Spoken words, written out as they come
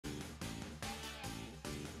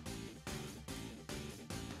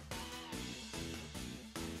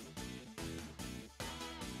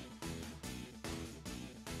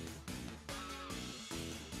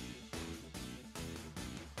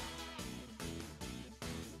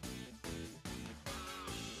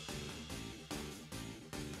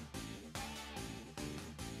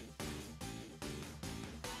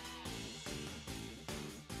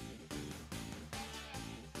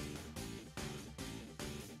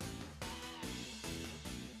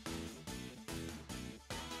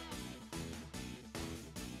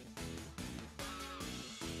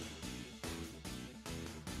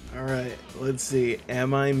All right, let's see.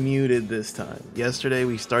 Am I muted this time? Yesterday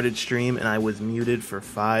we started stream and I was muted for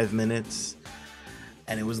 5 minutes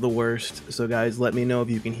and it was the worst. So guys, let me know if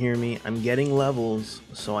you can hear me. I'm getting levels,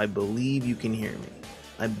 so I believe you can hear me.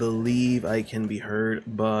 I believe I can be heard,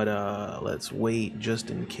 but let's wait just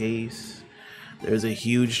in case. There's a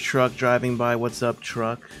huge truck driving by. What's up,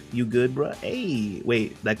 truck? You good, bruh? Hey,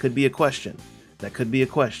 wait, that could be a question. That could be a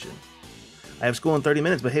question. I have school in 30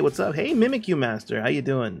 minutes, but hey, what's up? Hey, Mimic You Master, how you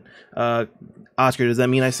doing? Oscar, does that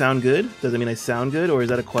mean I sound good? Does that mean I sound good, or is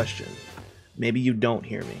that a question? Maybe you don't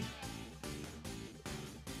hear me.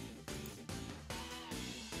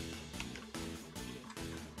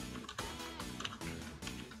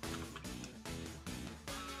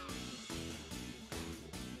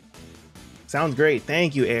 Sounds great.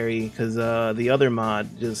 Thank you, Ari, because the other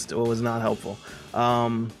mod just was not helpful.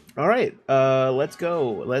 All right, let's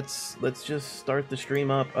go. Let's just start the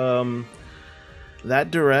stream up.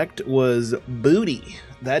 That direct was booty.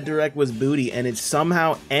 That direct was booty, and it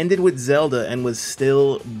somehow ended with Zelda and was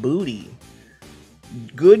still booty.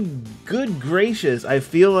 Good gracious. I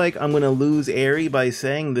feel like I'm gonna lose Ari by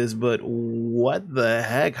saying this, but what the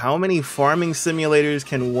heck? How many farming simulators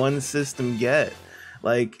can one system get?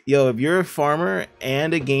 Like, yo, if you're a farmer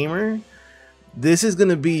and a gamer, this is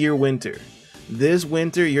gonna be your winter. This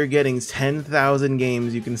winter, you're getting 10,000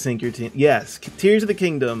 games you can sink your team. Yes, Tears of the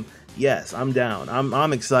Kingdom. Yes, I'm down.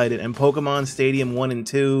 I'm excited. And Pokemon Stadium 1 and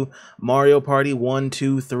 2, Mario Party 1,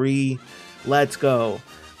 2, 3. Let's go.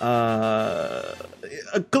 A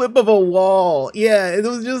clip of a wall. Yeah, it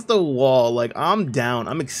was just a wall. Like, I'm down.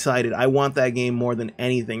 I'm excited. I want that game more than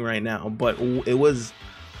anything right now. But it was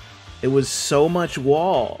so much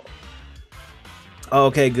wall.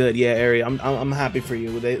 Okay, good. Yeah, Ari, I'm happy for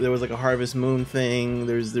you. There was like a Harvest Moon thing.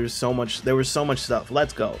 There was so much stuff.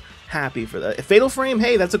 Let's go. Happy for that. Fatal Frame.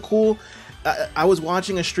 Hey, that's a cool. I was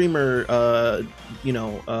watching a streamer,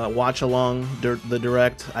 watch along the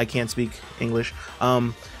direct. I can't speak English.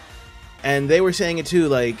 And they were saying it too.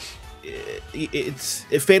 Like,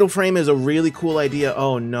 if Fatal Frame is a really cool idea.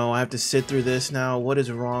 Oh no, I have to sit through this now. What is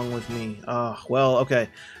wrong with me? Well, okay.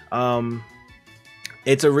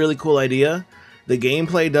 It's a really cool idea. The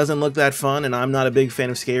gameplay doesn't look that fun, and I'm not a big fan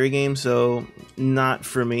of scary games, so not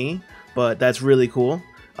for me, but that's really cool.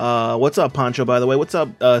 What's up, Poncho, by the way? What's up,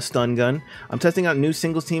 Stun Gun? I'm testing out new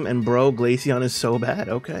singles team, and bro, Glaceon is so bad.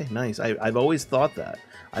 Okay, nice. I've always thought that.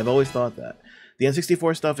 The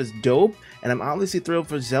N64 stuff is dope, and I'm obviously thrilled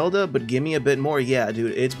for Zelda, but give me a bit more. Yeah,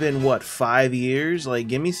 dude, it's been, what, 5 years? Like,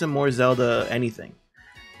 give me some more Zelda anything.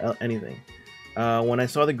 Anything. When I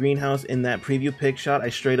saw the greenhouse in that preview pic shot, I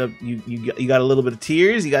straight up, you got a little bit of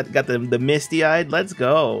tears. You got the misty eyed. Let's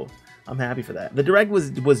go. I'm happy for that. The direct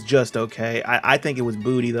was just okay. I think it was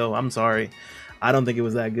booty though. I'm sorry. I don't think it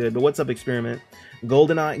was that good. But what's up, Experiment?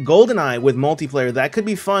 GoldenEye with multiplayer, that could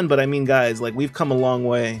be fun. But I mean, guys, like, we've come a long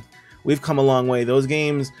way. Those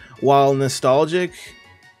games, while nostalgic,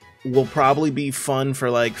 will probably be fun for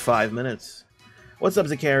like 5 minutes. What's up,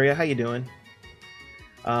 Zakaria? How you doing?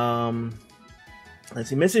 Let's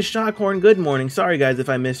see, Mrs. Shockhorn, good morning. Sorry, guys, if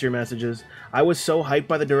I missed your messages. I was so hyped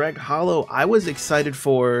by the direct. Hollow, I was excited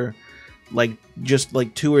for, like, just,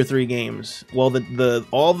 like, 2 or 3 games. Well,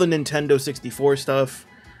 all the Nintendo 64 stuff,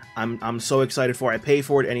 I'm so excited for. I pay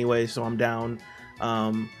for it anyway, so I'm down.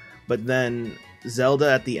 But then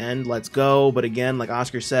Zelda at the end, let's go. But again, like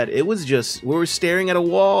Oscar said, it was just, we were staring at a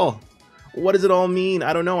wall. What does it all mean?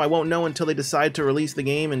 I don't know. I won't know until they decide to release the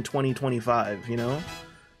game in 2025, you know?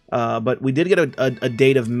 But we did get a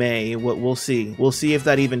date of May. We'll see. We'll see if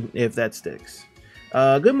that sticks.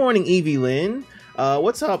 Good morning, Evie Lynn.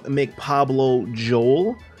 What's up, Mick Pablo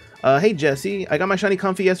Joel? Hey Jesse, I got my shiny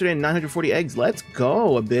comfy yesterday and 940 eggs. Let's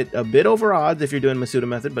go. A bit over odds if you're doing Masuda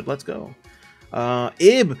method, but let's go.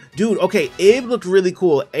 Ib, dude. Okay, Ib looked really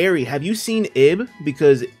cool. Ari, have you seen Ib?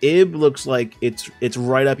 Because Ib looks like it's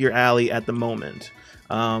right up your alley at the moment.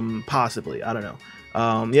 Possibly. I don't know.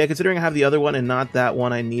 Yeah, considering I have the other one and not that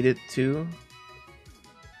one I need it to.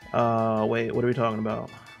 Wait, what are we talking about?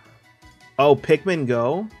 Oh, Pikmin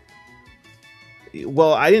Go?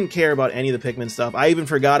 Well, I didn't care about any of the Pikmin stuff. I even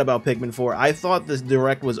forgot about Pikmin 4. I thought this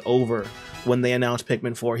direct was over when they announced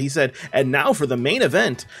Pikmin 4. He said, and now for the main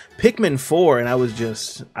event, Pikmin 4, and I was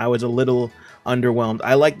a little underwhelmed.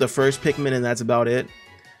 I liked the first Pikmin and that's about it.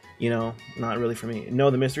 You know, not really for me.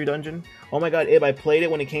 No, the Mystery Dungeon? Oh my god, Ib, I played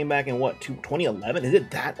it when it came back in, what, 2011? Is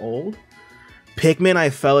it that old? Pikmin,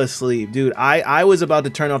 I fell asleep. Dude, I was about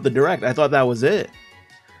to turn off the direct. I thought that was it.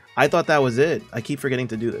 I keep forgetting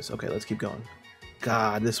to do this. Okay, let's keep going.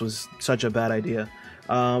 God, this was such a bad idea.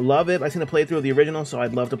 Love it. I've seen a playthrough of the original, so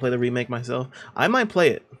I'd love to play the remake myself. I might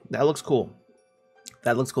play it. That looks cool.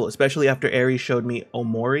 That looks cool, especially after Aries showed me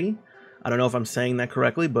Omori. I don't know if I'm saying that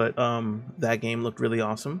correctly, but that game looked really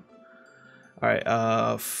awesome. All right,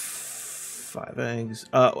 5 eggs.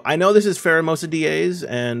 I know this is Pheromosa DAs,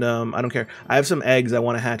 and I don't care. I have some eggs I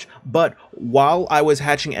want to hatch. But while I was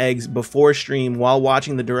hatching eggs before stream, while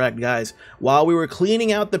watching the direct, guys, while we were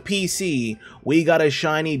cleaning out the PC, we got a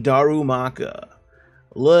shiny Darumaka.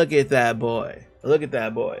 Look at that boy. Look at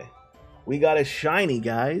that boy. We got a shiny,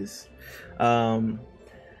 guys.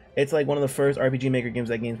 It's like one of the first RPG Maker games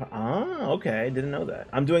that games. Ah, okay, didn't know that.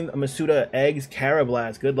 I'm doing Masuda Eggs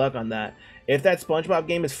Carablast. Good luck on that. If that SpongeBob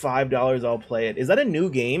game is $5, I'll play it. Is that a new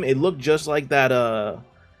game? It looked just like that.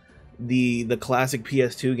 The classic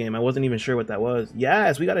PS2 game. I wasn't even sure what that was.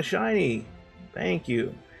 Yes, we got a shiny. Thank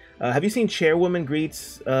you. Have you seen Chairwoman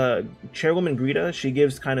Greta? She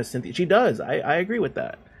gives kind of Cynthia. She does. I agree with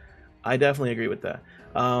that. I definitely agree with that.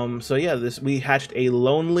 So yeah, we hatched a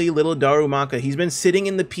lonely little Darumaka. He's been sitting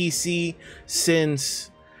in the PC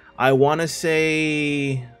since, I want to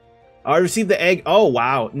say, I received the egg. Oh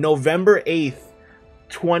wow, November 8th,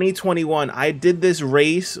 2021. I did this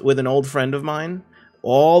race with an old friend of mine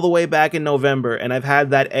all the way back in November, and I've had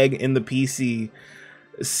that egg in the PC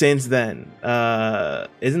since then.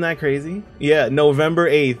 Isn't that crazy? Yeah, November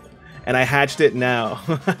 8th, and I hatched it now.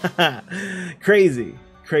 Crazy.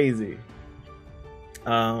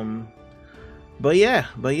 But yeah,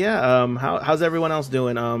 how's everyone else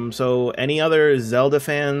doing? So any other Zelda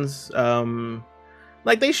fans?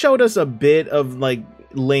 Like, they showed us a bit of like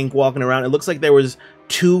Link walking around. It looks like there was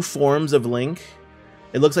 2 forms of Link.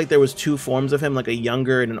 It looks like there was 2 forms of him, like a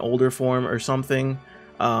younger and an older form or something.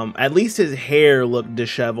 At least his hair looked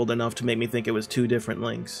disheveled enough to make me think it was 2 different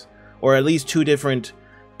Links, or at least 2 different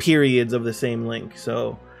periods of the same Link.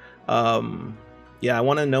 So yeah, I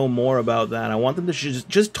want to know more about that. I want them to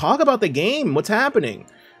just talk about the game. What's happening?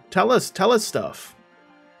 Tell us stuff.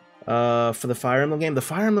 For the Fire Emblem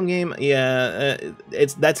game, yeah,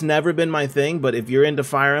 that's never been my thing. But if you're into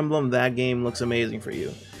Fire Emblem, that game looks amazing for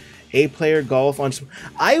you. 8-player golf on.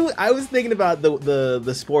 I was thinking about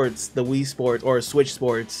the sports, the Wii Sports or Switch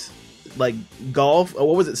Sports, like golf.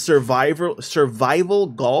 What was it? Survival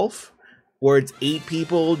golf, where it's 8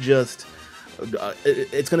 people just.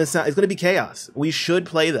 It's gonna be chaos. We should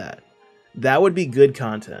play that. That would be good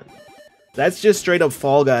content. That's just straight up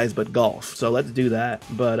Fall Guys but golf. So let's do that.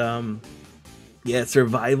 But yeah,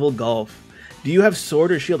 survival golf. Do you have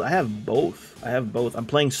sword or shield? I have both. I'm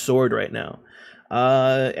playing sword right now.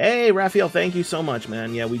 Hey Raphael, thank you so much,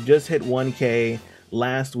 man. Yeah, we just hit 1K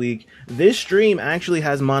last week. This stream actually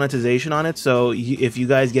has monetization on it, so if you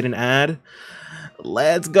guys get an ad,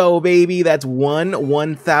 let's go, baby. That's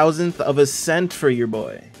 1/1000th of a cent for your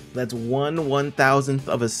boy. That's 1/1000th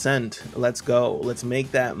of a cent. Let's go. Let's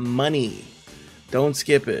make that money. Don't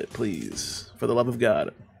skip it, please. For the love of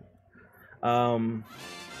God.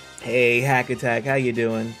 Hey, Hack Attack, how you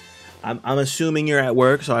doing? I'm assuming you're at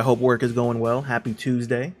work, so I hope work is going well. Happy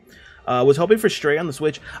Tuesday. Was hoping for Stray on the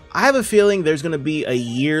Switch. I have a feeling there's going to be a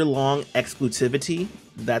year-long exclusivity.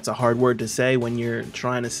 That's a hard word to say when you're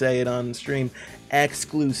trying to say it on stream.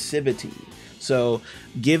 Exclusivity. So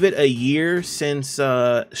give it a year since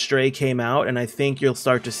Stray came out, and I think you'll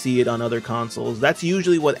start to see it on other consoles. That's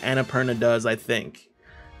usually what Annapurna does, I think.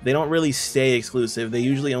 They don't really stay exclusive. They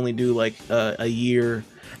usually only do like a year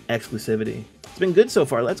exclusivity. It's been good so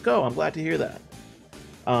far. Let's go. I'm glad to hear that.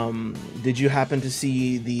 Did you happen to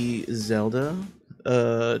see the Zelda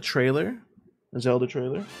trailer? Zelda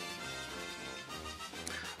trailer?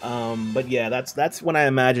 But yeah, that's when I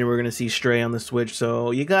imagine we're gonna see Stray on the Switch.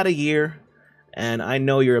 So you got a year, and I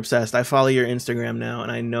know you're obsessed. I follow your Instagram now,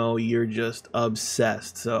 and I know you're just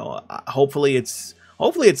obsessed. So hopefully it's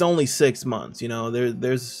only 6 months. You know,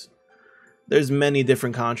 there's many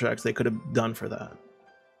different contracts they could have done for that.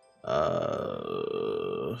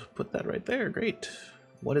 Put that right there. Great.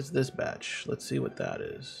 What is this batch? Let's see what that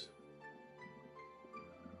is.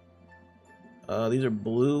 These are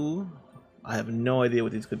blue. I have no idea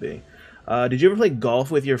what these could be. Did you ever play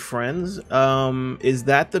golf with your friends? Is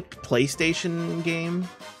that the PlayStation game?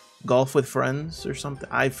 Golf with Friends or something?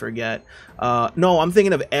 I forget. No, I'm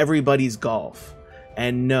thinking of Everybody's Golf.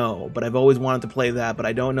 And no, but I've always wanted to play that, but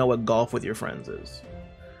I don't know what Golf with Your Friends is.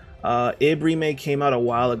 Ib Remake came out a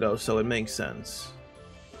while ago, so it makes sense.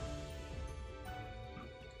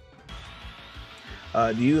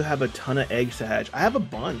 Do you have a ton of eggs to hatch? I have a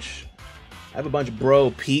bunch.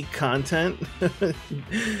 Bro. Peak content.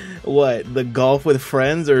 What, the Golf with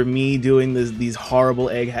Friends or me doing these horrible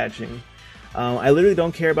egg hatching? I literally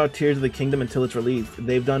don't care about Tears of the Kingdom until it's released.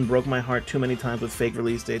 They've done broke my heart too many times with fake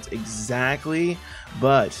release dates. Exactly.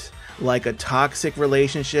 But like a toxic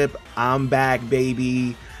relationship. I'm back,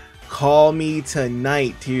 baby. Call me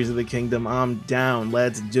tonight, Tears of the Kingdom. I'm down.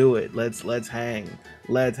 Let's do it. Let's hang.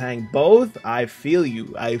 Let's hang. Both. I feel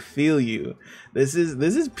you. I feel you. This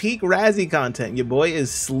is peak Razzie content. Your boy is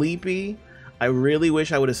sleepy. I really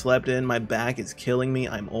wish I would have slept in. My back is killing me.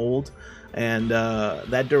 I'm old, and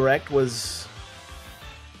that direct was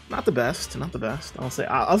not the best. Not the best. I'll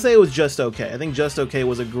say it was just okay. I think just okay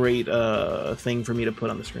was a great thing for me to put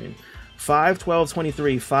on the screen.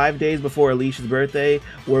 5/12/23, 5 days before Alicia's birthday.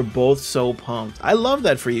 We're both so pumped. I love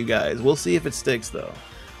that for you guys. We'll see if it sticks, though.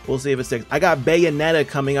 We'll see if it sticks. I got Bayonetta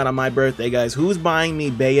coming out on my birthday, guys. Who's buying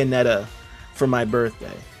me Bayonetta for my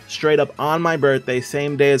birthday? Straight up on my birthday,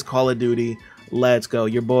 same day as Call of Duty. Let's go.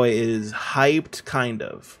 Your boy is hyped, kind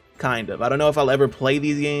of. I don't know if I'll ever play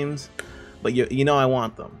these games, but you know I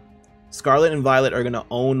want them. Scarlet and Violet are going to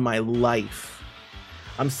own my life.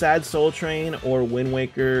 I'm sad Soul Train or Wind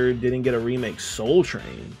Waker didn't get a remake. Soul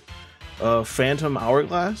Train, Phantom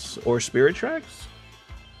Hourglass or Spirit Tracks.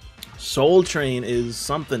 Soul Train is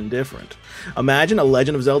something different. Imagine a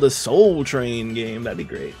Legend of Zelda Soul Train game. That'd be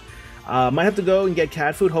great. Might have to go and get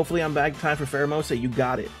cat food. Hopefully I'm back in time for Pheromosa. You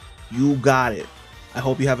got it. You got it. I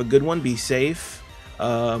hope you have a good one. Be safe.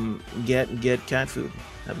 Get cat food.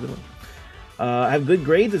 Have a good one. I have good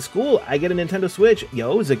grades at school. I get a Nintendo Switch.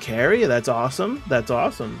 Yo, Zakaria, that's awesome. That's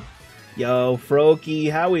awesome. Yo,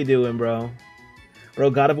 Froky, how we doing, bro?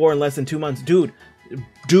 Bro, God of War in less than 2 months. Dude,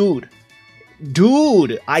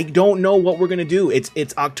 I don't know what we're gonna do. It's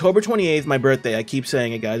October 28th, my birthday. I keep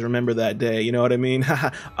saying it, guys. Remember that day, you know what I mean?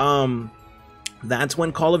 That's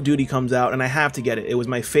when Call of Duty comes out, and I have to get it. It was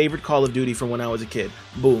my favorite Call of Duty from when I was a kid.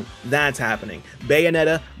 Boom, that's happening.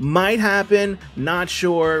 Bayonetta might happen, not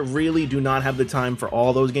sure. Really do not have the time for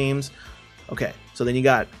all those games. Okay, so then you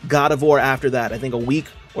got God of War after that. I think a week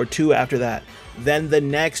or two after that. Then the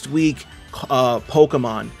next week,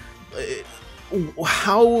 Pokemon.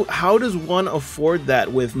 How does one afford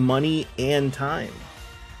that with money and time?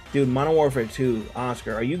 Dude, Modern Warfare 2,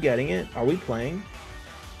 Oscar, are you getting it? Are we playing?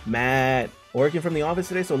 Matt. Working from the office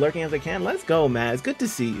today, so lurking as I can. Let's go, Matt. It's good to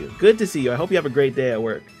see you. Good to see you. I hope you have a great day at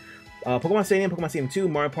work. Pokemon Stadium 2,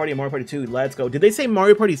 Mario Party, and Mario Party 2. Let's go. Did they say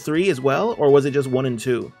Mario Party 3 as well, or was it just 1 and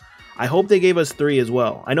 2? I hope they gave us 3 as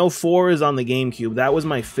well. I know 4 is on the GameCube. That was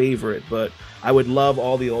my favorite, but I would love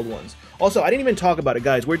all the old ones. Also, I didn't even talk about it,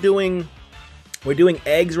 guys. We're doing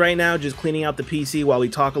eggs right now, just cleaning out the PC while we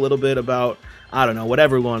talk a little bit about, I don't know,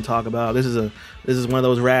 whatever we want to talk about. This is one of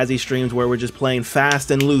those Razzie streams where we're just playing fast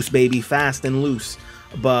and loose, baby, fast and loose.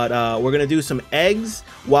 But we're gonna do some eggs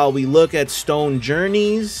while we look at Stone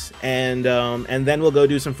Journeys, and then we'll go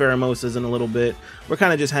do some Pheromosas in a little bit. We're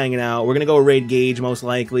kind of just hanging out. We're gonna go raid Gage most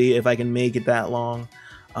likely if I can make it that long.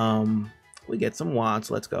 We get some watts.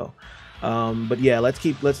 Let's go. But yeah, let's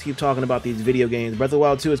keep talking about these video games. Breath of the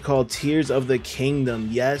Wild 2 is called Tears of the Kingdom.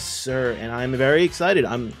 Yes, sir, and I'm very excited.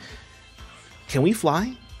 Can we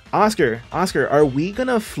fly? Oscar, are we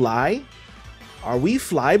gonna fly? Are we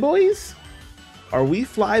fly boys? Are we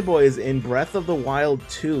fly boys in Breath of the Wild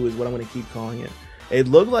 2 is what I'm gonna keep calling it. It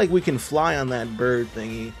looked like we can fly on that bird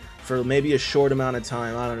thingy for maybe a short amount of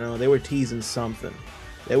time. I don't know. They were teasing something.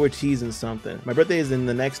 My birthday is in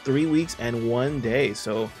the next 3 weeks and 1 day,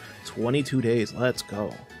 so 22 days. Let's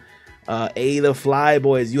go. The Fly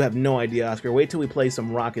Boys. You have no idea, Oscar. Wait till we play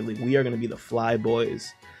some Rocket League. We are gonna be the Fly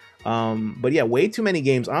Boys. But yeah, way too many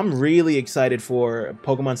games. I'm really excited for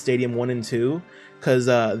Pokemon Stadium 1 and 2 because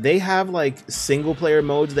they have like single player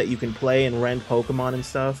modes that you can play and rent Pokemon and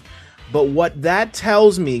stuff. But what that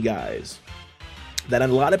tells me, guys, that a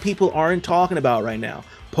lot of people aren't talking about right now,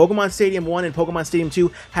 Pokemon Stadium 1 and Pokemon Stadium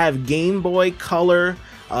 2 have Game Boy Color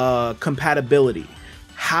compatibility.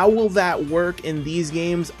 How will that work in these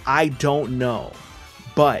games? I don't know,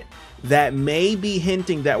 but that may be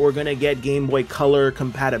hinting that we're going to get Game Boy Color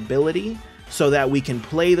compatibility so that we can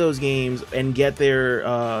play those games and get their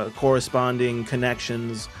corresponding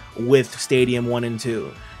connections with Stadium 1 and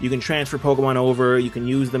 2. You can transfer Pokemon over, you can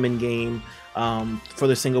use them in game for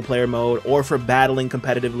the single player mode or for battling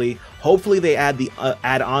competitively. Hopefully they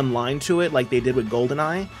add online to it like they did with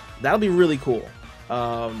GoldenEye. That'll be really cool.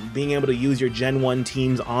 Being able to use your Gen 1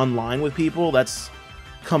 teams online with people, that's...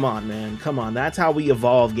 Come on, man. Come on. That's how we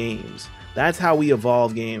evolve games. That's how we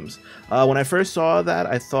evolve games. When I first saw that,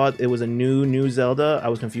 I thought it was a new Zelda. I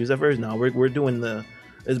was confused at first. No, we're doing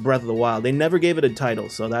this Breath of the Wild. They never gave it a title,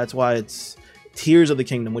 so that's why it's Tears of the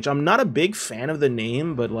Kingdom, which I'm not a big fan of the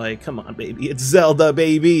name, but like, come on, baby. It's Zelda,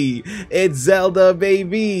 baby. It's Zelda,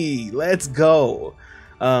 baby. Let's go.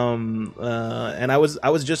 And I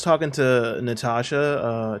was just talking to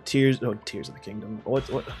Natasha. Tears of the Kingdom. What?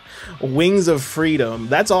 Wings of Freedom.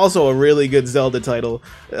 That's also a really good Zelda title.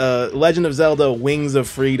 Legend of Zelda: Wings of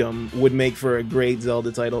Freedom would make for a great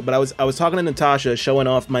Zelda title. But I was talking to Natasha, showing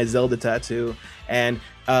off my Zelda tattoo, and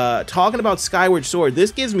talking about Skyward Sword.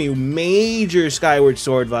 This gives me major Skyward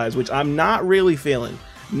Sword vibes, which I'm not really feeling.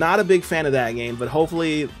 Not a big fan of that game, but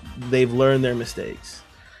hopefully they've learned their mistakes.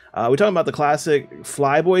 We're talking about the classic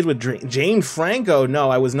Flyboys with Jane Franco. No,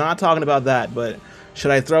 I was not talking about that, but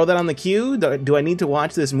should I throw that on the queue? Do I need to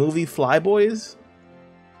watch this movie, Flyboys?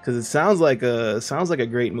 Because it sounds like a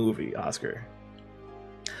great movie, Oscar.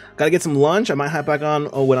 Gotta get some lunch. I might hop back on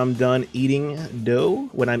when I'm done eating dough.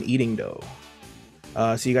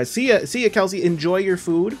 So you guys, see ya, Kelsey. Enjoy your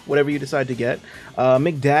food, whatever you decide to get.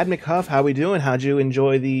 McDad, McHuff, how we doing? How'd you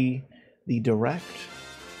enjoy the direct?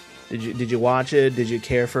 Did you watch it? Did you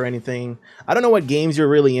care for anything? I don't know what games you're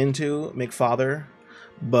really into, McFather,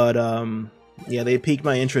 but yeah, they piqued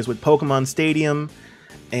my interest with Pokemon Stadium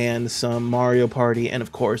and some Mario Party, and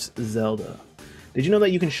of course Zelda. Did you know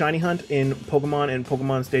that you can shiny hunt in Pokemon and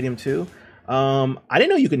Pokemon Stadium 2? I didn't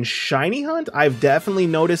know you can shiny hunt. I've definitely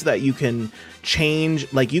noticed that you can change,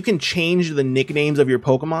 the nicknames of your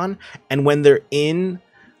Pokemon, and when they're in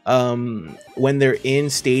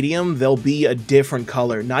Stadium, they'll be a different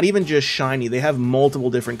color. Not even just shiny. They have multiple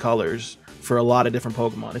different colors for a lot of different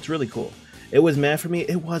Pokemon. It's really cool. It was meh for me.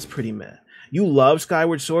 It was pretty meh. You love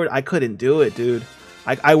Skyward Sword? I couldn't do it, dude.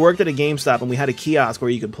 I worked at a GameStop and we had a kiosk where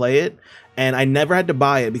you could play it, and I never had to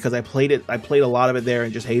buy it because I played a lot of it there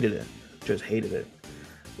and just hated it.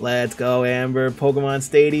 Let's go, Amber. Pokemon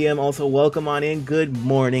Stadium. Also, welcome on in. Good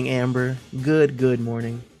morning, Amber. Good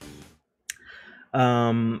morning.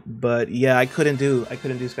 But yeah, I couldn't do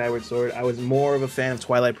Skyward Sword. I was more of a fan of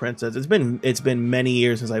Twilight Princess. It's been many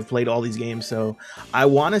years since I've played all these games, so I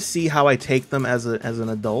want to see how I take them as an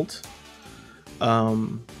adult.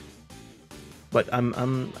 But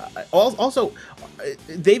I'm also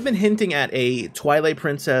they've been hinting at a Twilight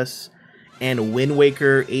Princess and Wind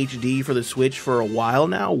Waker HD for the Switch for a while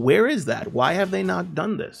now. Where is that? Why have they not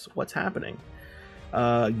done this? What's happening?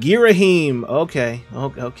 Girahim. Okay.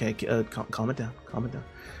 Calm it down.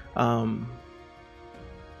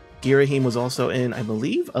 Girahim was also in, I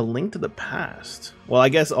believe, A Link to the Past. Well, I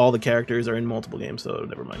guess all the characters are in multiple games, so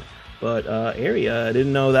never mind. But Area, I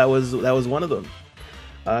didn't know that was one of them.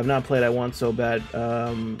 I've not played. I want so bad.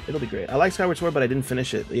 It'll be great. I like Skyward Sword, but I didn't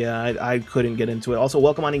finish it. Yeah, I couldn't get into it. Also,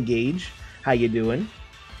 welcome on Engage. How you doing?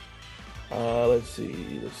 Let's see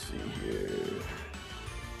here.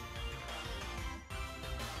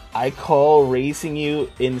 I call racing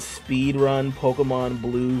you in speedrun Pokemon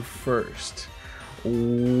Blue first.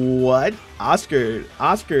 What? Oscar,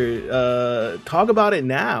 talk about it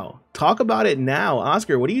now.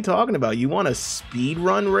 Oscar, what are you talking about? You want a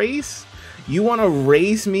speedrun race? You want to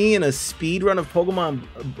race me in a speedrun of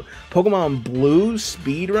Pokemon Blue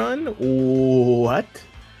speedrun? What?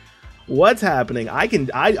 What's happening?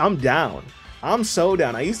 I'm down. I'm so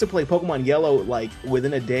down. I used to play Pokemon Yellow like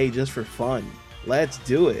within a day just for fun. Let's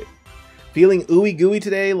do it. Feeling ooey gooey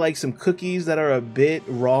today, like some cookies that are a bit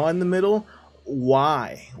raw in the middle.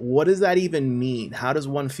 Why? What does that even mean? How does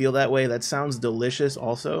one feel that way? That sounds delicious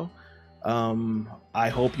also. I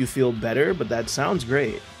hope you feel better, but that sounds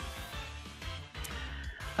great.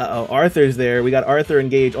 Uh-oh, Arthur's there. We got Arthur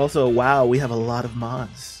engaged. Also, wow, we have a lot of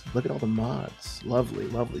mods. Look at all the mods.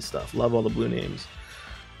 Lovely stuff. Love all the blue names.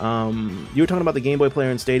 You were talking about the Game Boy player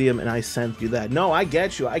in Stadium, and I sent you that. No, I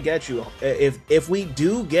get you. If we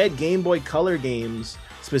do get Game Boy Color games,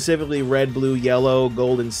 specifically Red, Blue, Yellow,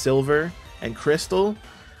 Gold, and Silver, and Crystal,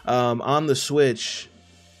 on the Switch,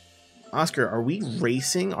 Oscar, are we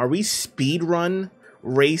racing? Are we speedrun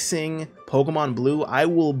racing Pokemon Blue? I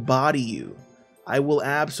will body you. I will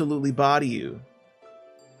absolutely body you.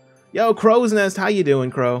 Yo, Crow's Nest, how you doing,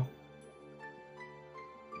 Crow?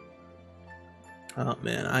 Oh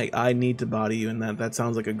man, I need to body you in that. That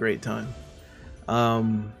sounds like a great time. I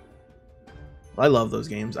love those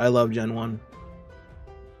games. I love Gen 1.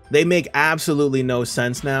 They make absolutely no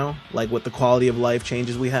sense now, like with the quality of life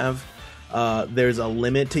changes we have. There's a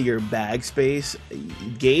limit to your bag space.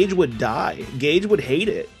 Gage would die. Gage would hate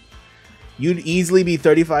it. You'd easily be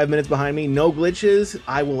 35 minutes behind me. No glitches.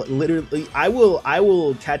 I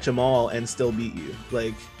will catch them all and still beat you.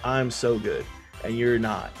 Like, I'm so good. And you're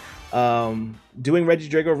not. Doing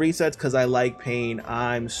Regidrago resets because I like pain.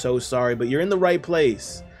 I'm so sorry, but you're in the right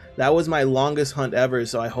place. That was my longest hunt ever,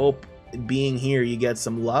 so I hope being here you get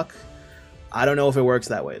some luck. I don't know if it works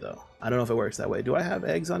that way, though. I don't know if it works that way. Do I have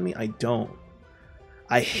eggs on me? I don't.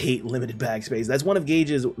 I hate limited bag space. That's one of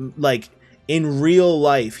Gage's, like, In real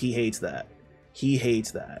life, he hates that. He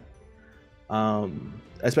hates that.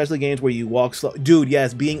 Especially games where you walk slow. Dude,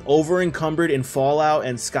 yes, being over encumbered in Fallout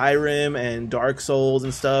and Skyrim and Dark Souls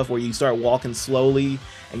and stuff, where you start walking slowly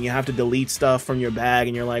and you have to delete stuff from your bag,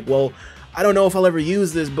 and you're like, well, I don't know if I'll ever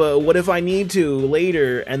use this, but what if I need to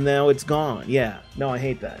later, and now it's gone? Yeah, no, I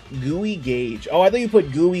hate that. Gooey Gauge. Oh, I thought you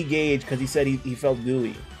put Gooey Gauge because he said he felt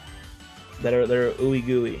gooey. They're ooey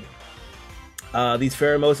gooey. These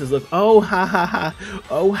pheromoses look, oh ha ha ha,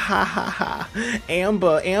 oh ha ha ha.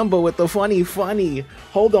 Amber with the funny.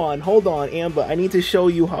 Hold on, Amber. I need to show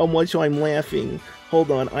you how much I'm laughing. Hold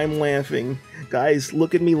on, I'm laughing. Guys,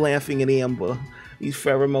 look at me laughing at Amber. These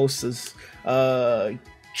pheromoses.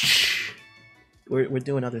 We're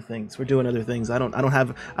doing other things. We're doing other things. I don't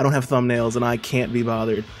have thumbnails, and I can't be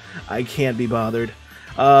bothered. I can't be bothered.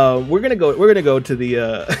 We're gonna go to the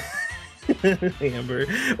Amber.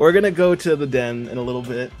 We're gonna go to the den in a little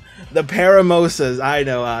bit. The Pheromosas. I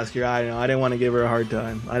know, Oscar. I know. I didn't want to give her a hard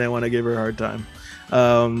time.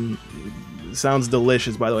 Sounds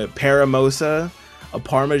delicious, by the way. Pheromosa, a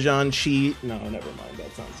Parmesan cheese. No, never mind.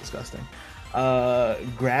 That sounds disgusting.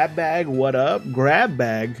 Grab bag. What up? Grab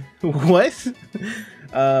bag. What?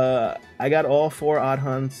 I got all 4 odd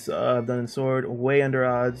hunts I've done in Sword. Way under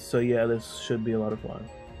odds. So yeah, this should be a lot of fun.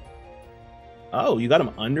 Oh, you got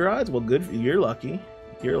them under odds? Well, good. You're lucky.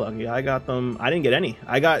 You're lucky. I got them. I didn't get any.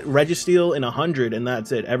 I got Registeel in 100, and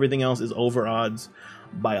that's it. Everything else is over odds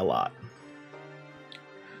by a lot.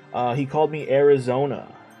 He called me Arizona.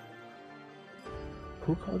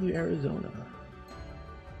 Who called you Arizona?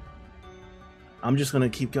 I'm just gonna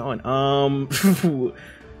keep going.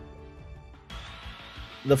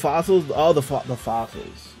 The fossils. Oh, the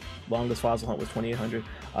fossils. Longest fossil hunt was 2,800.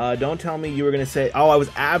 Don't tell me you were gonna say. Oh, I was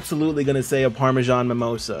absolutely gonna say a Parmesan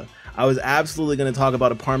mimosa. I was absolutely gonna talk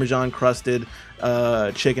about a Parmesan crusted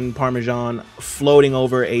chicken Parmesan floating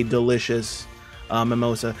over a delicious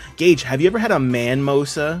mimosa. Gage, have you ever had a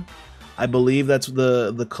man-mosa? I believe that's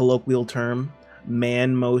the colloquial term,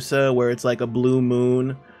 man-mosa, where it's like a blue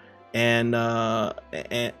moon and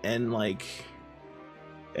like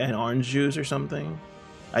an orange juice or something.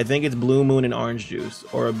 I think it's blue moon and orange juice,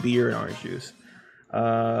 or a beer and orange juice.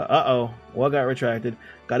 Uh-oh, what got retracted?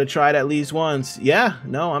 Gotta try it at least once. Yeah,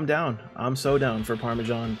 no, I'm down. I'm so down for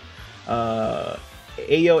Parmesan.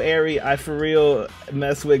 Ayo, Airy, I for real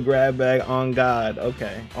mess with grab bag on God.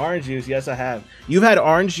 Okay, orange juice, yes I have. You've had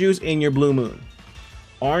orange juice in your blue moon.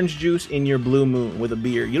 Orange juice in your blue moon with a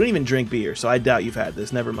beer. You don't even drink beer, so I doubt you've had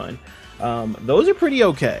this, never mind. Those are pretty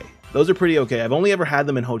okay. Those are pretty okay. I've only ever had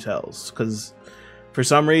them in hotels, because for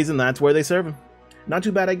some reason that's where they serve them. Not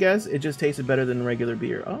too bad, I guess. It just tasted better than regular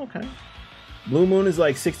beer. Oh, okay. Blue Moon is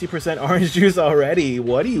like 60% orange juice already.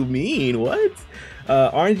 What do you mean? What?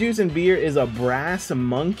 Orange juice and beer is a brass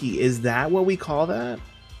monkey. Is that what we call that?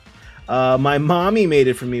 My mommy made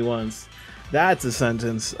it for me once. That's a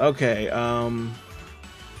sentence. Okay.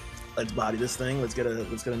 Let's body this thing. Let's get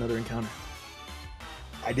another encounter.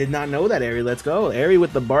 I did not know that, Ari. Let's go. Ari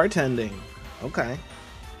with the bartending. Okay.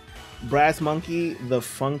 Brass Monkey, the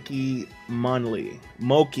Funky Monley.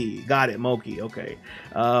 Moki. Got it, Moki. Okay.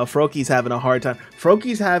 Froki's having a hard time.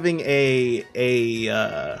 Froki's having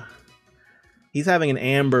he's having an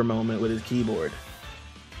Amber moment with his keyboard.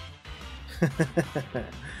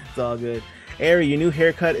 It's all good. Ari, your new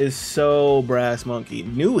haircut is so Brass Monkey.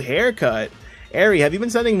 New haircut? Ari, have you been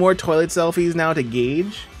sending more toilet selfies now to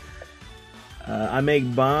Gage? I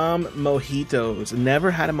make bomb mojitos. Never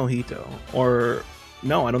had a mojito. Or...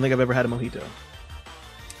 no, I don't think I've ever had a mojito.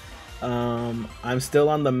 I'm still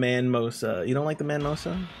on the man-mosa. You don't like the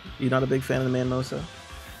man-mosa? You're not a big fan of the man-mosa?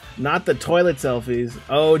 Not the toilet selfies.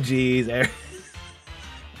 Oh, geez.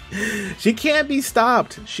 She can't be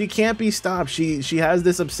stopped. She can't be stopped. She has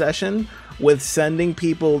this obsession with sending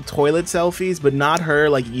people toilet selfies, but not her,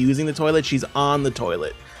 like, using the toilet. She's on the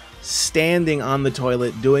toilet. Standing on the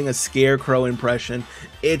toilet, doing a scarecrow impression.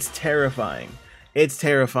 It's terrifying. It's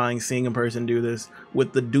terrifying seeing a person do this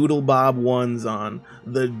with the Doodle Bob ones on.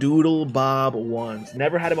 The Doodle Bob ones.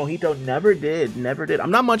 Never had a mojito. Never did. Never did.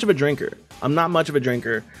 I'm not much of a drinker. I'm not much of a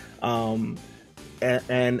drinker. Yeah, I'm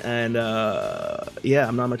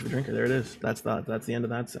not much of a drinker. There it is. That's the end of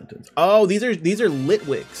that sentence. Oh, these are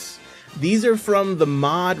Litwicks. These are from the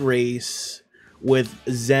mod race with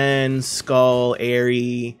Zen, Skull,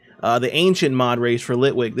 Airy, the ancient mod race for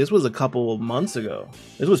Litwick. This was a couple of months ago.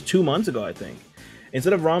 This was 2 months ago, I think.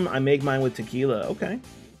 Instead of rum, I make mine with tequila. Okay.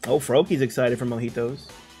 Oh, Froki's excited for mojitos.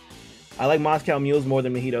 I like Moscow Mules more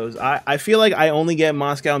than mojitos. I feel like I only get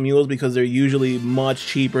Moscow Mules because they're usually much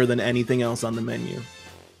cheaper than anything else on the menu.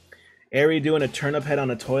 Ari doing a turnip head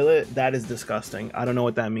on a toilet? That is disgusting. I don't know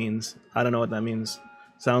what that means. I don't know what that means.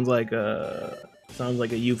 Sounds like a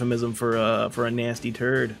euphemism for a nasty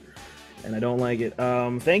turd, and I don't like it.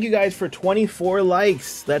 Thank you guys for 24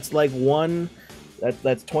 likes. That's like one.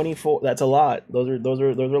 That's 24. That's a lot. Those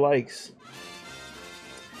are likes.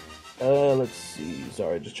 Let's see.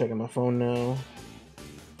 Sorry, just checking my phone now.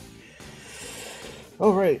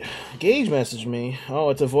 Oh, right. Gage messaged me. Oh,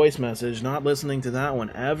 it's a voice message. Not listening to that one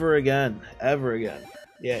ever again. Ever again.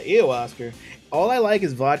 Yeah, ew, Oscar. All I like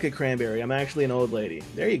is vodka cranberry. I'm actually an old lady.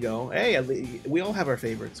 There you go. Hey, we all have our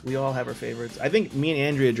favorites. We all have our favorites. I think me and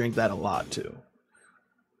Andrea drink that a lot, too.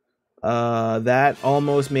 That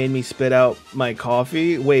almost made me spit out my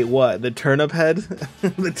coffee. Wait, what? The turnip head?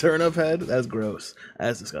 The turnip head? That's gross.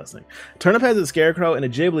 That's disgusting. Turnip head's a scarecrow in a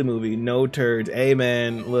Ghibli movie. No turds. Hey,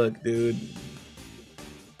 man. Look, dude.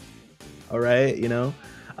 All right, you know.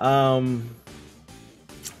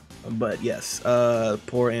 But yes,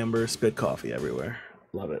 poor Amber spit coffee everywhere.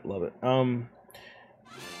 Love it, love it.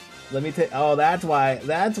 Let me take. Oh, that's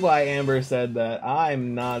why Amber said that.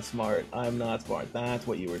 I'm not smart. I'm not smart. That's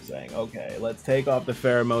what you were saying. Okay, let's take off the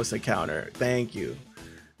PHEROMOSA counter. Thank you,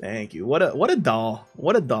 thank you. What a doll.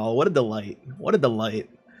 What a doll. What a delight. What a delight.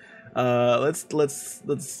 Let's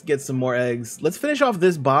get some more eggs. Let's finish off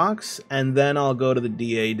this box, and then I'll go to the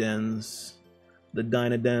DA dens, the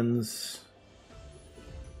Dyna dens.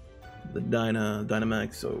 The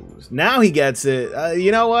Dynamax. So now he gets it.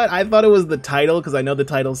 You know what? I thought it was the title because I know the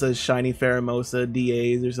title says Shiny PHEROMOSA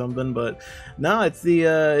DAs or something, but no, it's the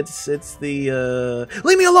it's the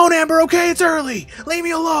leave me alone, Amber. Okay, it's early. Leave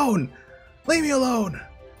me alone. Leave me alone.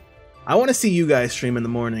 I want to see you guys stream in the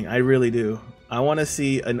morning. I really do. I want to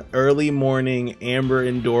see an early morning Amber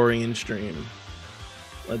and Dorian stream.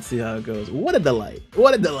 Let's see how it goes. What a delight.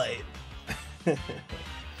 What a delight. Oh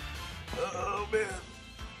man.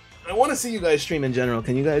 I want to see you guys stream in general.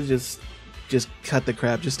 Can you guys just cut the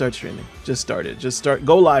crap? Just start streaming. Just start it. Just start.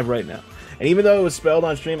 Go live right now. And even though it was spelled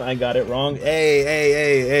on stream, I got it wrong.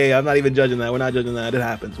 Hey. I'm not even judging that. We're not judging that. It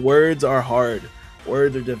happens. Words are hard.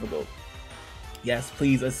 Words are difficult. Yes,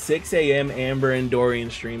 please. A 6 a.m. Amber and Dorian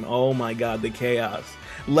stream. Oh my god, the chaos.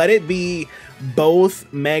 Let it be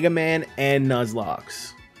both Mega Man and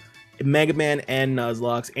Nuzlocke. Mega Man and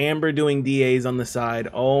Nuzlocke. Amber doing DAs on the side.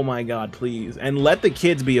 Oh my god, please. And let the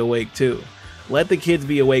kids be awake too. Let the kids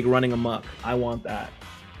be awake running amok. I want that.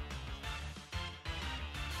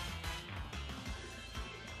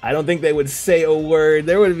 I don't think they would say a word.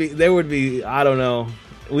 There would be I don't know.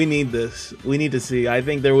 We need this. We need to see. I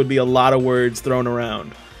think there would be a lot of words thrown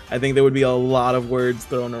around. I think there would be a lot of words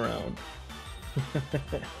thrown around.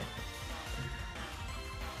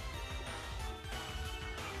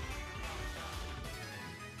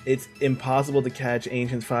 It's impossible to catch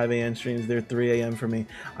Ancient's 5 a.m. streams. They're 3 a.m. for me.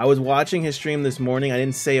 I was watching his stream this morning. I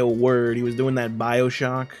didn't say a word. He was doing that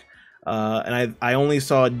Bioshock. And I only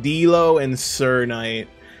saw D-Lo and Sir Knight.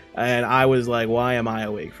 And I was like, why am I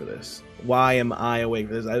awake for this? Why am I awake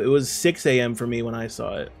for this? It was 6 a.m. for me when I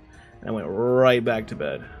saw it. And I went right back to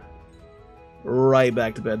bed. Right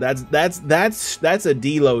back to bed. That's a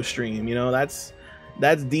D-Lo stream, you know? That's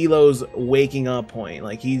D-Lo's waking up point.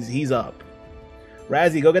 Like he's up.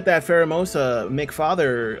 Razzie, go get that PHEROMOSA,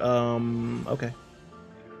 McFather. Okay.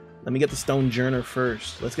 Let me get the Stone Journer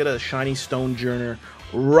first. Let's get a shiny Stone Journer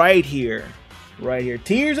right here. Right here.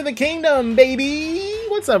 Tears of the Kingdom, baby!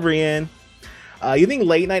 What's up, Rianne? You think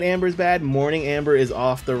late night Amber is bad? Morning Amber is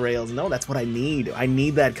off the rails. No, that's what I need. I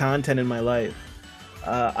need that content in my life.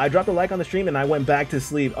 I dropped a like on the stream and I went back to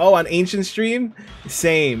sleep. Oh, on Ancient stream?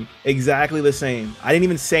 Same. Exactly the same. I didn't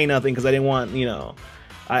even say nothing because I didn't want, you know...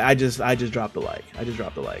 I just dropped the like. I just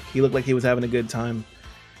dropped the like. He looked like he was having a good time.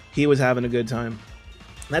 He was having a good time.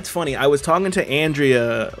 That's funny. I was talking to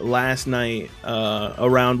Andrea last night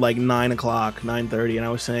around like 9 o'clock, 9:30, and I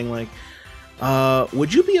was saying like,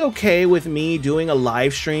 would you be okay with me doing a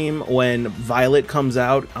live stream when Violet comes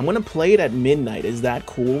out? I'm gonna play it at midnight. Is that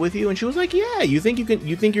cool with you? And she was like, yeah. You think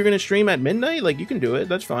you're gonna stream at midnight? Like, you can do it.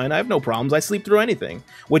 That's fine. I have no problems. I sleep through anything,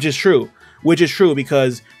 which is true. Which is true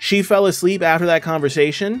because she fell asleep after that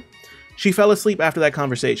conversation. She fell asleep after that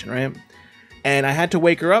conversation, right? And I had to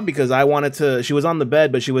wake her up because I wanted to... She was on the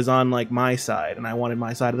bed, but she was on, like, my side. And I wanted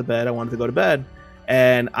my side of the bed. I wanted to go to bed.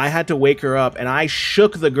 And I had to wake her up. And I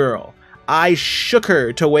shook the girl. I shook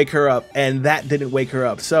her to wake her up. And that didn't wake her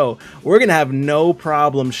up. So we're going to have no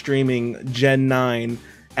problem streaming Gen 9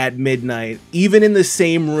 at midnight, even in the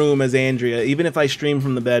same room as Andrea. Even if I stream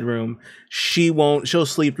from the bedroom, she'll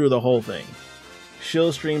sleep through the whole thing.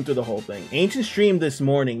 She'll stream through the whole thing. Ancient streamed this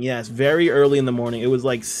morning, yes, very early in the morning. It was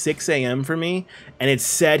like 6 a.m. for me, and it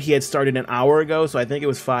said he had started an hour ago, so I think it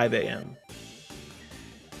was 5 a.m.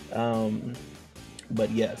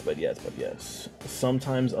 But yes.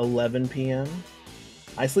 Sometimes 11 p.m.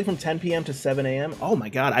 I sleep from 10 p.m. to 7 a.m. Oh my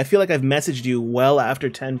god, I feel like I've messaged you well after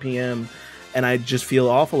 10 p.m. and I just feel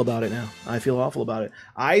awful about it now. I feel awful about it.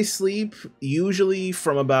 I sleep usually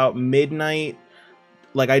from about midnight.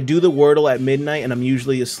 Like, I do the Wordle at midnight, and I'm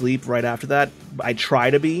usually asleep right after that. I try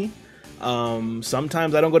to be.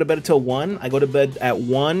 Sometimes I don't go to bed until 1. I go to bed at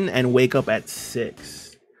 1 and wake up at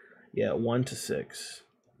 6. Yeah, 1 to 6.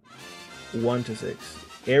 1 to 6.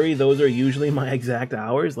 Ari, those are usually my exact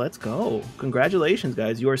hours. Let's go. Congratulations,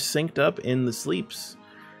 guys. You are synced up in the sleeps.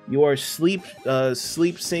 You are sleep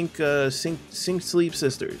sleep sync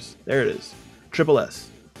sisters. There it is. Triple S.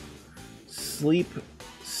 Sleep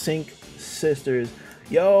sync sisters.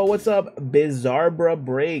 Yo, what's up, Bizarbra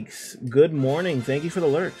Breaks? Good morning. Thank you for the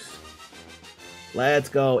lurks. Let's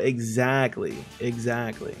go. Exactly.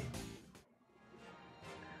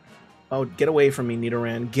 Oh, get away from me,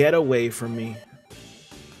 Nidoran. Get away from me.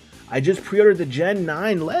 I just pre-ordered the Gen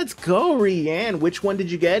 9. Let's go, Rianne. Which one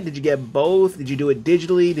did you get? Did you get both? Did you do it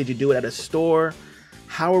digitally? Did you do it at a store?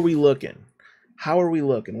 How are we looking? What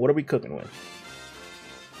are we cooking with?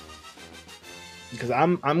 Because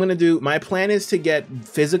I'm gonna do, my plan is to get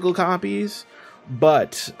physical copies,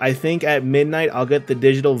 but I think at midnight I'll get the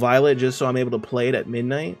digital Violet just so I'm able to play it at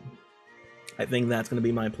midnight. I think that's gonna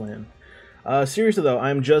be my plan. Seriously though,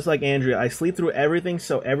 I'm just like Andrea. I sleep through everything,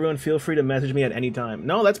 so everyone feel free to message me at any time.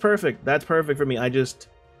 No, that's perfect. That's perfect for me. I just,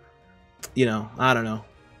 you know, I don't know.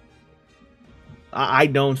 I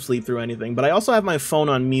don't sleep through anything, but I also have my phone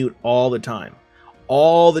on mute all the time.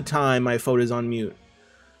 All the time my phone is on mute.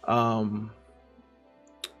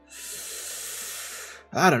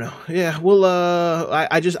 I don't know. Yeah, well,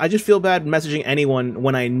 I just feel bad messaging anyone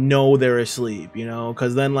when I know they're asleep, you know?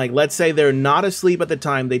 Because then, like, let's say they're not asleep at the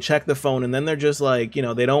time, they check the phone, and then they're just like, you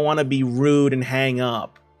know, they don't want to be rude and hang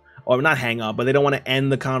up. Or not hang up, but they don't want to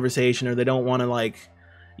end the conversation, or they don't want to, like,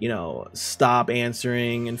 you know, stop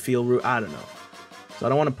answering and feel rude. I don't know. So I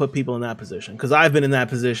don't want to put people in that position. Because I've been in that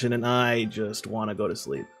position, and I just want to go to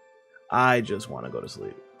sleep.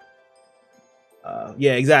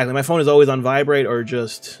 Yeah, exactly. My phone is always on vibrate or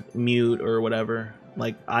just mute or whatever.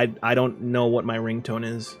 Like, I don't know what my ringtone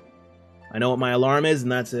is. I know what my alarm is,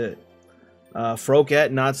 and that's it.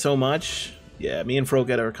 Froket, not so much. Yeah, me and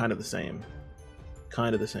Froket are kind of the same.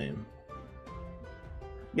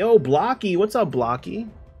 Yo, Blocky. What's up, Blocky?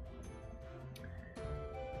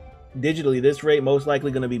 Digitally, this rate most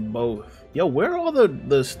likely going to be both. Yo, where are all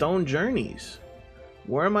the stone journeys?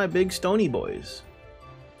 Where are my big stony boys?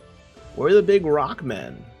 Where are the big rock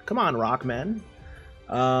men? Come on, rock men.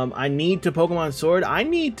 I need to Pokemon Sword. I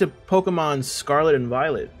need to Pokemon Scarlet and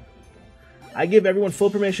Violet. I give everyone full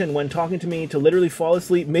permission when talking to me to literally fall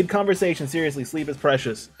asleep mid-conversation. Seriously, sleep is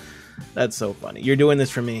precious. That's so funny. You're doing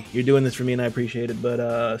this for me. And I appreciate it,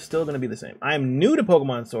 but still gonna be the same. I am new to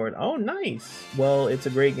Pokemon Sword. Oh, nice. Well, it's a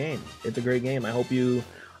great game. I hope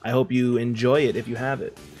you enjoy it if you have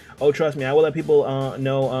it. Oh, trust me, I will let people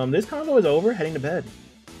know this convo is over, heading to bed.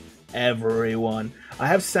 Everyone. I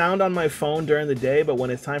have sound on my phone during the day, but when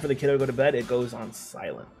it's time for the kiddo to go to bed, it goes on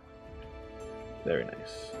silent. Very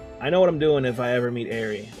nice. I know what I'm doing if I ever meet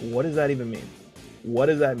Ari. What does that even mean? What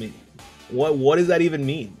does that mean? What does that even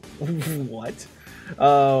mean? What?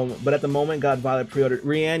 But at the moment, got Violet pre-ordered.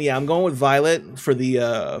 Rianne, yeah, I'm going with Violet for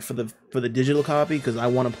the digital copy because I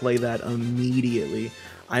want to play that immediately.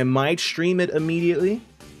 I might stream it immediately.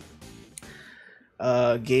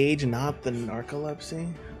 Gauge, not the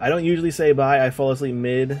narcolepsy. I don't usually say bye. I fall asleep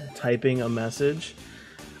mid typing a message.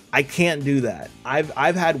 I can't do that.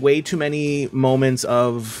 I've had way too many moments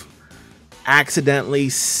of accidentally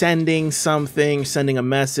sending a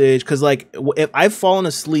message, because like if I've fallen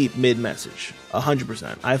asleep mid-message,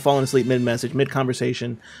 100%. I've fallen asleep mid-message,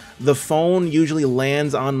 mid-conversation. The phone usually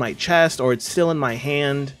lands on my chest or it's still in my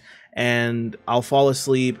hand, and I'll fall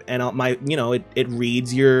asleep, and it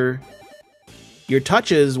reads your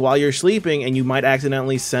touches while you're sleeping, and you might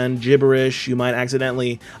accidentally send gibberish. You might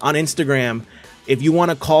accidentally, on Instagram, if you want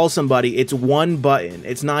to call somebody, it's one button.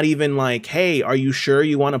 It's not even like, hey, are you sure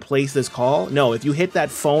you want to place this call? No, if you hit that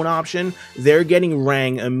phone option, they're getting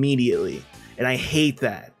rang immediately. And I hate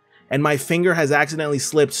that. And my finger has accidentally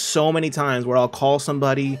slipped so many times where I'll call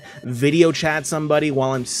somebody, video chat somebody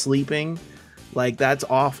while I'm sleeping. Like, that's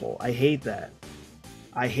awful. I hate that.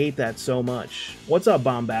 I hate that so much. What's up,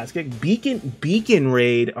 Bombastic? Beacon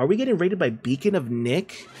raid. Are we getting raided by Beacon of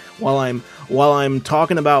Nick while I'm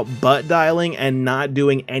talking about butt dialing and not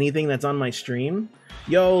doing anything that's on my stream?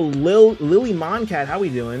 Yo, Lily Moncat, how we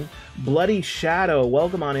doing? Bloody Shadow,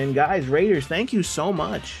 welcome on in, guys. Raiders, thank you so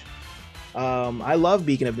much. I love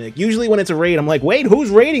Beacon of Nick. Usually when it's a raid, I'm like, wait, who's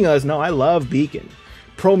raiding us? No, I love Beacon.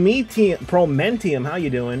 Promentium, how you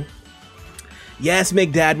doing? Yes,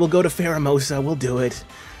 McDad, we'll go to Pheromosa. We'll do it.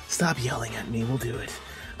 Stop yelling at me. We'll do it.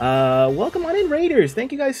 Welcome on in, Raiders.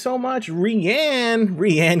 Thank you guys so much.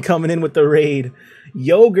 Rianne coming in with the raid.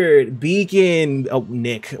 Yogurt, Beacon. Oh,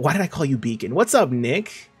 Nick. Why did I call you Beacon? What's up,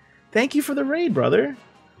 Nick? Thank you for the raid, brother.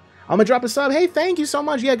 I'm gonna drop a sub. Hey, thank you so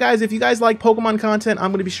much. Yeah, guys, if you guys like Pokemon content,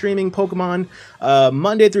 I'm gonna be streaming Pokemon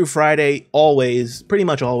Monday through Friday, always, pretty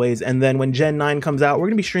much always. And then when Gen 9 comes out, we're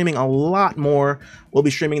gonna be streaming a lot more. We'll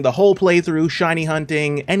be streaming the whole playthrough, shiny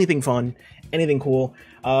hunting, anything fun, anything cool.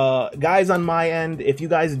 Guys, on my end, if you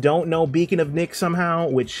guys don't know Beacon of Nick somehow,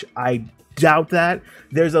 which I doubt that,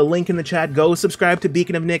 there's a link in the chat. Go subscribe to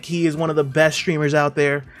Beacon of Nick. He is one of the best streamers out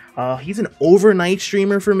there. He's an overnight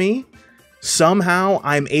streamer for me. Somehow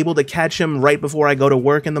I'm able to catch him right before I go to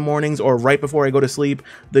work in the mornings or right before I go to sleep.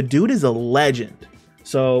 The dude is a legend.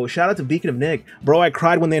 So shout out to Beacon of Nick. Bro, I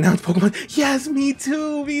cried when they announced Pokemon. Yes, me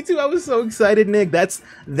too. Me too. I was so excited, Nick.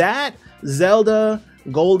 That Zelda,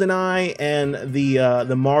 GoldenEye, and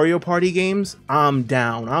the Mario Party games, I'm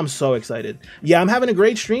down. I'm so excited. Yeah, I'm having a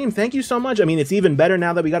great stream. Thank you so much. I mean, it's even better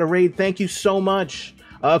now that we got a raid. Thank you so much.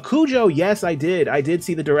 Cujo, yes, I did. I did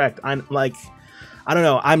see the direct. I'm like, I don't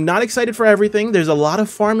know. I'm not excited for everything. There's a lot of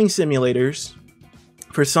farming simulators.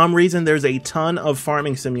 For some reason, there's a ton of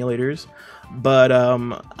farming simulators. But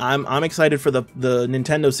I'm excited for the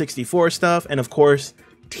Nintendo 64 stuff, and of course,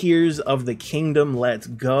 Tears of the Kingdom. Let's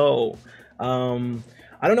go. I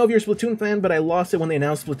don't know if you're a Splatoon fan, but I lost it when they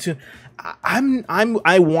announced Splatoon.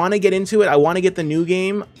 I want to get into it. I want to get the new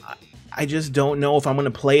game. I just don't know if I'm going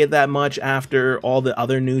to play it that much after all the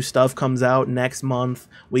other new stuff comes out next month.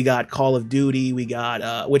 We got Call of Duty. We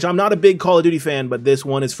got, which I'm not a big Call of Duty fan, but this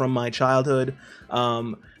one is from my childhood.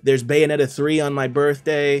 There's Bayonetta 3 on my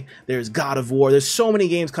birthday. There's God of War. There's so many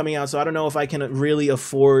games coming out, so I don't know if I can really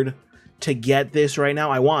afford to get this right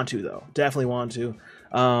now. I want to, though. Definitely want to.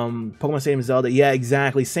 Pokemon Stadium Zelda. Yeah,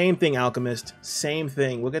 exactly. Same thing, Alchemist. Same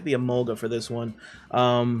thing. We'll get the Emolga for this one.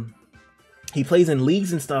 He plays in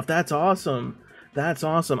leagues and stuff. That's awesome. That's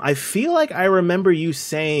awesome. I feel like I remember you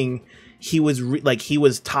saying he was he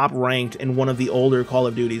was top ranked in one of the older Call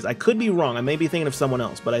of Duties. I could be wrong. I may be thinking of someone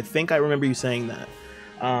else, but I think I remember you saying that.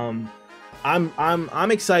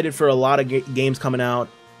 I'm excited for a lot of games coming out.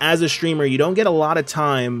 As a streamer, you don't get a lot of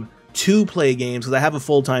time to play games because I have a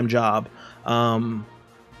full-time job.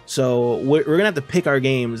 So we're gonna have to pick our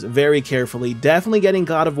games very carefully. Definitely getting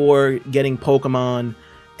God of War, getting Pokemon,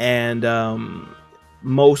 and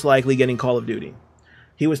most likely getting Call of Duty.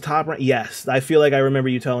 He was top ranked. Yes, I feel like I remember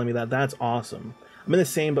you telling me that. That's awesome. I'm in the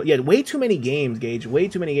same, but yeah, way too many games, Gage. Way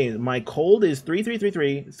too many games. My code is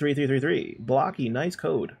 3333-3333. Blocky, nice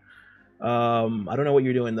code. I don't know what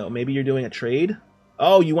you're doing though. Maybe you're doing a trade.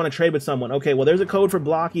 Oh, you want to trade with someone? Okay, well, there's a code for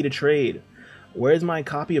Blocky to trade. Where's my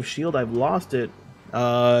copy of Shield? I've lost it.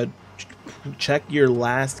 Check your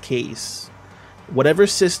last case. Whatever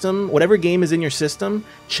system, whatever game is in your system,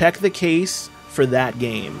 check the case for that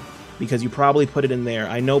game because you probably put it in there.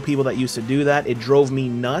 I know people that used to do that. It drove me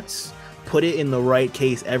nuts. Put it in the right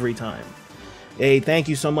case every time. Hey, thank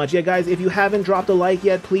you so much. Yeah, guys, if you haven't dropped a like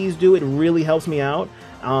yet, please do. It really helps me out.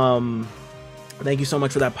 Thank you so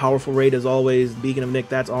much for that powerful raid as always. Beacon of Nick,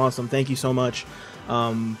 that's awesome. Thank you so much.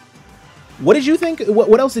 What did you think?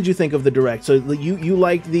 What else did you think of the direct? So you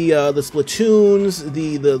liked the Splatoons,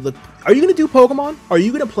 the Are you gonna do Pokemon? Are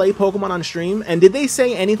you gonna play Pokemon on stream? And did they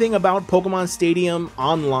say anything about Pokemon Stadium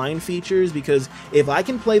online features? Because if I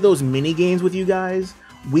can play those mini games with you guys,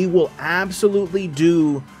 we will absolutely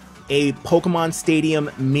do a Pokemon Stadium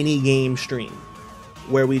mini game stream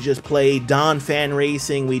where we just play Don Fan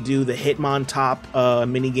Racing. We do the Hitmontop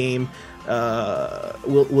mini game.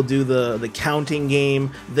 We'll do the counting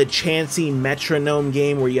game, the Chansey metronome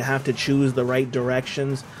game where you have to choose the right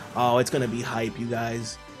directions. Oh, it's gonna be hype, you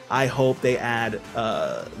guys. I hope they add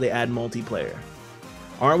multiplayer.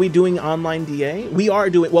 Aren't we doing online DA? We are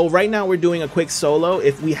doing, well, right now we're doing a quick solo.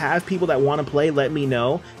 If we have people that want to play, let me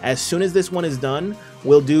know. As soon as this one is done,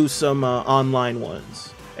 we'll do some online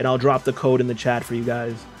ones. And I'll drop the code in the chat for you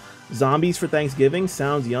guys. Zombies for Thanksgiving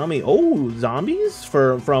sounds yummy. Oh, zombies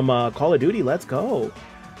from Call of Duty. Let's go.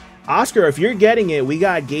 Oscar, if you're getting it, we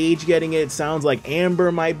got Gage getting it. Sounds like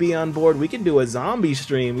Amber might be on board. We can do a zombie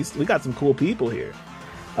stream. We got some cool people here.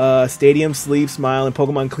 Stadium, sleep, smile, and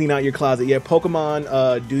Pokemon clean out your closet. Yeah,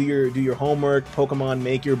 Pokemon do your homework. Pokemon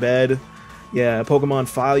make your bed. Yeah, Pokemon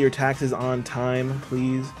file your taxes on time,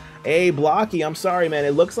 please. Hey, Blocky, I'm sorry, man.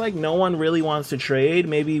 It looks like no one really wants to trade.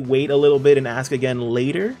 Maybe wait a little bit and ask again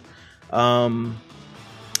later.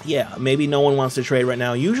 Yeah, maybe no one wants to trade right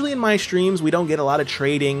now. Usually in my streams, we don't get a lot of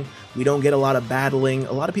trading. We don't get a lot of battling.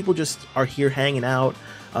 A lot of people just are here hanging out,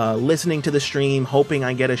 listening to the stream, hoping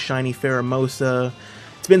I get a shiny PHEROMOSA.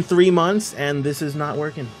 It's been 3 months, and this is not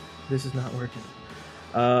working. This is not working.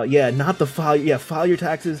 Yeah, not the file. Yeah, file your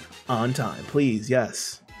taxes on time, please.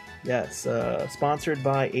 Yes. Yes. Sponsored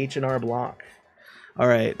by H&R Block. All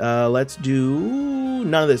right, let's do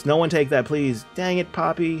none of this. No one take that, please. Dang it,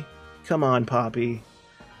 Poppy. Come on, Poppy.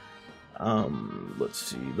 Let's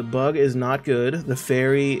see. The bug is not good. The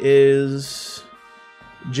fairy is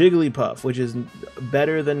Jigglypuff, which is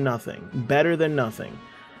better than nothing. Better than nothing.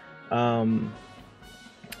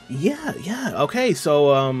 Yeah. Okay,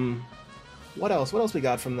 so what else? What else we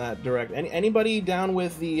got from that direct? Anybody down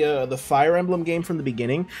with the Fire Emblem game from the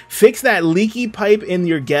beginning? Fix that leaky pipe in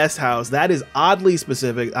your guest house. That is oddly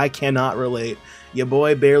specific. I cannot relate. Your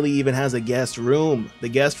boy barely even has a guest room. The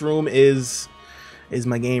guest room is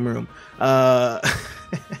my game room. Let's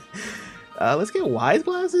get Wise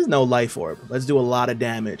Glasses? No, Life Orb. Let's do a lot of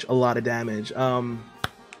damage. A lot of damage.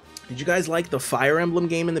 Did you guys like the Fire Emblem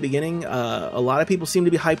game in the beginning? A lot of people seem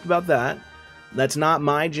to be hyped about that. That's not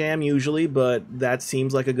my jam usually, but that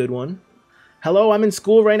seems like a good one. Hello, I'm in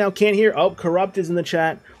school right now. Can't hear. Oh, Corrupt is in the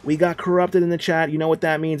chat. We got Corrupted in the chat. You know what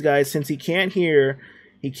that means, guys. Since he can't hear,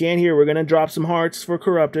 we're going to drop some hearts for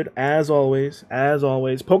Corrupted, as always. As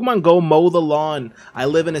always. Pokemon Go mow the lawn. I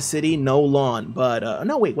live in a city, no lawn. But,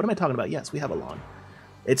 no, wait, what am I talking about? Yes, we have a lawn.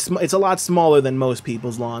 It's a lot smaller than most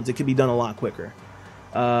people's lawns. It could be done a lot quicker.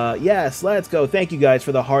 Yes, let's go. Thank you guys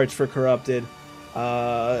for the hearts for Corrupted.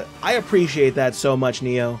 I appreciate that so much,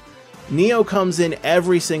 Neo. Neo comes in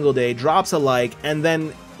every single day, drops a like, and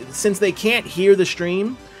then since they can't hear the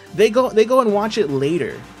stream, they go and watch it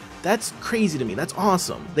later. That's crazy to me. That's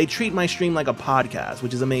awesome. They treat my stream like a podcast,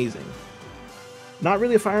 which is amazing. Not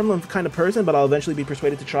really a Fire Emblem kind of person, but I'll eventually be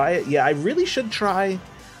persuaded to try it. Yeah, I really should try.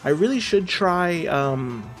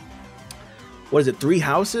 What is it, Three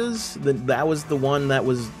Houses? That was the one that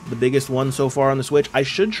was the biggest one so far on the Switch. I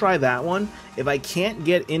should try that one. If I can't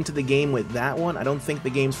get into the game with that one, I don't think the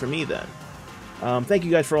game's for me then. Thank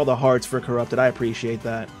you guys for all the hearts for Corrupted. I appreciate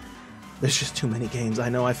that. There's just too many games. I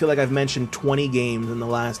know. I feel like I've mentioned 20 games in the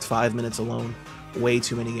last 5 minutes alone. Way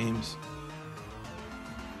too many games.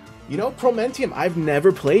 You know, Promentium, I've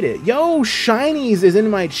never played it. Yo, Shinies is in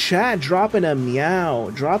my chat dropping a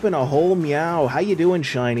meow. Dropping a whole meow. How you doing,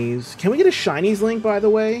 Shinies? Can we get a Shinies link, by the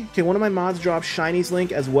way? Can one of my mods drop Shinies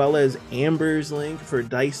link as well as Amber's link for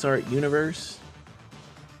Dice Art Universe?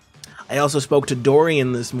 I also spoke to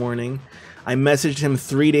Dorian this morning. I messaged him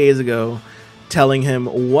 3 days ago telling him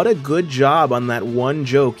what a good job on that one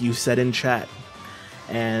joke you said in chat.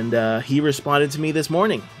 And he responded to me this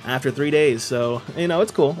morning after 3 days. So, you know,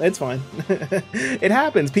 it's cool. It's fine. It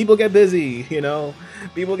happens. People get busy, you know.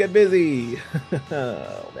 People get busy.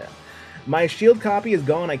 Oh, man. My shield copy is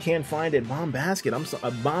gone. I can't find it. Bombastic.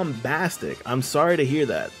 I'm sorry to hear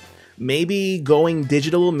that. Maybe going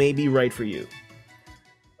digital may be right for you.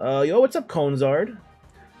 Yo, what's up, Conezard?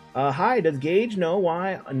 Hi, does Gage know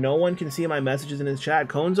why no one can see my messages in his chat?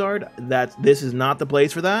 Conezard, this is not the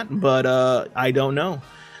place for that, but I don't know.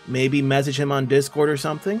 Maybe message him on Discord or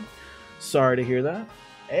something. Sorry to hear that.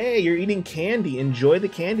 Hey, you're eating candy. Enjoy the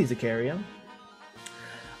candy, Zakaria.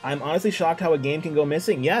 I'm honestly shocked how a game can go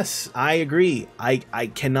missing. Yes, I agree. I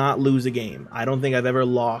cannot lose a game. I don't think I've ever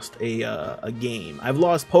lost a game. I've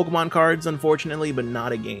lost Pokemon cards, unfortunately, but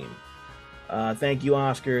not a game. Thank you,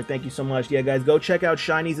 Oscar. Thank you so much. Yeah, guys, go check out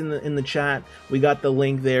Shinies in the chat. We got the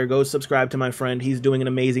link there. Go subscribe to my friend. He's doing an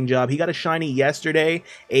amazing job. He got a shiny yesterday,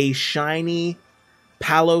 a shiny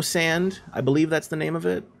Palossand. I believe that's the name of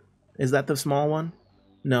it. Is that the small one?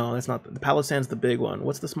 No, that's not. The Palossand's the big one.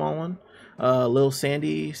 What's the small one? Little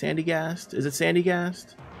Sandygast. Is it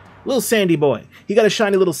Sandygast? Little Sandy boy. He got a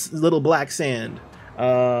shiny little black sand.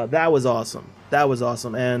 That was awesome. That was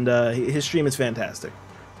awesome. And his stream is fantastic.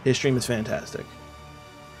 His stream is fantastic.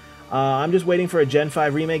 I'm just waiting for a Gen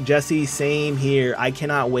 5 remake. Jesse, same here. I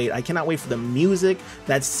cannot wait. I cannot wait for the music.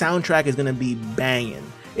 That soundtrack is going to be banging.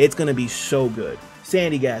 It's going to be so good.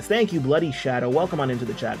 Sandy Gas, thank you, Bloody Shadow. Welcome on into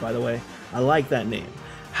the chat, by the way. I like that name.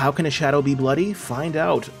 How can a shadow be bloody? Find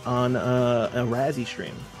out on a Razzie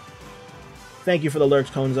stream. Thank you for the lurks,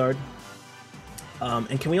 Conezard.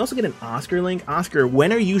 And can we also get an Oscar link? Oscar,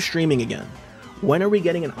 when are you streaming again? When are we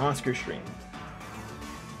getting an Oscar stream?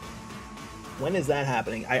 When is that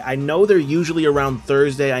happening? I know they're usually around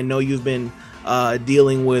Thursday. I know you've been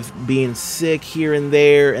dealing with being sick here and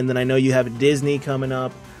there, and then I know you have Disney coming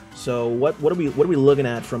up. So what are we looking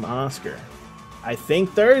at from Oscar? I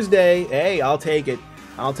think Thursday. Hey, I'll take it.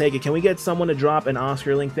 I'll take it. Can we get someone to drop an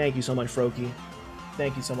Oscar link? Thank you so much, Froky.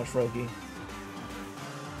 Thank you so much, Froky.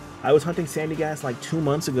 I was hunting Sandy Gas like 2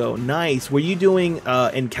 months ago. Nice. Were you doing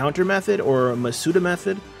encounter method or Masuda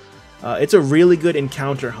method? It's a really good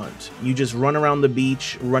encounter hunt. You just run around the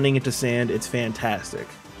beach, running into sand. It's fantastic.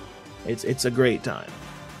 It's a great time.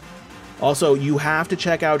 Also, you have to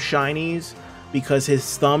check out Shiny's because his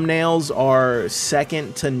thumbnails are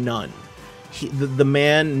second to none. The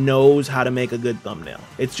man knows how to make a good thumbnail.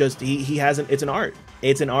 It's just he hasn't. It's an art.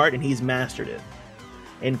 It's an art, and he's mastered it.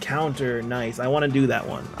 Encounter, nice. I want to do that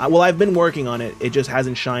one. Well, I've been working on it. It just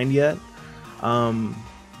hasn't shined yet.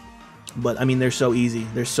 But I mean, they're so easy.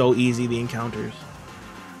 They're so easy, the encounters.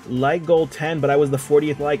 Like goal 10, but I was the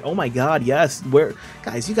 40th like. Oh my god, yes.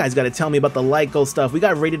 Guys, you guys got to tell me about the like goal stuff. We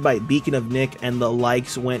got rated by Beacon of Nick, and the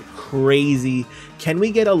likes went crazy. Can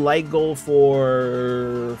we get a like goal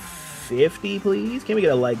for 50, please? Can we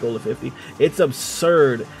get a like goal of 50? It's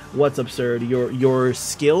absurd. What's absurd? Your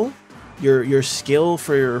skill, your skill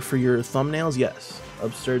for your thumbnails. Yes,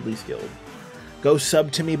 absurdly skilled. Go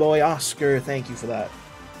sub to me, boy Oscar. Thank you for that.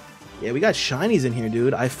 Yeah, we got shinies in here,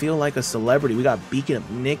 dude. I feel like a celebrity. We got Beacon of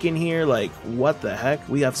Nick in here. Like, what the heck?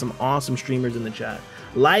 We have some awesome streamers in the chat.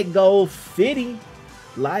 Like Gold Fitty.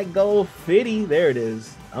 Like Gold Fitty. There it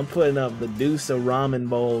is. I'm putting up the Dusa ramen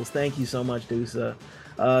bowls. Thank you so much, Dusa.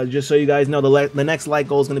 Just so you guys know, the next like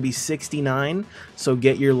goal is going to be 69. So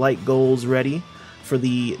get your like goals ready for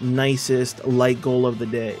the nicest like goal of the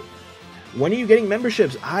day. When are you getting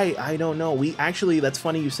memberships? I don't know. We actually, that's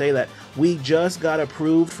funny you say that. We just got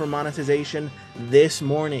approved for monetization this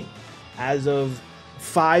morning. As of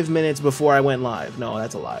 5 minutes before I went live. No,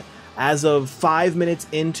 that's a lie. As of 5 minutes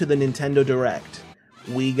into the Nintendo Direct,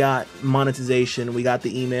 we got monetization. We got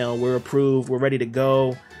the email. We're approved. We're ready to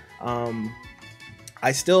go.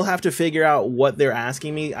 I still have to figure out what they're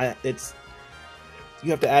asking me. You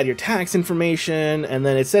have to add your tax information, and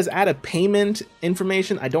then it says add a payment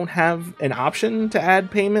information. I don't have an option to add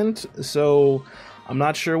payment, so I'm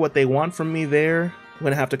not sure what they want from me there. I'm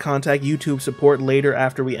gonna have to contact YouTube support later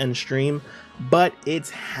after we end stream, but it's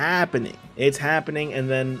happening. It's happening, and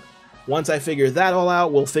then once I figure that all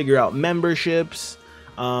out, we'll figure out memberships.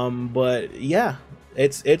 But yeah,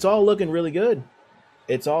 it's all looking really good.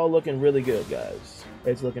 It's all looking really good, guys.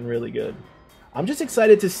 It's looking really good. I'm just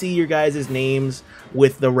excited to see your guys' names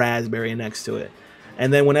with the raspberry next to it.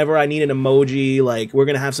 And then whenever I need an emoji, like, we're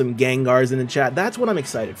going to have some Gengars in the chat. That's what I'm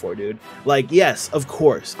excited for, dude. Like, yes, of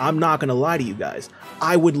course, I'm not going to lie to you guys.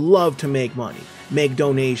 I would love to make money, make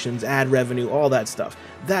donations, add revenue, all that stuff.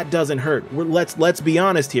 That doesn't hurt. Let's be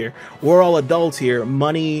honest here. We're all adults here.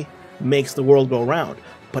 Money makes the world go round.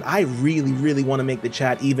 But I really, really want to make the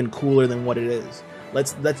chat even cooler than what it is.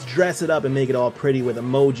 Let's dress it up and make it all pretty with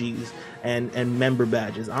emojis and member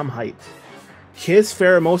badges. I'm hyped. Kiss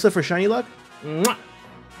PHEROMOSA for shiny luck. Mwah!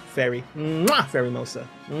 Fairy. Mwah! PHEROMOSA.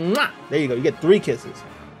 Mwah! There you go. You get 3 kisses.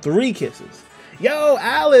 3 kisses. Yo,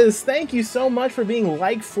 Alice, thank you so much for being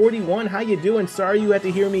like 41. How you doing? Sorry you had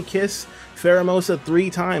to hear me kiss PHEROMOSA 3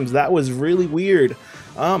 times. That was really weird.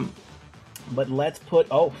 But let's put...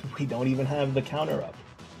 Oh, we don't even have the counter up.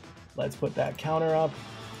 Let's put that counter up.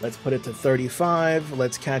 Let's put it to 35.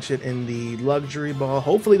 Let's catch it in the luxury ball.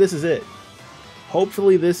 Hopefully this is it.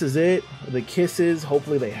 Hopefully this is it. The kisses,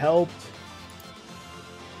 hopefully they helped.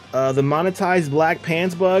 The monetized black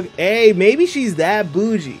pants bug. Hey, maybe she's that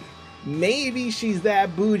bougie. Maybe she's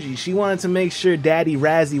that bougie. She wanted to make sure Daddy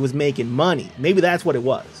Razzie was making money. Maybe that's what it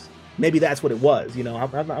was. Maybe that's what it was. You know,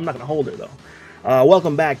 I'm not going to hold her, though.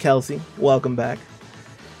 Welcome back, Kelsey. Welcome back.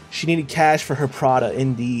 She needed cash for her Prada,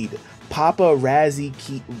 indeed. Papa Razzie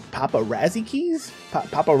keys? Papa Razzie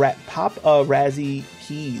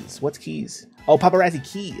keys. What's keys? Oh, Papa Razzie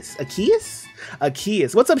keys. A keys? A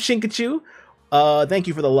keys. What's up, Shinkachu? Thank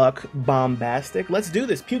you for the luck. Bombastic. Let's do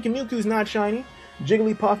this. Pukemewku's not shiny.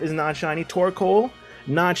 Jigglypuff is not shiny. Torkoal,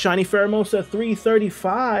 not shiny. PHEROMOSA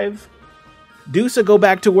 335. Dusa, go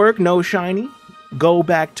back to work. No shiny. Go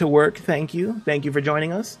back to work. Thank you. Thank you for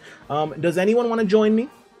joining us. Does anyone want to join me?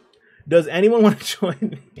 Does anyone want to join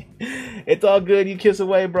me? It's all good. You kiss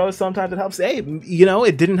away, bro. Sometimes it helps. Hey, you know,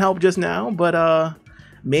 it didn't help just now, but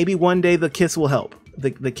maybe one day the kiss will help.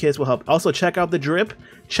 The kiss will help. Also, check out the drip.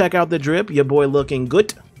 Check out the drip. Your boy looking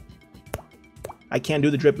good. I can't do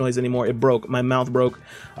the drip noise anymore. It broke. My mouth broke.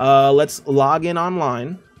 Let's log in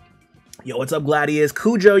online. Yo, what's up, Gladius?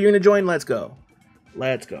 Cujo, you're going to join? Let's go.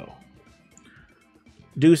 Let's go.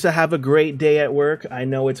 Dusa, have a great day at work. I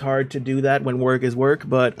know it's hard to do that when work is work,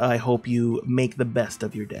 but I hope you make the best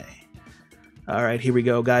of your day. All right, here we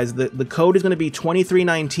go, guys. The code is going to be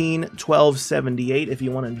 2319-1278 if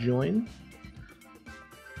you want to join.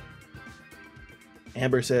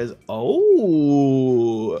 Amber says,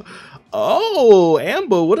 oh,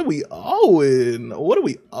 Amber, what are we owing? What are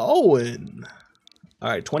we owing? All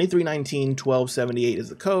right, 2319-1278 is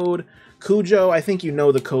the code. Cujo, I think you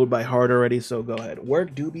know the code by heart already, so go ahead.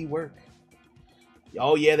 Work, doobie, work.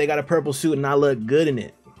 Oh, yeah, they got a purple suit, and I look good in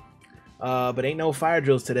it. But ain't no fire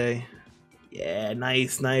drills today. Yeah,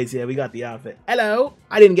 nice, nice. Yeah, we got the outfit. Hello.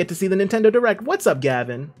 I didn't get to see the Nintendo Direct. What's up,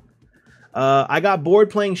 Gavin? I got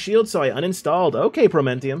bored playing Shield, so I uninstalled. Okay,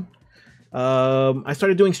 Promentium. I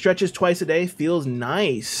started doing stretches twice a day. Feels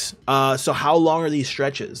nice. So how long are these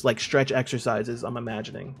stretches? Like stretch exercises, I'm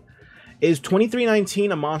imagining. Is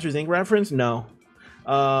 2319 a Monsters Inc. reference? No.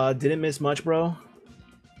 Didn't miss much, bro.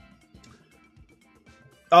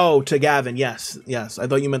 Oh, to Gavin. Yes. Yes. I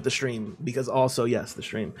thought you meant the stream. Because also, yes, the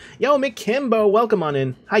stream. Yo, McKimbo. Welcome on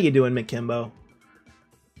in. How you doing, McKimbo?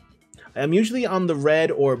 I'm usually on the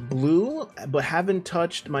red or blue, but haven't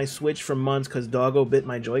touched my Switch for months because doggo bit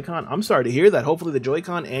my Joy-Con. I'm sorry to hear that. Hopefully the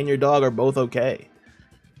Joy-Con and your dog are both okay.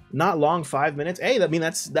 Not long, 5 minutes. Hey, I mean,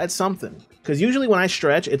 that's something. Because usually when I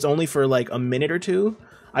stretch, it's only for like a minute or two.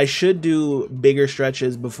 I should do bigger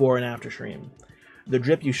stretches before and after stream. The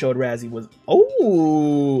drip you showed Razzie was...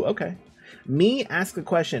 Oh, okay. Me ask a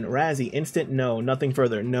question. Razzie, instant no. Nothing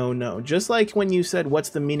further. No, no. Just like when you said, what's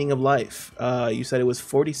the meaning of life? You said it was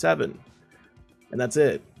 47. And that's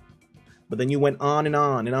it. But then you went on and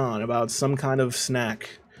on and on about some kind of snack.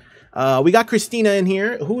 We got Christina in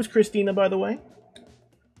here. Who's Christina, by the way?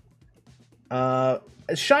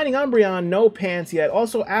 Shining Umbreon, no pants yet.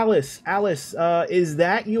 Also, Alice. Alice, is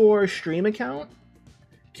that your stream account?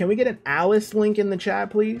 Can we get an Alice link in the chat,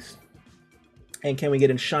 please? And can we get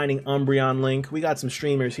a Shining Umbreon link? We got some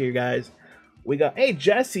streamers here, guys. We got... Hey,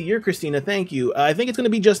 Jesse, you're Christina. Thank you. I think it's going to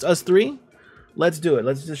be just us three. Let's do it.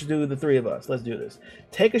 Let's just do the three of us. Let's do this.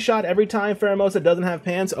 Take a shot every time Pheromosa doesn't have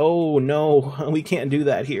pants. Oh, no. We can't do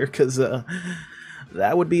that here because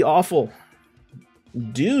that would be awful.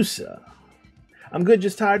 Dusa. I'm good,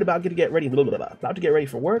 just tired about to get ready. About to get ready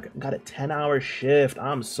for work. Got a 10-hour shift.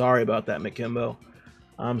 I'm sorry about that, McKimbo.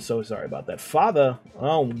 I'm so sorry about that. Father,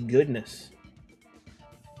 oh goodness.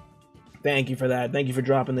 Thank you for that. Thank you for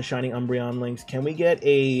dropping the Shining Umbreon links. Can we get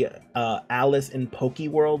a Alice in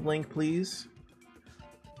Pokeworld link, please?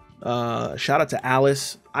 Shout out to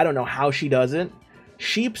Alice. I don't know how she does it.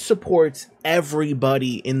 She supports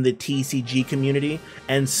everybody in the TCG community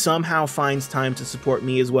and somehow finds time to support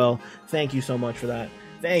me as well. Thank you so much for that.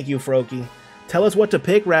 Thank you, Froky. Tell us what to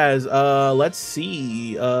pick, Raz. Let's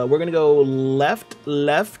see. We're going to go left,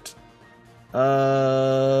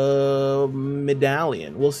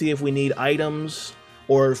 medallion. We'll see if we need items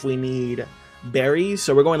or if we need berries.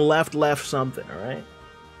 So we're going left, something, all right?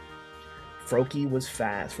 Froky was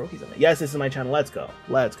fast. Froky's on it. Yes, this is my channel. Let's go.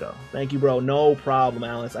 Let's go. Thank you, bro. No problem,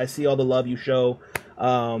 Alice. I see all the love you show.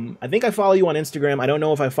 I think I follow you on Instagram. I don't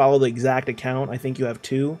know if I follow the exact account. I think you have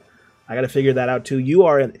two. I got to figure that out too.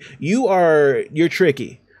 You're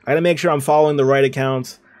tricky. I got to make sure I'm following the right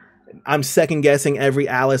accounts. I'm second guessing every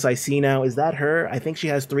Alice I see now. Is that her? I think she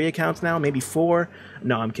has 3 accounts now, maybe 4.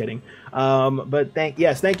 No, I'm kidding. But thank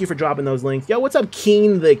you for dropping those links. Yo, what's up,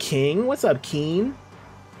 Keen the King? What's up, Keen?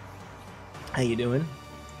 How you doing?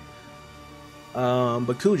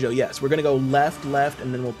 But Cujo, yes, we're gonna go left,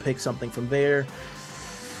 and then we'll pick something from there.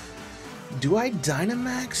 Do I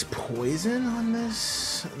Dynamax poison on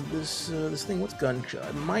this thing? What's Gunshot?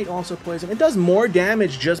 It might also poison. It does more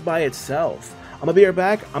damage just by itself. I'm gonna be right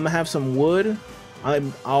back. I'm gonna have some wood.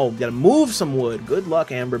 I'll gotta move some wood. Good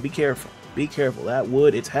luck, Amber. Be careful. Be careful. That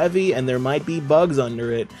wood, it's heavy, and there might be bugs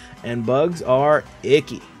under it, and bugs are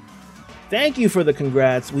icky. Thank you for the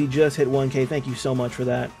congrats. We just hit 1K. Thank you so much for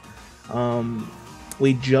that.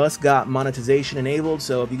 We just got monetization enabled,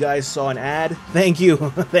 so if you guys saw an ad, thank you.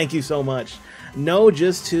 Thank you so much. No,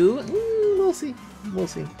 just 2. We'll see. We'll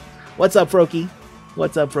see. What's up, Froky?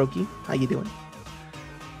 What's up, Froky? How you doing?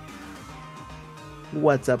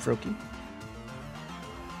 What's up, Froky?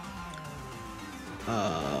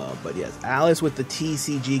 But yes, Alice with the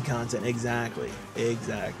TCG content. Exactly.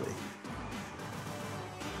 Exactly.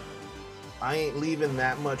 I ain't leaving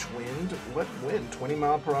that much wind. What wind?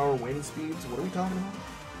 20-mile-per-hour wind speeds? What are we talking about?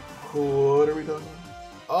 What are we talking about?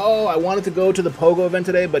 Oh, I wanted to go to the Pogo event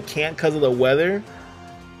today, but can't because of the weather.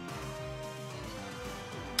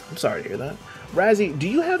 I'm sorry to hear that. Razzie, do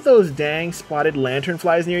you have those dang spotted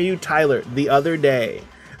lanternflies near you? Tyler, the other day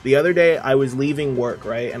I was leaving work,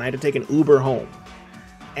 right? And I had to take an Uber home.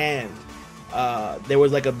 and there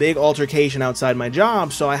was like a big altercation outside my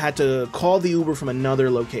job, so I had to call the Uber from another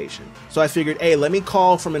location. So I figured, hey, let me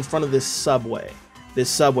call from in front of this Subway. This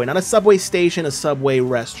Subway, not a Subway station, a Subway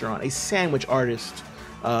restaurant, a sandwich artist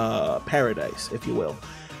paradise, if you will.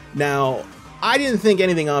 Now, I didn't think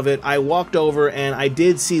anything of it. I walked over and I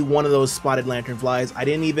did see one of those spotted lanternflies. I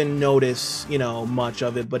didn't even notice, you know, much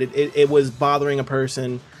of it, but it was bothering a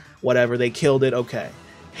person, whatever. They killed it, okay.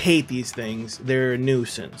 Hate these things. They're a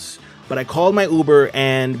nuisance. But I called my Uber,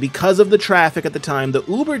 and because of the traffic at the time, the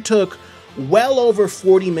Uber took well over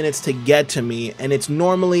 40 minutes to get to me, and it's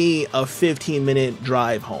normally a 15-minute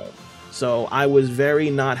drive home. So I was very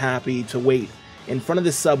not happy to wait in front of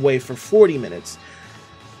the Subway for 40 minutes.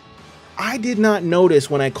 I did not notice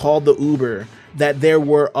when I called the Uber that there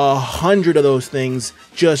were 100 of those things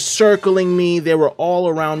just circling me. They were all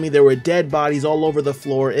around me. There were dead bodies all over the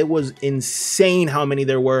floor. It was insane how many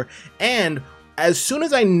there were. And as soon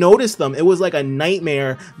as I noticed them, it was like a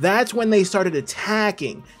nightmare. That's when they started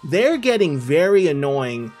attacking. They're getting very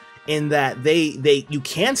annoying in that you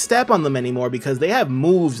can't step on them anymore because they have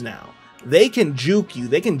moves now. They can juke you.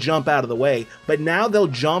 They can jump out of the way, but now they'll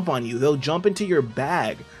jump on you. They'll jump into your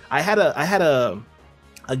bag. I had a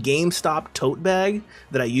GameStop tote bag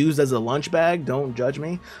that I used as a lunch bag. Don't judge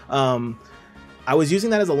me. I was using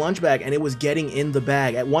that as a lunch bag, and it was getting in the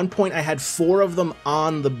bag. At one point, I had 4 of them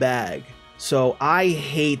on the bag. So I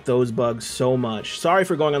hate those bugs so much. Sorry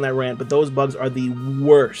for going on that rant, but those bugs are the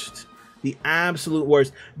worst. The absolute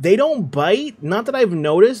worst. They don't bite, not that I've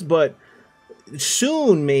noticed, but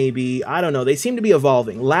soon maybe, I don't know. They seem to be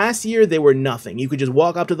evolving. Last year, they were nothing. You could just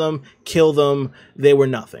walk up to them, kill them. They were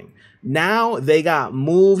nothing. Now they got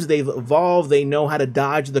moves. They've evolved. They know how to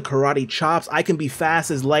dodge the karate chops. I can be fast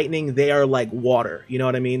as lightning. They are like water. You know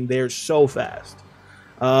what I mean? They're so fast.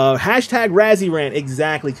 Hashtag Razzie rant.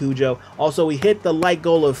 Exactly, Cujo. Also, we hit the like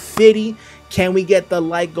goal of 50. Can we get the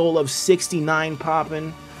like goal of 69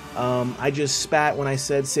 poppin'? I just spat when I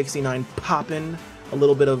said 69 poppin'. A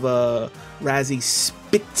little bit of Razzie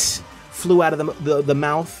spit flew out of the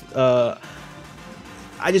mouth.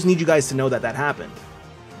 I just need you guys to know that that happened.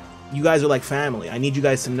 You guys are like family. I need you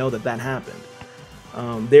guys to know that that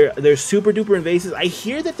happened. They're super duper invasive. I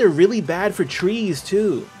hear that they're really bad for trees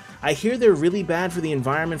too. I hear they're really bad for the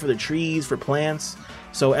environment, for the trees, for plants.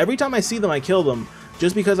 So every time I see them, I kill them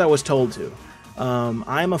just because I was told to.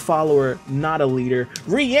 I'm a follower, not a leader.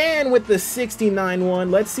 Rianne with the 69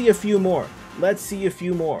 one. Let's see a few more. Let's see a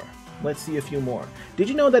few more. Let's see a few more. Did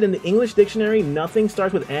you know that in the English dictionary, nothing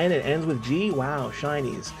starts with N and ends with G? Wow,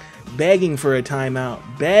 shinies. Begging for a timeout.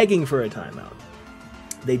 Begging for a timeout.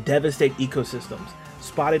 They devastate ecosystems.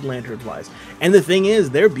 Spotted lanternflies. And the thing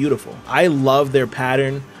is, they're beautiful. I love their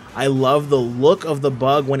pattern. I love the look of the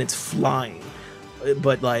bug when it's flying.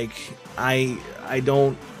 But like, I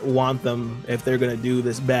don't want them if they're gonna do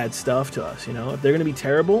this bad stuff to us, you know? If they're gonna be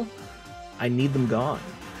terrible, I need them gone.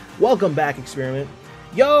 Welcome back, Experiment.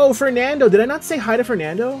 Yo, Fernando, did I not say hi to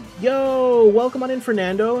Fernando? Yo, welcome on in,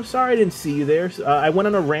 Fernando. Sorry I didn't see you there. I went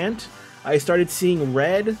on a rant. I started seeing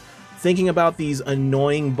red, thinking about these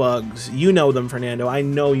annoying bugs. You know them, Fernando. I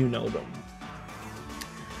know you know them.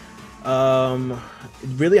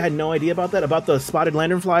 Really had no idea about that, about the spotted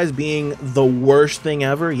lanternflies being the worst thing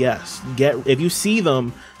ever. Yes, if you see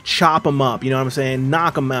them, chop them up, you know what I'm saying?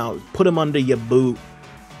 Knock them out, put them under your boot,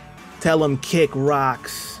 tell them kick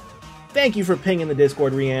rocks. Thank you for pinging the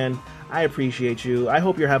Discord, Rianne. I appreciate you. I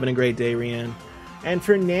hope you're having a great day, Rianne. And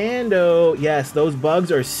Fernando, yes, those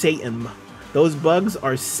bugs are Satan. Those bugs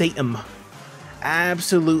are Satan.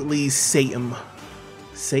 Absolutely Satan.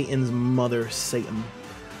 Satan's mother, Satan.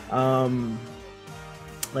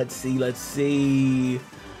 Let's see.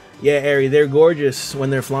 Yeah, Ari, they're gorgeous when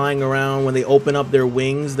they're flying around. When they open up their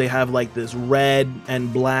wings, they have like this red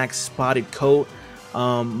and black spotted coat.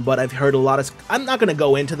 But I've heard a lot of, I'm not going to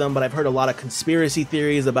go into them, but I've heard a lot of conspiracy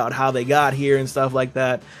theories about how they got here and stuff like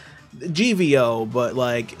that. GVO, but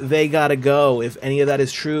like, they gotta go. If any of that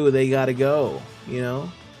is true, they gotta go, you know?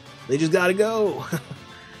 They just gotta go.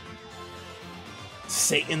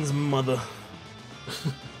 Satan's mother.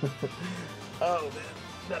 Oh man,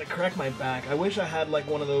 gotta crack my back. I wish I had like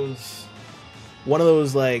one of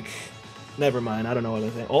those like, never mind, I don't know what I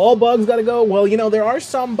think. All bugs gotta go? Well, you know, there are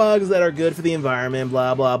some bugs that are good for the environment,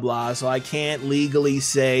 blah, blah, blah, so I can't legally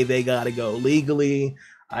say they gotta go. Legally,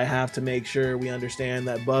 I have to make sure we understand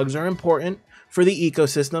that bugs are important for the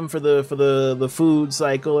ecosystem, for the food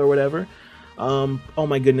cycle or whatever. Oh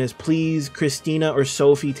my goodness, please, Christina or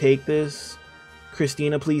Sophie, take this.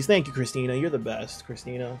 Christina, please. Thank you, Christina. You're the best,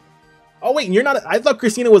 Christina. Oh wait, you're not. I thought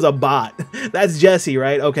Christina was a bot. That's Jessie,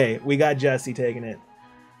 right? Okay, we got Jessie taking it.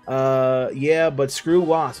 Yeah, but screw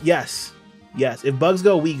wasps. Yes. Yes. If bugs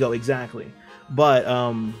go, we go. Exactly.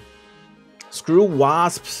 But, screw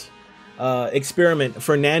wasps. Experiment.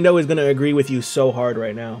 Fernando is going to agree with you so hard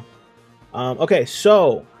right now. Okay,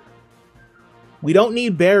 so we don't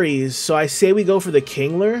need berries, so I say we go for the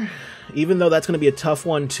Kingler. Even though that's going to be a tough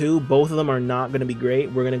one too, both of them are not going to be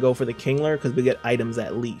great. We're going to go for the Kingler because we get items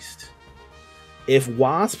at least. If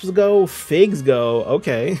wasps go, figs go.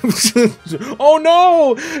 Okay. Oh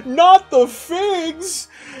no! Not the figs!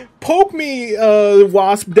 Poke me,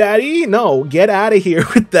 wasp daddy! No, get out of here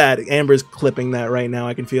with that. Amber's clipping that right now.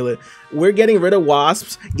 I can feel it. We're getting rid of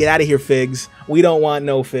wasps. Get out of here, figs. We don't want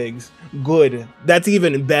no figs. Good. That's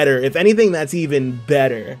even better. If anything, that's even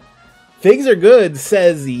better. Figs are good,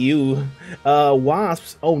 says you.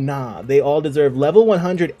 Wasps, oh nah. They all deserve level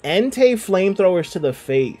 100 Entei flamethrowers to the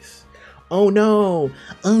face. Oh no,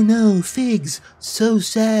 figs, so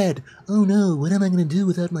sad. Oh no, what am I gonna do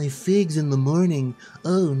without my figs in the morning?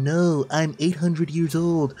 Oh no, I'm 800 years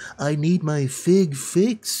old. I need my fig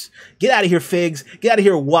fix. Get out of here, figs. Get out of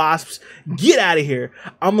here, wasps. Get out of here.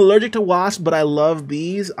 I'm allergic to wasps, but I love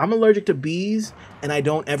bees. I'm allergic to bees, and I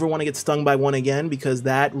don't ever want to get stung by one again because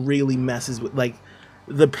that really messes with, like,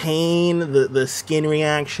 the pain, the skin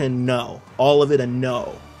reaction, no. All of it a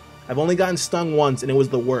no. I've only gotten stung once, and it was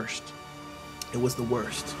the worst. It was the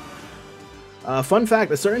worst. Fun fact,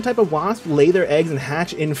 a certain type of wasp lay their eggs and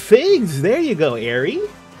hatch in figs. There you go, Airy.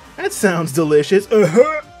 That sounds delicious.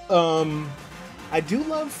 I do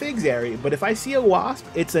love figs, Airy, but if I see a wasp,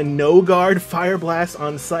 it's a no-guard fire blast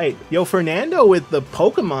on sight. Yo, Fernando with the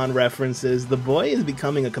Pokemon references. The boy is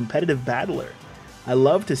becoming a competitive battler. I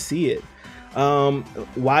love to see it.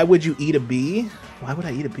 Why would you eat a bee? Why would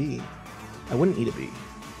I eat a bee? I wouldn't eat a bee.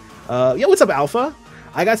 Yo, what's up, Alpha?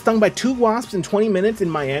 I got stung by 2 wasps in 20 minutes in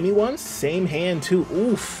Miami once. Same hand, too.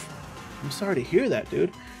 Oof. I'm sorry to hear that,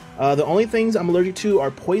 dude. The only things I'm allergic to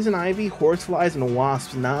are poison ivy, horseflies, and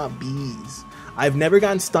wasps, not bees. I've never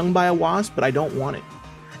gotten stung by a wasp, but I don't want it.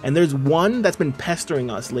 And there's one that's been pestering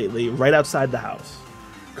us lately, right outside the house.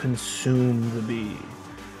 Consume the bee.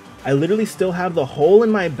 I literally still have the hole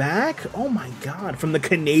in my back? Oh my god, from the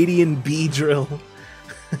Canadian bee drill.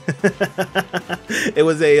 It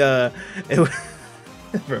was a,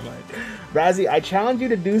 never mind. Razzie, I challenge you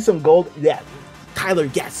to do some gold. Yeah, Tyler,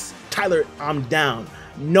 yes. Tyler, I'm down.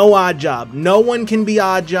 No odd job. No one can be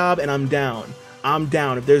odd job, and I'm down. I'm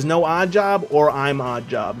down. If there's no odd job, or I'm odd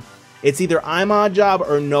job. It's either I'm odd job,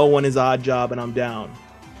 or no one is odd job, and I'm down.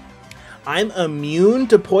 I'm immune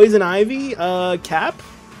to poison ivy, Cap?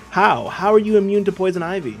 How? How are you immune to poison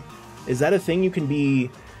ivy? Is that a thing you can be,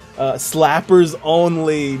 slappers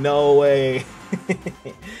only? No way.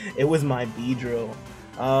 It was my bee drill.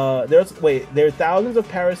 There are thousands of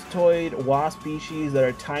parasitoid wasp species that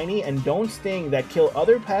are tiny and don't sting that kill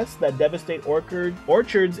other pests that devastate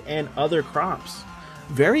orchards and other crops.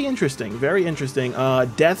 Very interesting, very interesting.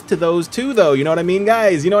 Death to those too, though. You know what I mean,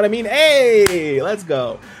 guys? You know what I mean? Hey, let's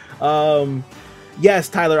go. Yes,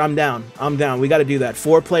 Tyler, I'm down. I'm down. We got to do that.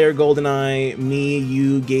 4-player GoldenEye, me,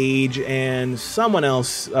 you, Gage, and someone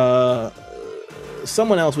else.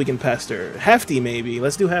 Someone else we can pester. Hefty, maybe.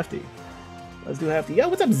 Let's do Hefty. Let's do Hefty. Yo,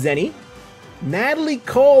 what's up, Zenny? Natalie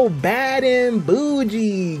Cole, Bad and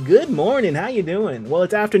Bougie. Good morning. How you doing? Well,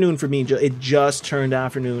 it's afternoon for me. It just turned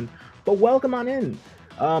afternoon. But welcome on in.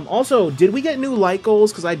 Also, did we get new like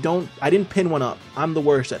goals? Because I didn't pin one up. I'm the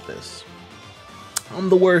worst at this. I'm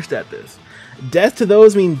the worst at this. Death to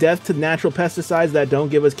those mean death to natural pesticides that don't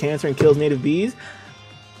give us cancer and kills native bees.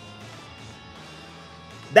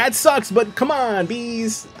 That sucks, but come on,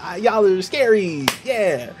 bees. Y'all are scary.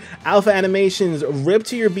 Yeah. Alpha Animations, rip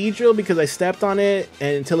to your bee drill because I stepped on it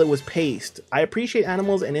until it was paste. I appreciate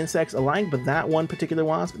animals and insects alike, but that one particular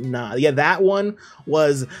wasp, nah. Yeah, that one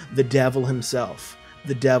was the devil himself.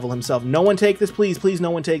 The devil himself. No one take this, please. Please,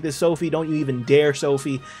 no one take this. Sophie, don't you even dare,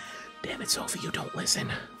 Sophie. Damn it, Sophie, you don't listen.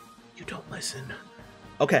 You don't listen.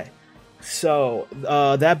 Okay. So,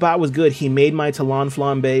 that bot was good. He made my Talon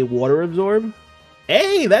Flambe water absorb.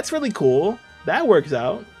 Hey, that's really cool. That works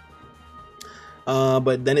out.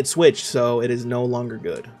 But then it switched, so it is no longer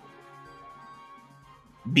good.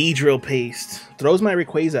 Beedrill paste. Throws my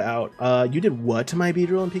Rayquaza out. You did what to my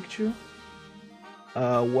Beedrill and Pikachu?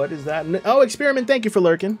 What is that? Oh, Experiment, thank you for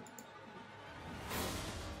lurking.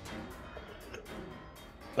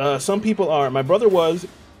 Some people are. My brother was.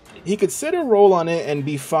 He could sit or roll on it and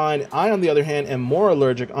be fine. I, on the other hand, am more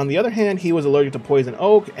allergic. On the other hand, he was allergic to poison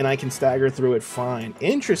oak, and I can stagger through it fine.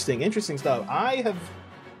 Interesting, interesting stuff. I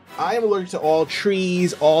am allergic to all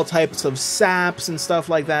trees, all types of saps and stuff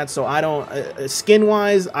like that. So I don't,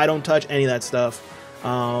 skin-wise, I don't touch any of that stuff.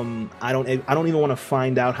 I don't even want to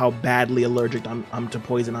find out how badly allergic I'm to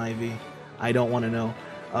poison ivy. I don't want to know.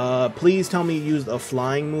 Please tell me you used a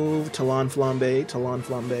flying move, Talon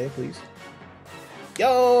Flambe, please.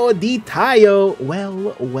 Yo, Tayo.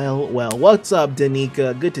 Well. What's up,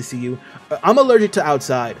 Danica? Good to see you. I'm allergic to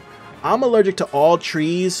outside. I'm allergic to all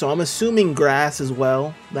trees, so I'm assuming grass as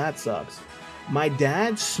well. That sucks. My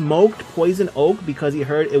dad smoked poison oak because he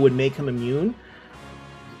heard it would make him immune.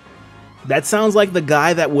 That sounds like the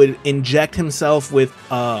guy that would inject himself with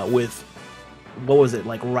what was it,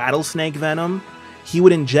 like rattlesnake venom? He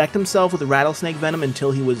would inject himself with rattlesnake venom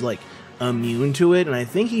until he was like immune to it, and I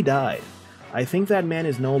think he died. I think that man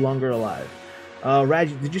is no longer alive. Raj,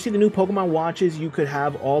 did you see the new Pokemon watches? You could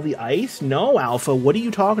have all the ice? No, Alpha, what are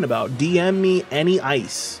you talking about? DM me any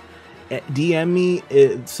ice. DM me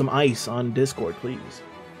some ice on Discord, please.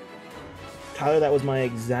 Tyler, that was my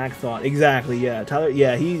exact thought. Exactly, yeah. Tyler,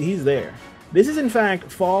 yeah, he's there. This is in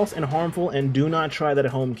fact false and harmful, and do not try that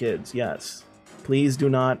at home, kids. Yes. Please do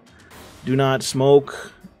not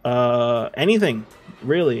smoke anything,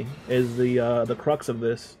 really, is the crux of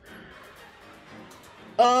this.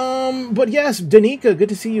 But yes, Danica, good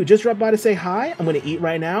to see you. Just dropped by to say hi. I'm gonna eat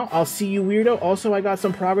right now. I'll see you, weirdo. Also, I got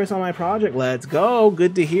some progress on my project. Let's go.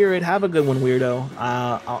 Good to hear it. Have a good one, weirdo.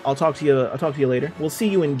 I'll talk to you. I'll talk to you later. We'll see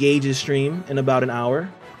you in Gage's stream in about an hour.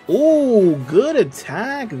 Ooh, good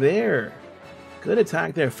attack there. Good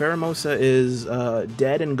attack there. Pheromosa is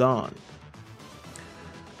dead and gone.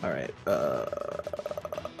 All right.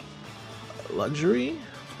 Luxury.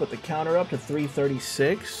 Let's put the counter up to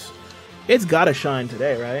 336. It's gotta shine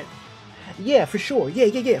today, right? Yeah, for sure.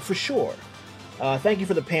 Yeah, for sure. Thank you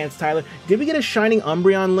for the pants, Tyler. Did we get a Shining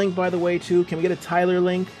Umbreon link, by the way, too? Can we get a Tyler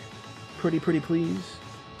link? Pretty please.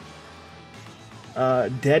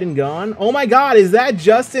 Dead and gone. Oh my god, is that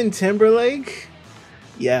Justin Timberlake?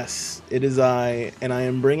 Yes, it is I, and I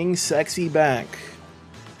am bringing sexy back.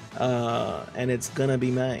 And it's gonna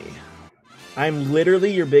be May. I'm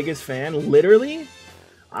literally your biggest fan. Literally?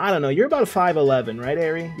 I don't know. You're about 5'11", right,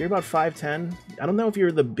 Ari? You're about 5'10". I don't know if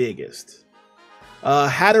you're the biggest.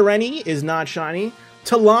 Hattereni is not shiny.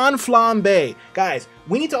 Talon Flambe. Guys,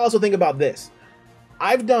 we need to also think about this.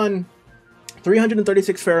 I've done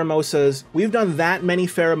 336 Pheromosas. We've done that many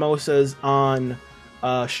Pheromosas on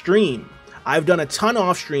stream. I've done a ton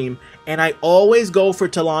off stream, and I always go for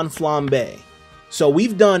Talon Flambe. So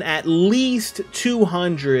we've done at least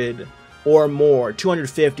 200 or more,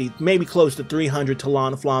 250, maybe close to 300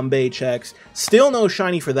 Talon Flambe checks. Still no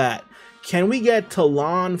shiny for that. Can we get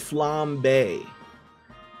Talon Flambe?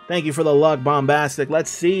 Thank you for the luck, Bombastic.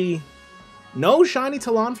 Let's see. No shiny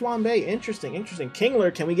Talon Flambe. Interesting.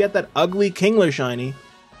 Kingler, can we get that ugly Kingler shiny?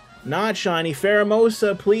 Not shiny.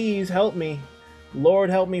 Pheromosa, please help me.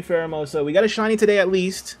 Lord help me, Pheromosa. We got a shiny today at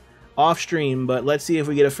least, off stream, but let's see if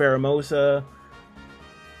we get a Pheromosa.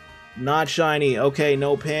 Not shiny. Okay,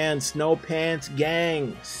 no pants. No pants,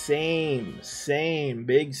 gang. Same.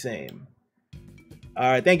 Big same.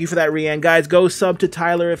 Alright, thank you for that, Rian. Guys, go sub to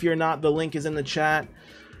Tyler if you're not. The link is in the chat.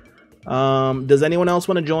 Does anyone else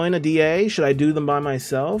want to join a DA? Should I do them by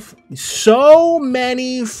myself? So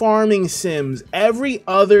many farming sims. Every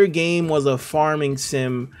other game was a farming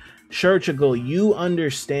sim. Churchical, you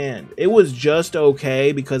understand. It was just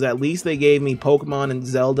okay because at least they gave me Pokemon and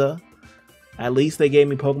Zelda. What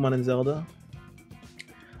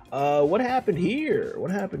happened here?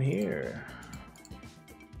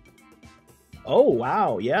 Oh,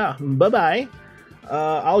 wow. Yeah. Bye-bye.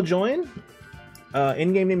 I'll join.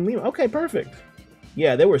 In-game name. Okay, perfect.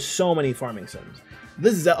 Yeah, there were so many farming sims.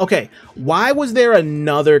 This is... Okay, why was there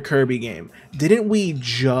another Kirby game? Didn't we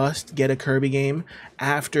just get a Kirby game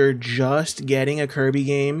after just getting a Kirby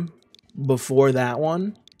game before that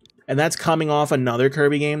one? And that's coming off another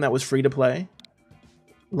Kirby game that was free to play.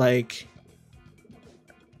 Like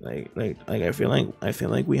I feel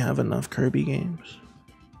like we have enough Kirby games.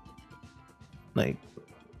 Like,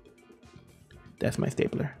 that's my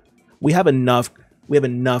stapler. We have enough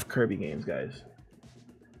Kirby games, guys.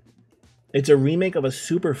 It's a remake of a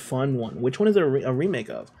super fun one. Which one is it a remake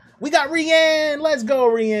of? We got Rian! Let's go,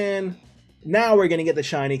 Rian! Now we're gonna get the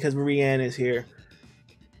shiny because Rian is here.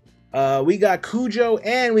 We got Cujo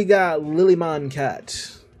and we got Lilymon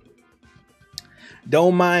Cat.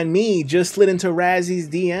 Don't mind me, just slid into Razzie's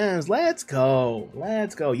DMs. Let's go.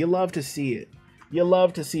 You love to see it. You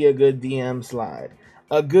love to see a good DM slide.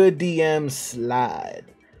 All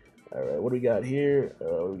right, what do we got here?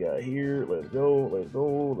 Let's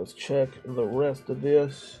go. Let's check the rest of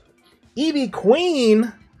this. Eevee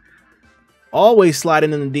Queen, always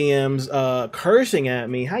sliding in the DMs, cursing at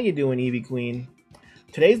me. How you doing, Eevee Queen?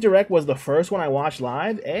 Today's Direct was the first one I watched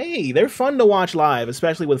live. Hey, they're fun to watch live,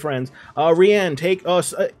 especially with friends. Rian, take...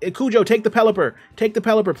 Cujo, take the Pelipper. Take the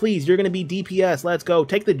Pelipper, please. You're going to be DPS. Let's go.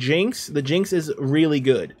 Take the Jinx. The Jinx is really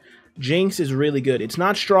good. Jinx is really good. It's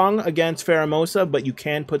not strong against PHEROMOSA, but you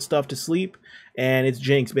can put stuff to sleep. And it's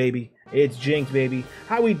Jinx, baby. It's Jinx, baby.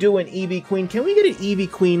 How we doing, Eevee Queen? Can we get an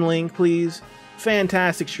Eevee Queen link, please?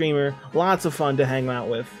 Fantastic streamer. Lots of fun to hang out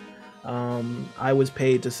with. I was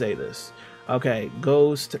paid to say this. Okay,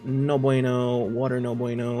 Ghost, no bueno. Water, no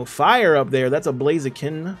bueno. Fire up there, that's a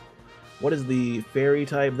Blaziken. What is the fairy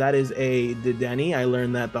type? That is a Dedenne. I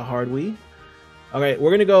learned that the hard way. Okay,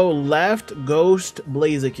 we're gonna go left, Ghost,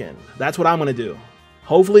 Blaziken. That's what I'm gonna do.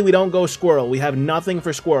 Hopefully we don't go Squirrel. We have nothing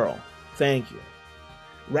for Squirrel. Thank you.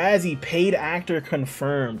 Razzie, paid actor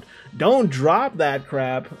confirmed. Don't drop that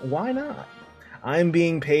crap. Why not? I'm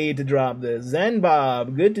being paid to drop this. Zen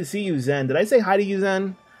Bob, good to see you, Zen. Did I say hi to you,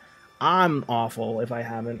 Zen? I'm awful if I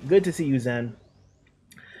haven't. Good to see you, Zen.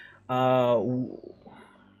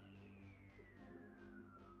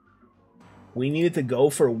 We needed to go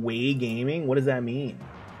for Way Gaming? What does that mean?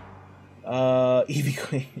 Eevee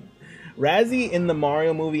Queen. Razzie in the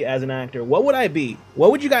Mario movie as an actor. What would I be? What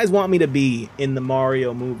would you guys want me to be in the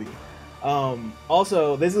Mario movie?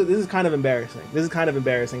 Also, this is kind of embarrassing. This is kind of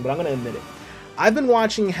embarrassing, but I'm going to admit it. I've been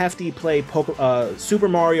watching Hefty play Super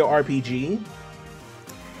Mario RPG,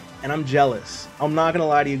 and I'm jealous. I'm not gonna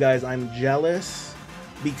lie to you guys, I'm jealous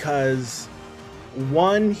because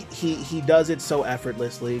one, he does it so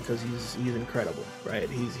effortlessly because he's incredible, right?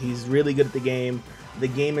 He's really good at the game. The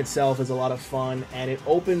game itself is a lot of fun, and it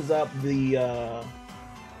opens up the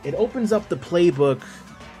playbook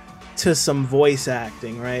to some voice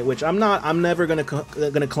acting, right? Which I'm never gonna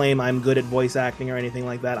claim I'm good at voice acting or anything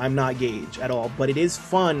like that. I'm not Gage at all, but it is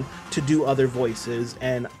fun to do other voices,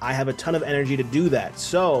 and I have a ton of energy to do that.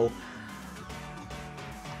 So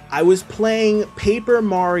I was playing Paper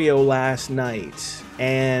Mario last night,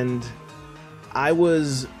 and I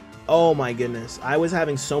was, oh my goodness, I was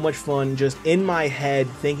having so much fun just in my head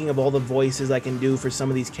thinking of all the voices I can do for some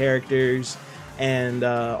of these characters, and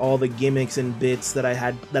all the gimmicks and bits that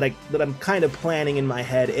I'm kind of planning in my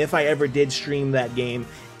head if I ever did stream that game.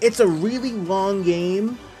 It's a really long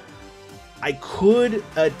game. I could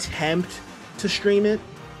attempt to stream it.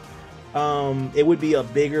 It would be a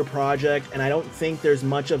bigger project, and I don't think there's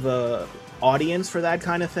much of a audience for that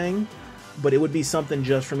kind of thing, but it would be something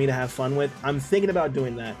just for me to have fun with. I'm thinking about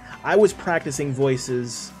doing that. I was practicing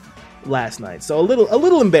voices last night, so a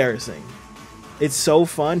little embarrassing. It's so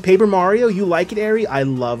fun. Paper Mario, you like it, Ari? I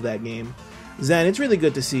love that game. Zen, it's really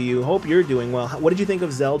good to see you. Hope you're doing well. What did you think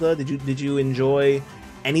of Zelda? Did you enjoy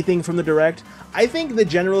anything from the Direct? I think the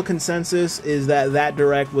general consensus is that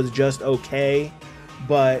Direct was just okay,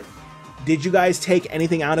 but did you guys take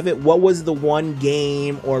anything out of it? What was the one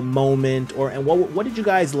game or moment, and what did you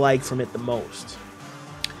guys like from it the most?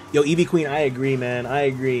 Yo, Eevee Queen, I agree, man. I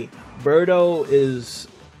agree. Birdo is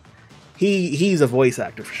he's a voice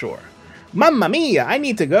actor for sure. Mamma mia, I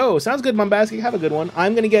need to go. Sounds good, Mombasky. Have a good one.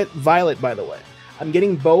 I'm going to get Violet, by the way. I'm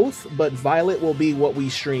getting both, but Violet will be what we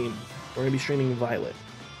stream. We're going to be streaming Violet.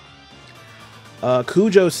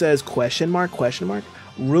 Cujo says, question mark?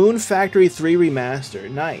 Rune Factory 3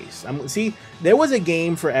 Remastered. Nice. See, there was a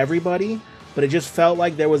game for everybody, but it just felt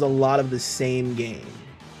like there was a lot of the same game.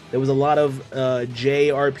 There was a lot of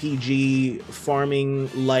JRPG farming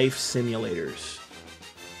life simulators.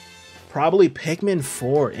 Probably Pikmin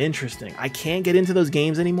 4. Interesting. I can't get into those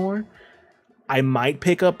games anymore. I might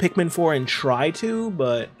pick up Pikmin 4 and try to,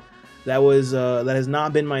 but that has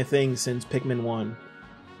not been my thing since Pikmin 1.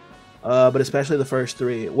 But especially the first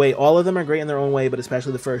 3. Wait, all of them are great in their own way, but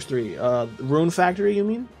especially the first 3. Rune Factory, you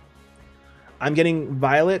mean? I'm getting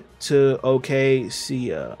Violet to okay, see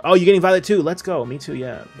ya. Oh, you're getting Violet too. Let's go. Me too,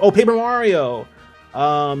 yeah. Oh, Paper Mario.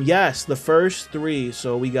 Yes, the first 3.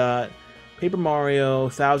 So we got Paper Mario,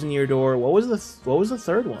 Thousand Year Door. What was the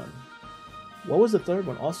third one? What was the third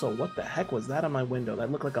one? Also, what the heck was that on my window?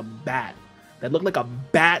 That looked like a bat. That looked like a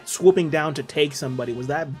bat swooping down to take somebody. Was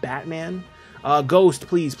that Batman? Ghost,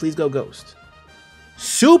 please go Ghost.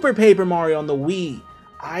 Super Paper Mario on the Wii.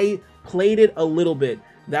 I played it a little bit.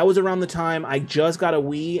 That was around the time I just got a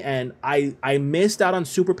Wii, and I missed out on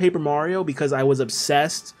Super Paper Mario because I was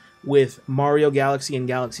obsessed with Mario Galaxy and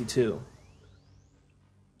Galaxy 2.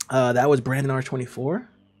 That was Brandon R24.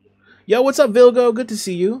 Yo, what's up, Vilgo? Good to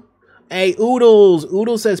see you. Hey, Oodles.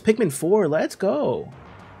 Oodles says Pikmin 4. Let's go.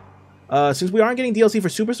 Since we aren't getting DLC for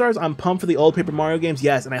Superstars, I'm pumped for the old Paper Mario games.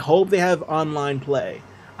 Yes, and I hope they have online play.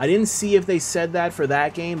 I didn't see if they said that for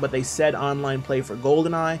that game, but they said online play for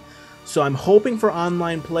GoldenEye. So I'm hoping for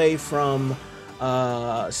online play from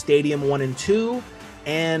Stadium 1 and 2.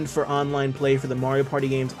 and for online play for the Mario Party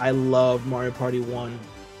games. I love Mario Party 1.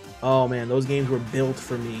 Oh man, those games were built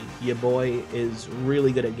for me. Your boy is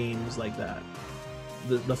really good at games like that.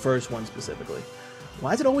 The first one specifically.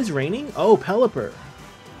 Why is it always raining? Oh, Pelipper.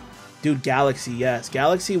 Dude, Galaxy, yes.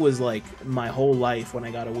 Galaxy was like my whole life when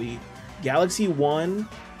I got a Wii. Galaxy 1,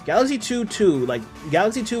 Galaxy 2 too. Like,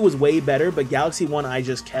 Galaxy 2 was way better, but Galaxy 1 I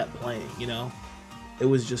just kept playing, you know? It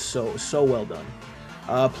was just so well done.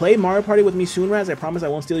 Play Mario Party with me soon, Raz. I promise I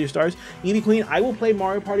won't steal your stars. Eevee Queen, I will play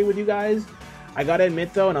Mario Party with you guys. I gotta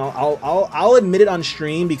admit though, and I'll admit it on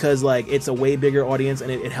stream because like it's a way bigger audience and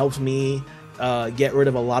it helps me get rid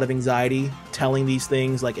of a lot of anxiety telling these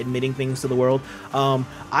things, like admitting things to the world.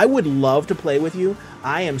 I would love to play with you.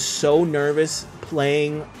 I am so nervous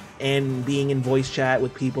playing and being in voice chat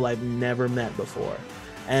with people I've never met before,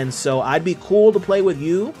 and so I'd be cool to play with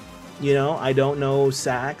you. You know, I don't know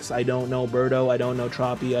Sax, I don't know Birdo, I don't know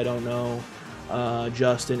Troppy, I don't know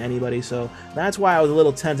Justin, anybody, so that's why I was a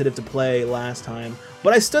little tentative to play last time,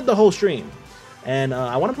 but I stood the whole stream, and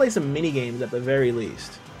I want to play some mini games at the very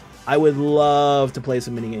least. I would love to play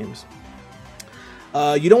some mini games.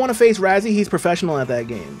 You don't want to face Razzie, he's professional at that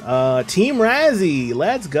game. Team Razzie,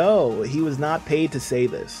 let's go. He was not paid to say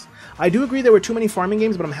this. I do agree there were too many farming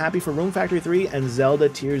games, but I'm happy for Room Factory 3 and Zelda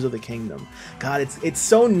Tears of the Kingdom. God, it's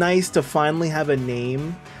so nice to finally have a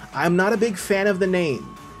name. I'm not a big fan of the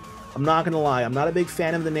name. I'm not gonna lie, I'm not a big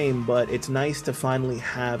fan of the name, but it's nice to finally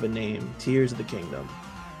have a name. Tears of the Kingdom.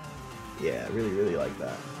 Yeah, really like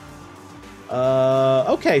that.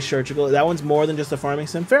 Okay, Churchical, that one's more than just a farming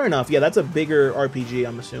sim. Fair enough. Yeah, that's a bigger RPG,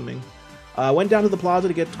 I'm assuming. Went down to the plaza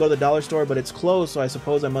to go to the dollar store, but it's closed, so I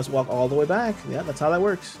suppose I must walk all the way back. Yeah, that's how that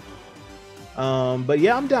works. But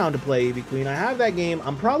yeah, I'm down to play Eevee Queen. I have that game.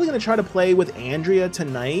 I'm probably gonna try to play with Andrea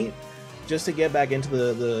tonight, just to get back into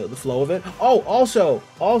the flow of it. Oh, also,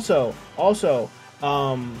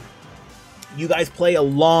 you guys play a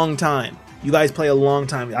long time. You guys play a long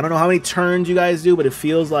time. I don't know how many turns you guys do, but it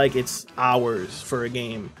feels like it's hours for a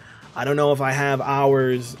game. I don't know if I have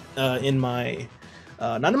hours in my,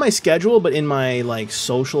 not in my schedule, but in my like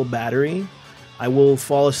social battery. I will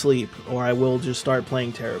fall asleep, or I will just start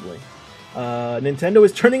playing terribly. Nintendo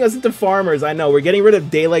is turning us into farmers. I know, we're getting rid of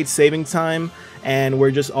daylight saving time, and we're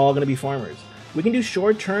just all gonna be farmers. We can do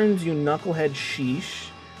short turns, you knucklehead sheesh.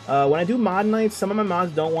 When I do mod nights, some of my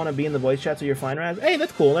mods don't want to be in the voice chat, so you're fine, Raz. Hey,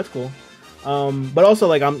 that's cool, that's cool. But also,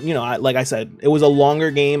 like, like I said, it was a longer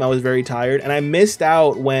game. I was very tired, and I missed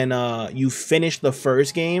out when you finished the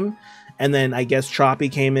first game, and then I guess Troppy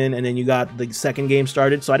came in, and then you got the second game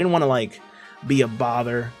started. So I didn't want to like be a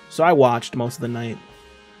bother, so I watched most of the night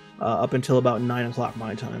up until about 9 o'clock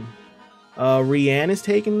my time. Rianne is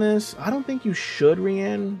taking this. I don't think you should,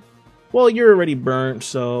 Rianne. Well, you're already burnt,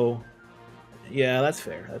 so yeah, that's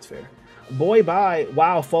fair. That's fair. Boy, bye.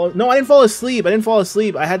 Wow, no, I didn't fall asleep.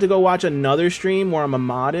 I had to go watch another stream where I'm a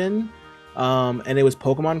mod in, and it was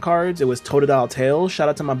Pokemon cards. It was Totodile Tails. Shout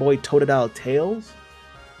out to my boy Totodile Tails.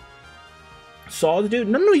 Saw the dude.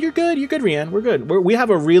 No, you're good. You're good, Rianne. We're good. We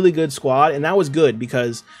have a really good squad, and that was good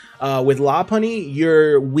because with Lopunny,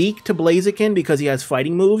 you're weak to Blaziken because he has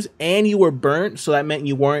fighting moves, and you were burnt, so that meant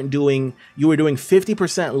you were doing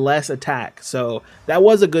 50% less attack. So that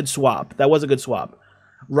was a good swap.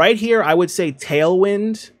 Right here, I would say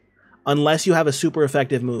Tailwind, unless you have a super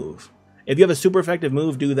effective move. If you have a super effective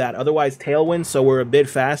move, do that. Otherwise, Tailwind, so we're a bit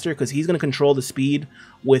faster, because he's going to control the speed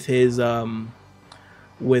with his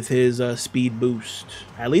speed boost.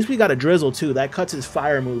 At least we got a Drizzle, too. That cuts his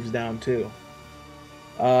fire moves down, too.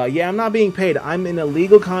 Yeah, I'm not being paid. I'm in a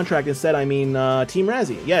legal contract. Instead, I mean Team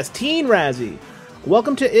Razzie. Yes, Teen Razzie.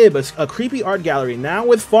 Welcome to Ib, a creepy art gallery, now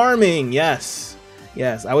with farming. Yes.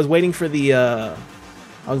 Yes, I was waiting for the...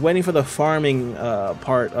 farming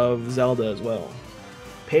part of Zelda as well.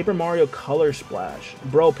 Paper Mario Color Splash.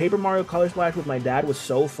 Bro, Paper Mario Color Splash with my dad was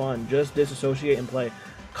so fun. Just disassociate and play.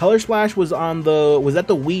 Color Splash was on the... Was that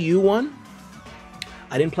the Wii U one?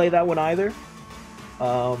 I didn't play that one either.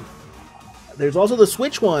 There's also the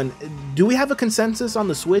Switch one. Do we have a consensus on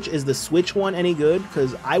the Switch? Is the Switch one any good?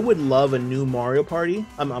 Because I would love a new Mario Party.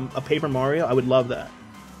 A Paper Mario. I would love that.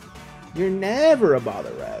 You're never a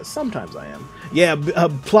bother, Raz. Sometimes I am. Yeah, a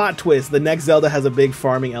plot twist. The next Zelda has a big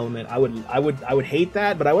farming element. I would hate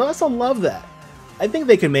that, but I would also love that. I think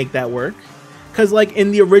they can make that work. Because, like,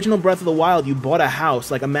 in the original Breath of the Wild, you bought a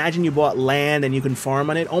house. Like, imagine you bought land and you can farm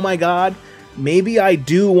on it. Oh my god. Maybe I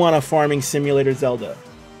do want a farming simulator Zelda.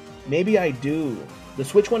 Maybe I do. The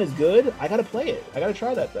Switch one is good? I gotta play it. I gotta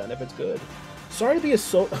try that then, if it's good. Sorry to be a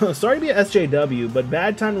SJW, but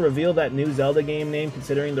bad time to reveal that new Zelda game name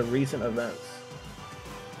considering the recent events.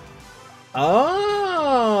 Oh,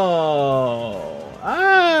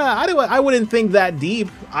 I wouldn't think that deep.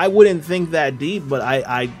 I wouldn't think that deep, but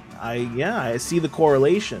yeah, I see the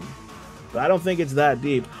correlation. But I don't think it's that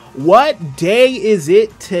deep. What day is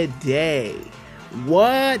it today?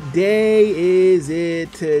 What day is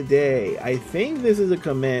it today? I think this is a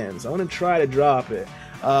command, so I'm gonna try to drop it.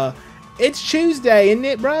 It's Tuesday, isn't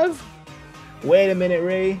it, bruv? Wait a minute,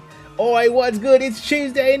 Ray. Oi, what's good? It's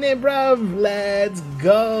Tuesday, isn't it, bruv? Let's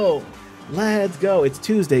go. Let's go. It's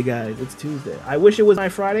Tuesday, guys. It's Tuesday. I wish it was my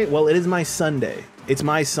Friday. Well, it is my Sunday. It's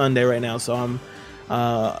my Sunday right now, so I'm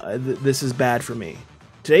this is bad for me.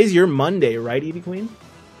 Today's your Monday, right, Evie Queen?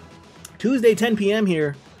 Tuesday, 10 p.m.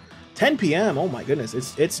 here. 10 p.m. Oh my goodness.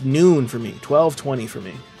 It's noon for me. 12:20 for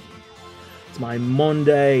me. It's my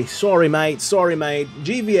Monday. Sorry, mate. Sorry, mate.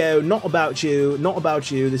 GVO, not about you. Not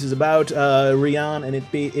about you. This is about Rian and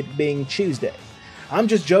it being Tuesday. I'm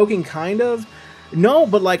just joking, kind of. No,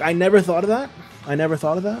 but like I never thought of that. I never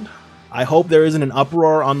thought of that. I hope there isn't an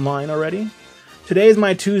uproar online already. Today is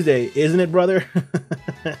my Tuesday, isn't it, brother?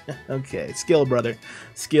 Okay, skill, brother.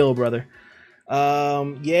 Skill, brother.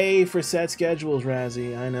 Yay for set schedules,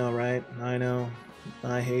 Razzie. I know, right? I know.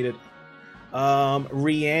 I hate it.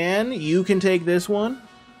 Rianne, you can take this one.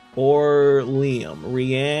 Or Liam.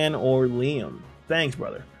 Rianne or Liam. Thanks,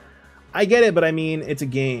 brother. I get it, but I mean, it's a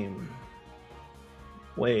game.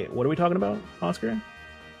 Wait, what are we talking about, Oscar?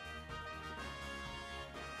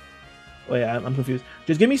 Wait, I'm confused.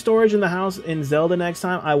 Just give me storage in the house in Zelda next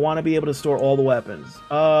time. I want to be able to store all the weapons.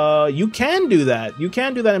 You can do that. You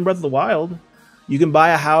can do that in Breath of the Wild. You can buy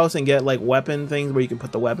a house and get like weapon things where you can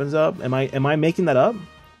put the weapons up. Am I making that up?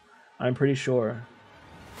 I'm pretty sure.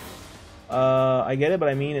 I get it, but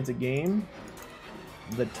I mean it's a game.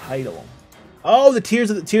 The title. Oh, the Tears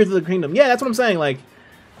of the Kingdom. Yeah, that's what I'm saying. Like,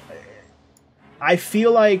 I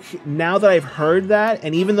feel like now that I've heard that,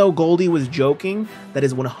 and even though Goldie was joking, that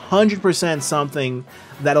is 100% something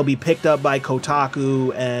that'll be picked up by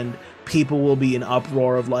Kotaku, and people will be in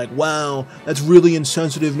uproar of like, wow, that's really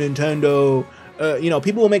insensitive, Nintendo. You know,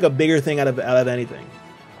 people will make a bigger thing out of anything.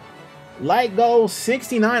 Light goal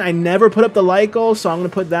 69. I never put up the light goal, so I'm going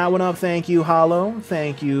to put that one up. Thank you, Hollow.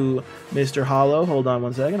 Thank you, Mr. Hollow. Hold on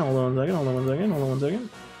one second. Hold on one second. Hold on one second. Hold on one second.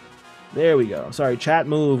 There we go. Sorry, chat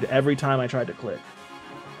moved every time I tried to click.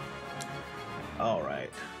 All right.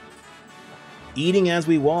 Eating as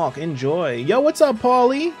we walk. Enjoy. Yo, what's up,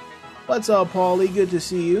 Paulie? What's up, Paulie? Good to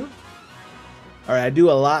see you. All right, I do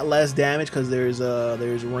a lot less damage because there's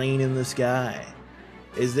rain in the sky.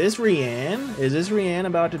 Is this Rianne? Is this Rianne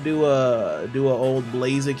about to do a old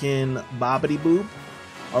Blaziken boppity boop?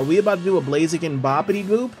 Are we about to do a Blaziken boppity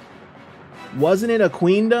boop? Wasn't it a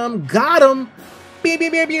queendom? Got him! Beep,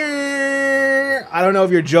 beep, beep, beep. I don't know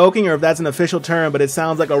if you're joking or if that's an official term, but it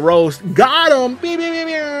sounds like a roast. Got him! Beep, beep, beep,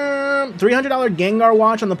 beep. $300 Gengar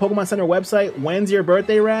watch on the Pokemon Center website. When's your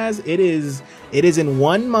birthday, Raz? It is in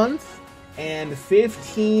 1 month and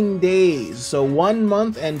 15 days. So 1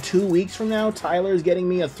 month and 2 weeks from now, Tyler's getting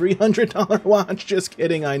me a $300 watch. Just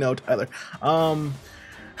kidding. I know, Tyler.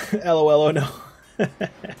 LOL, oh no.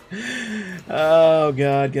 Oh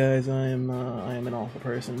god, guys, I am an awful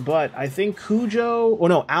person. But I think Cujo, oh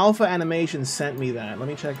no, Alpha Animation sent me that. Let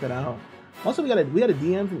me check that out. Also, we got a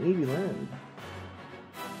DM from Evie Lynn.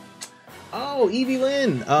 Oh, Evie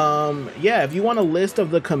Lynn. Yeah, if you want a list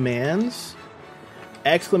of the commands,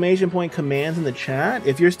 exclamation point commands in the chat.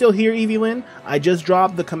 If you're still here, Evie Lynn, I just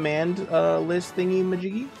dropped the command list thingy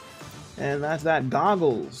majiggy. And that's that.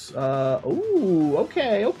 Goggles. Ooh,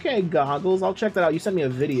 okay, goggles. I'll check that out. You sent me a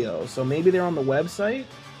video, so maybe they're on the website.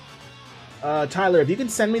 Tyler, if you can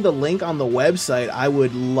send me the link on the website, I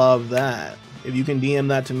would love that. If you can DM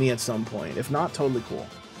that to me at some point. If not, totally cool.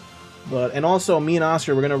 But, and also, me and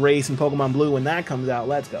Oscar, we're going to race in Pokemon Blue when that comes out.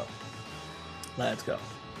 Let's go. Let's go.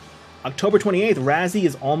 October 28th, Razzie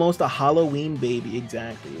is almost a Halloween baby.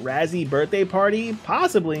 Exactly. Razzie birthday party?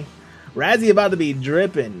 Possibly. Razzie about to be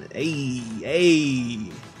dripping. Hey,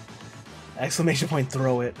 hey. Exclamation point,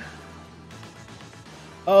 throw it.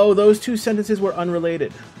 Oh, those two sentences were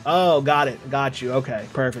unrelated. Oh, got it. Got you. Okay,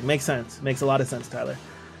 perfect. Makes sense. Makes a lot of sense, Tyler.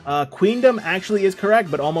 Queendom actually is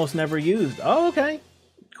correct, but almost never used. Oh, okay.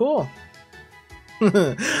 Cool.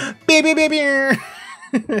 Baby, baby.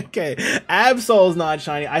 Okay, Absol's not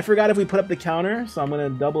shiny. I forgot if we put up the counter, so I'm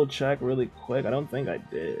going to double check really quick. I don't think I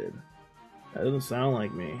did. That doesn't sound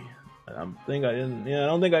like me. I don't think I didn't. Yeah, I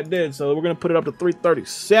don't think I did. So we're gonna put it up to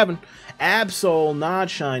 337. Absol not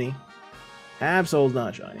shiny. Absol's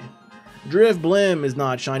not shiny. Drift Blim is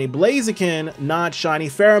not shiny. Blaziken not shiny.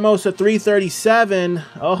 Pheromosa 337.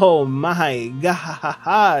 Oh my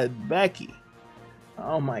god, Becky.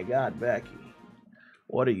 Oh my god, Becky.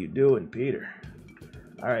 What are you doing, Peter?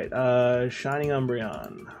 All right, Shining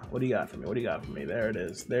Umbreon. What do you got for me? What do you got for me? There it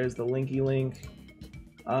is. There's the Linky Link.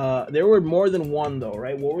 There were more than one though,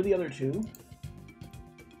 right? What were the other two?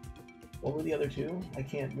 What were the other two? I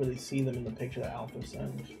can't really see them in the picture that Alpha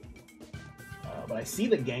sent. But I see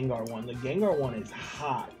the Gengar one. The Gengar one is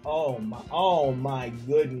hot. Oh my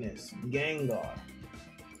goodness. Gengar.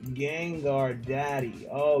 Gengar Daddy.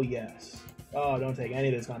 Oh yes. Oh, don't take any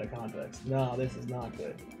of this out of context. No, this is not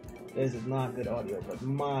good. This is not good audio, but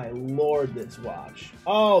my lord, this watch.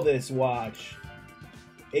 Oh, this watch.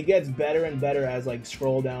 It gets better and better as like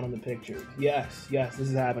scroll down on the pictures. Yes, yes, this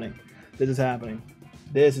is happening. This is happening.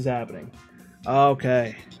 This is happening.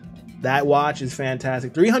 Okay. That watch is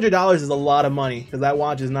fantastic. $300 is a lot of money because that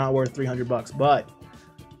watch is not worth 300 bucks, but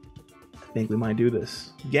I think we might do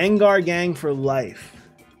this. Gengar Gang for life.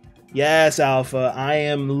 Yes, Alpha. I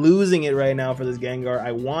am losing it right now for this Gengar.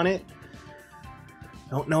 I want it.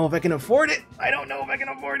 Don't know if I can afford it. I don't know if I can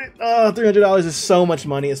afford it. Oh, $300 is so much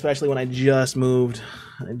money, especially when I just moved.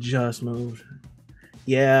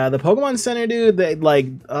 Yeah, the Pokemon Center, dude, they like,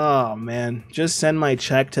 oh man, just send my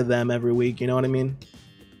check to them every week, you know what I mean?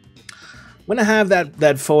 I'm gonna have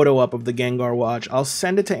that photo up of the Gengar watch. I'll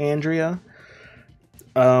send it to Andrea.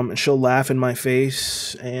 She'll laugh in my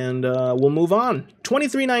face, and we'll move on.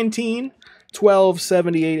 2319,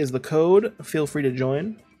 1278 is the code. Feel free to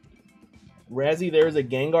join. Razzie, there's a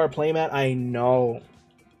Gengar playmat. I know.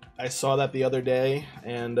 I saw that the other day,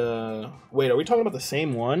 and wait, are we talking about the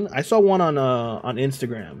same one? I saw one on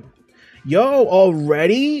Instagram. Yo,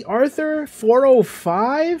 already, Arthur?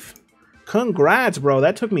 405? Congrats, bro.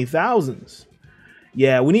 That took me thousands.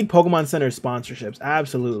 Yeah, we need Pokemon Center sponsorships.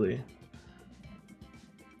 Absolutely.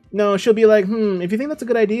 No, she'll be like, if you think that's a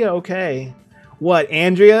good idea, okay. What,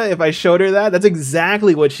 Andrea, if I showed her that? That's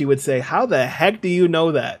exactly what she would say. How the heck do you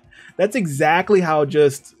know that? That's exactly how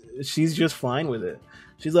she's just fine with it.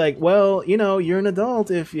 She's like, well, you know, you're an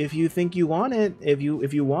adult. If you think you want it, if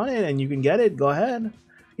you want it and you can get it, go ahead.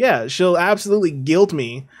 Yeah, she'll absolutely guilt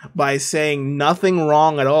me by saying nothing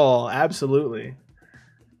wrong at all. Absolutely.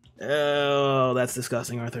 Oh, that's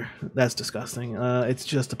disgusting, Arthur. That's disgusting. It's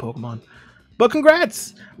just a Pokemon. But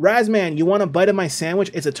congrats! Razman, you want a bite of my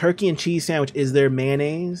sandwich? It's a turkey and cheese sandwich. Is there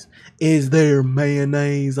mayonnaise? Is there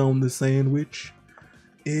mayonnaise on the sandwich?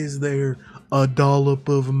 Is there a dollop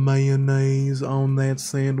of mayonnaise on that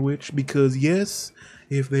sandwich? Because yes,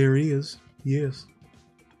 if there is, yes.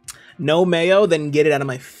 No mayo, then get it out of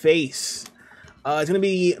my face. It's gonna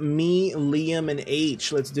be me, Liam, and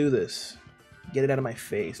H. Let's do this. Get it out of my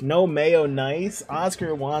face. No mayo, nice.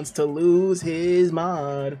 Oscar wants to lose his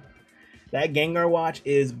mod. That Gengar watch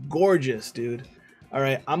is gorgeous, dude. All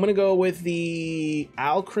right, I'm gonna go with the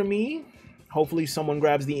Alchemy. Hopefully someone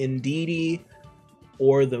grabs the Indeedee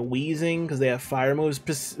or the Weezing because they have fire moves.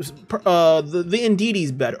 The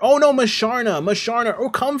Indeedee's better. Oh no, Masharna, or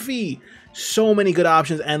Comfy. So many good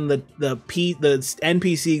options, and the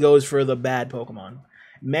NPC goes for the bad Pokemon.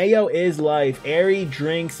 Mayo is life. Airy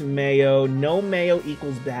drinks mayo. No mayo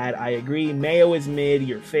equals bad. I agree. Mayo is mid.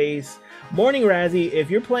 Your face. Morning, Razzie. If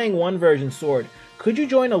you're playing one version Sword, could you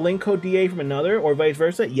join a link code DA from another, or vice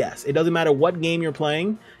versa? Yes. It doesn't matter what game you're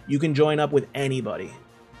playing. You can join up with anybody.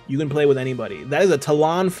 You can play with anybody. That is a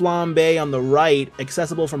Talon Flambe on the right,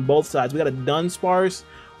 accessible from both sides. We got a Dunsparce.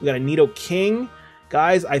 We got a Nidoking.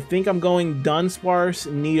 Guys, I think I'm going Dunsparce,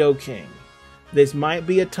 Nidoking. This might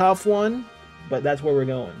be a tough one, but that's where we're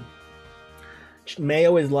going.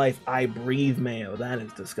 Mayo is life. I breathe mayo. That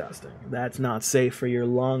is disgusting. That's not safe for your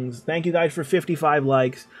lungs. Thank you guys for 55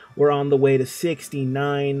 likes. We're on the way to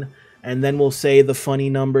 69, and then we'll say the funny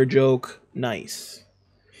number joke. Nice.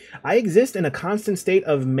 I exist in a constant state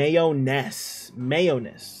of mayo-ness.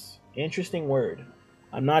 Mayo-ness. Interesting word.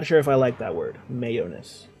 I'm not sure if I like that word.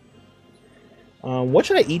 Mayo-ness. What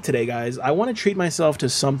should I eat today, guys? I want to treat myself to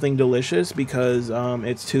something delicious because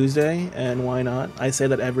it's Tuesday, and why not? I say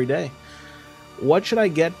that every day. What should I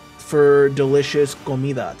get for delicious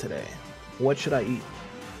comida today? What should I eat?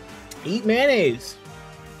 Eat mayonnaise!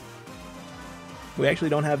 We actually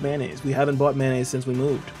don't have mayonnaise. We haven't bought mayonnaise since we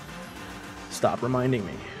moved. Stop reminding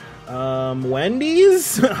me.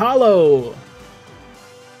 Wendy's? Hollow!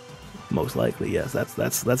 Most likely, yes.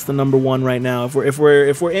 That's the number one right now. If we're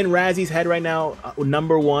in Razzie's head right now,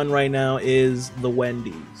 number one right now is the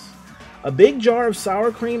Wendy's. A big jar of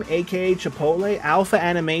sour cream, aka Chipotle, Alpha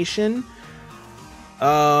Animation.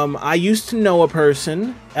 I used to know a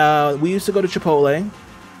person. We used to go to Chipotle,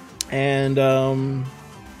 and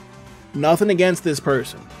nothing against this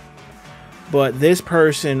person, but this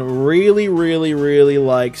person really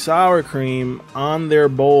liked sour cream on their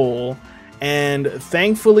bowl. And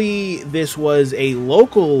thankfully, this was a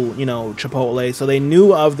local, you know, Chipotle, so they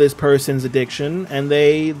knew of this person's addiction, and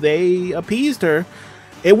they appeased her.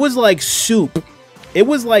 It was like soup. It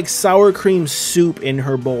was like sour cream soup in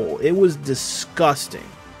her bowl. It was disgusting.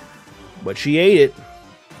 But she ate it.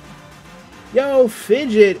 Yo,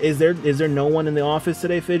 Fidget! Is there no one in the office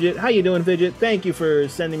today, Fidget? How you doing, Fidget? Thank you for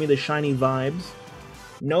sending me the shiny vibes.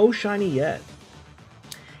 No shiny yet.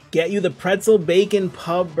 Get you the pretzel bacon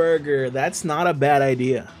pub burger. That's not a bad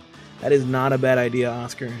idea. That is not a bad idea,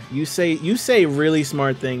 Oscar. You say really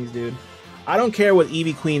smart things, dude. I don't care what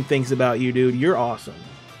Eevee Queen thinks about you, dude. You're awesome.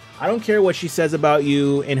 I don't care what she says about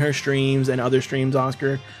you in her streams and other streams,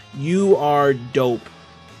 Oscar. You are dope.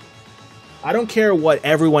 I don't care what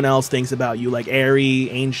everyone else thinks about you, like Airy,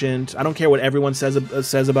 Ancient. I don't care what everyone says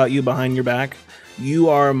about you behind your back. You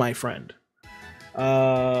are my friend.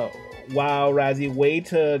 Wow, Razzie, way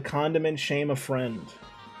to condiment shame a friend.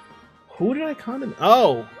 Who did I condiment?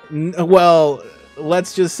 Oh, well,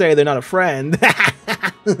 let's just say they're not a friend.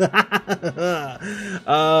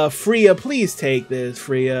 Freya, please take this.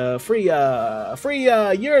 Freya,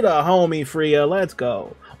 you're the homie, Freya. Let's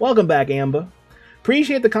go. Welcome back, Amber.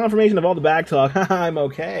 Appreciate the confirmation of all the back talk. I'm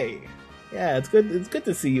okay. Yeah, it's good. It's good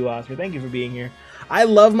to see you, Oscar. Thank you for being here. I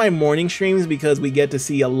love my morning streams because we get to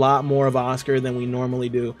see a lot more of Oscar than we normally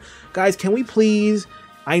do. Guys, can we please...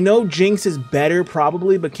 I know Jinx is better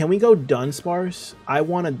probably, but can we go Dunsparce? I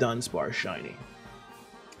want a Dunsparce shiny.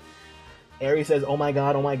 Ari says, oh my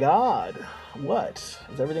god, oh my god. What?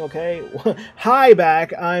 Is everything okay? Hi,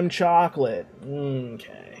 back. I'm Chocolate.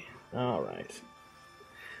 Okay. Alright.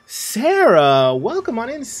 Sarah! Welcome on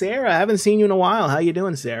in, Sarah. I haven't seen you in a while. How you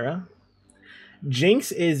doing, Sarah?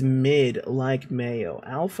 Jinx is mid, like Mayo.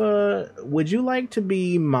 Alpha, would you like to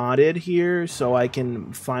be modded here so I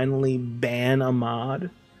can finally ban a mod?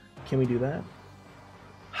 Can we do that?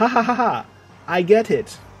 Ha ha ha ha! I get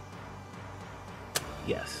it.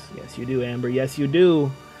 Yes, yes you do, Amber. Yes you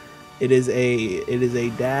do. It is a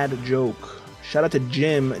dad joke. Shout out to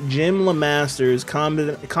Jim. Jim LeMasters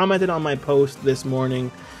commented on my post this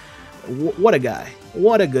morning. What a guy.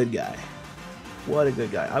 What a good guy. What a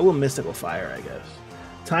good guy. I will Mystical Fire, I guess.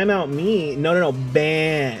 Timeout me. No.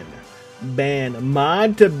 Ban. Ban.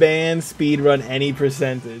 Mod to ban speedrun any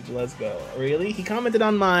percentage. Let's go. Really? He commented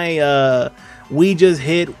on my we just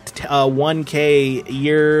hit 1K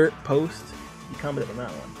year post. He commented on that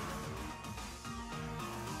one.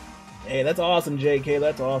 Hey, that's awesome, JK.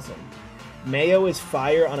 That's awesome. Mayo is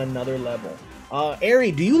fire on another level.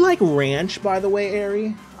 Ari, do you like ranch, by the way,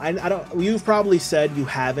 Ari? I don't. You've probably said you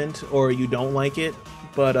haven't or you don't like it,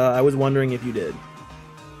 but I was wondering if you did.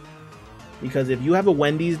 Because if you have a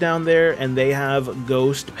Wendy's down there and they have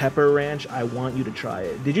Ghost Pepper Ranch, I want you to try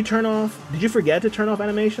it. Did you turn off? Did you forget to turn off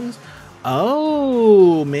animations?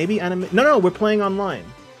 Oh, maybe No, we're playing online.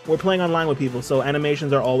 We're playing online with people, so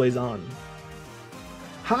animations are always on.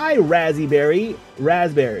 Hi, Raspberry.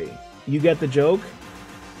 Raspberry. You get the joke?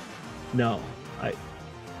 No.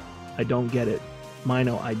 I don't get it.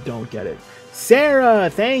 Mino, I don't get it. Sarah,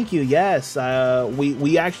 thank you. Yes,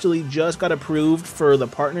 we actually just got approved for the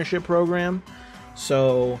partnership program.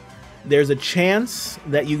 So there's a chance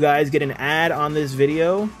that you guys get an ad on this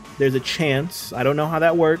video. There's a chance. I don't know how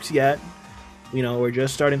that works yet. You know, we're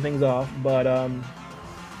just starting things off. But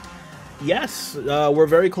yes, we're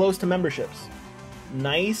very close to memberships.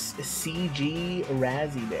 Nice CG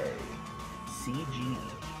Raspberry. CG.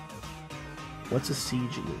 What's a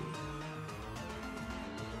CG?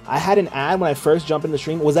 I had an ad when I first jumped in the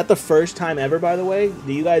stream. Was that the first time ever, by the way? Have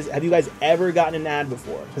you guys ever gotten an ad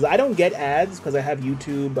before? Because I don't get ads because I have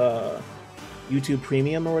YouTube YouTube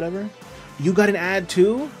Premium or whatever. You got an ad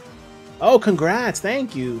too? Oh, congrats.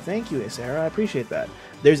 Thank you. Thank you, Sarah. I appreciate that.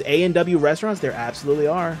 There's A&W restaurants. There absolutely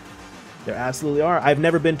are. There absolutely are. I've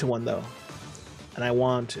never been to one though. And I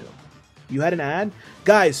want to. You had an ad?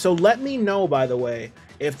 Guys, so let me know, by the way.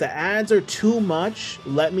 If the ads are too much,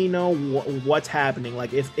 let me know what's happening.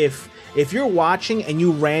 Like, if you're watching and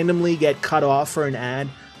you randomly get cut off for an ad,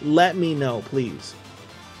 let me know, please.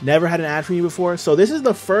 Never had an ad from you before? So this is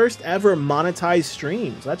the first ever monetized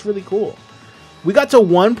stream. So that's really cool. We got to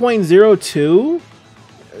 1.02?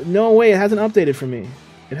 No way, it hasn't updated for me.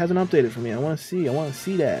 It hasn't updated for me. I want to see that. I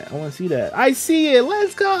want to see that. I see it.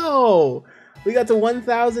 Let's go. We got to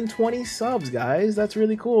 1,020 subs, guys. That's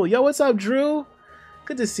really cool. Yo, what's up, Drew?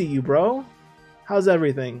 Good to see you, bro. How's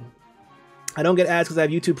everything? I don't get ads because I have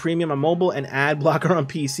YouTube Premium on mobile and ad blocker on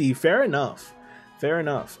PC. Fair enough. Fair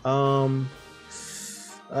enough. Even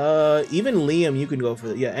Liam, you can go for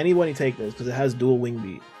it. Yeah, anybody take this because it has dual wing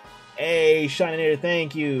beat. Hey, Shinator,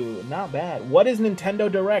 thank you. Not bad. What is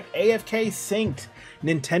Nintendo Direct? AFK synced.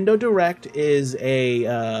 Nintendo Direct is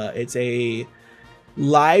it's a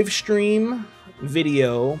live stream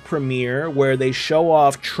video premiere where they show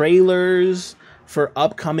off trailers for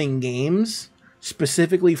upcoming games,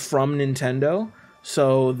 specifically from Nintendo.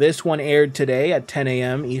 So this one aired today at 10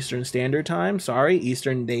 a.m. Eastern Standard Time. Sorry,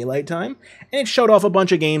 Eastern Daylight Time. And it showed off a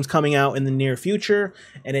bunch of games coming out in the near future.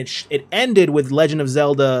 And it ended with Legend of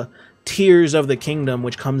Zelda Tears of the Kingdom,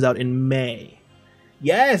 which comes out in May.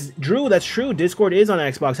 Yes, Drew, that's true. Discord is on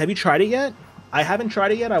Xbox. Have you tried it yet? I haven't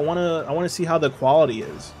tried it yet. I wanna see how the quality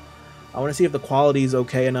is. I want to see if the quality is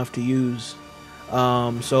okay enough to use.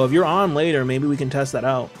 So if you're on later, maybe we can test that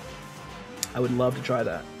out. I would love to try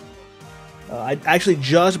that. I actually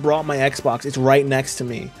just brought my Xbox. It's right next to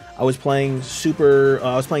me. I was playing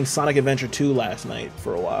Sonic Adventure 2 last night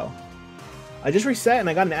for a while. I just reset and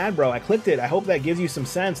I got an ad, bro. I clicked it. I hope that gives you some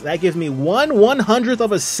sense. That gives me 1/100th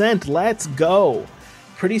of a cent. Let's go.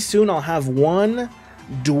 Pretty soon I'll have one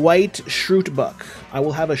Dwight Schrutebuck. I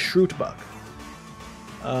will have a Schrutebuck.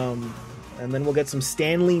 And then we'll get some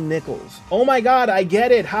Stanley Nichols. Oh my god, I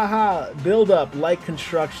get it! Haha! Build up, like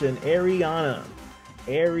construction. Ariana.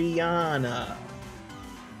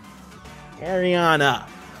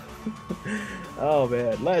 Oh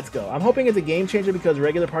man, let's go. I'm hoping it's a game changer because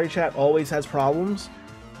regular party chat always has problems.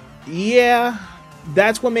 Yeah,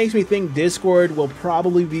 that's what makes me think Discord will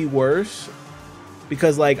probably be worse.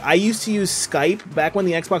 Because like, I used to use Skype. Back when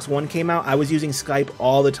the Xbox One came out, I was using Skype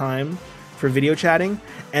all the time for video chatting,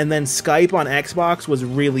 and then Skype on Xbox was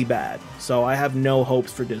really bad, so I have no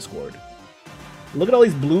hopes for Discord. Look at all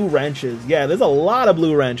these blue wrenches. Yeah, there's a lot of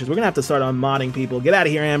blue wrenches. We're gonna have to start on modding people. Get out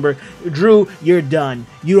of here, Amber. Drew, you're done.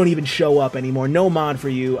 You don't even show up anymore. No mod for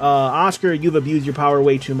you. Oscar, you've abused your power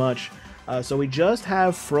way too much. So we just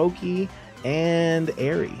have Froakie and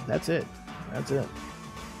Airy. That's it. That's it.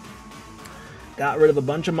 Got rid of a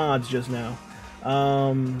bunch of mods just now.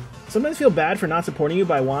 Sometimes feel bad for not supporting you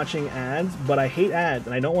by watching ads, but I hate ads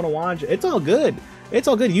and I don't want to watch. It's all good. It's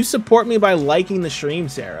all good. You support me by liking the stream,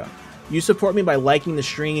 Sarah. You support me by liking the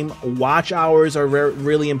stream. Watch hours are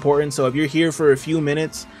really important. So if you're here for a few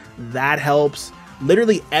minutes, that helps.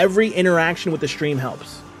 Literally every interaction with the stream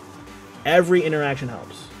helps. Every interaction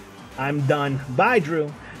helps. I'm done. Bye,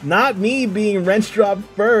 Drew. Not me being wrench dropped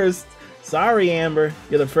first. Sorry, Amber.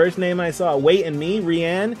 You're the first name I saw. Wait, and me,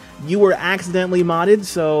 Rianne, you were accidentally modded,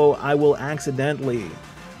 so I will accidentally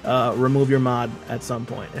remove your mod at some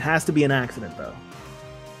point. It has to be an accident, though.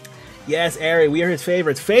 Yes, Ari, we are his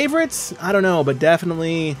favorites. Favorites? I don't know, but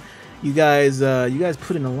definitely you guys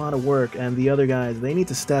put in a lot of work, and the other guys, they need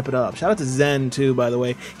to step it up. Shout out to Zen, too, by the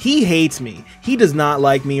way. He hates me. He does not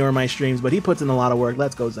like me or my streams, but he puts in a lot of work.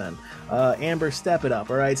 Let's go, Zen. Amber, step it up,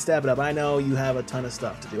 all right? Step it up. I know you have a ton of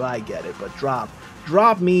stuff to do. I get it, but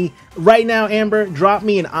drop me right now, Amber. Drop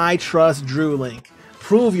me an I Trust Drew link.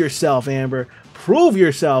 Prove yourself, Amber. Prove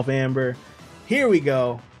yourself, Amber. Here we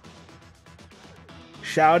go.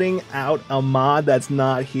 Shouting out a mod that's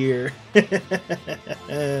not here.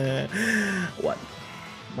 What?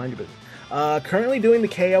 Mind your business. Currently doing the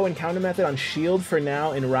KO encounter method on Shield for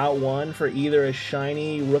now in Route 1 for either a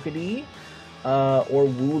shiny Rookidee or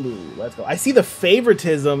Wooloo. Let's go. I see the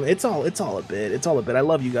favoritism. It's all a bit. It's all a bit. I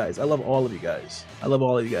love you guys. I love all of you guys. I love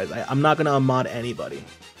all of you guys. I'm not gonna unmod anybody.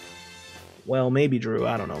 Well, maybe Drew.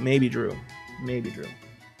 I don't know. Maybe Drew. Maybe Drew.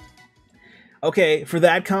 Okay, for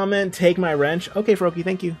that comment, take my wrench. Okay, Froakie,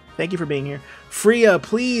 thank you. Thank you for being here. Freya,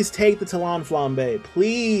 please take the Talon Flambe.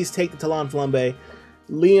 Please take the Talon Flambe.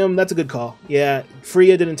 Liam, that's a good call. Yeah,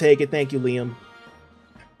 Freya didn't take it. Thank you, Liam.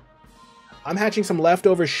 I'm hatching some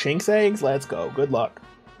leftover Shinx eggs. Let's go. Good luck.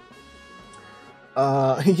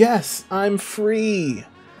 Yes, I'm free.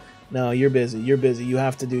 No, you're busy. You're busy. You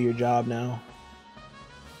have to do your job now.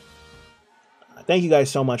 Thank you guys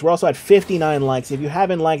so much. We're also at 59 likes. If you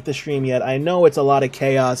haven't liked the stream yet, I know it's a lot of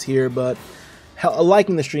chaos here, but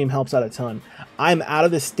liking the stream helps out a ton. I'm out of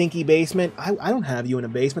the stinky basement. I don't have you in a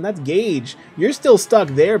basement. That's Gage. You're still stuck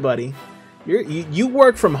there, buddy. You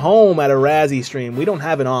work from home at a Razzie stream. We don't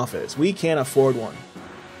have an office. We can't afford one.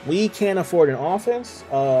 We can't afford an office,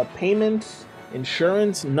 payment,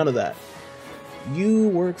 insurance, none of that. You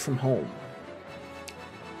work from home.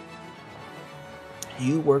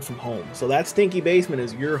 You work from home. So that stinky basement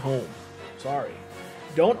is your home. Sorry.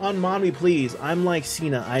 Don't unmod me, please. I'm like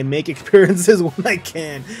Cena. I make appearances when I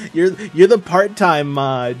can. You're the part-time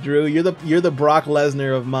mod, Drew. You're the Brock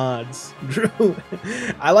Lesnar of mods. Drew.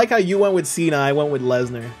 I like how you went with Cena, I went with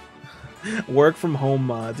Lesnar. Work from home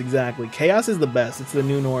mods, exactly. Chaos is the best. It's the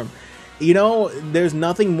new norm. You know, there's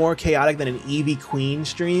nothing more chaotic than an Eevee Queen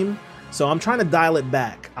stream. So I'm trying to dial it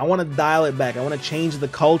back. I want to dial it back. I want to change the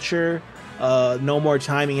culture. No more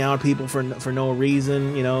timing out people for no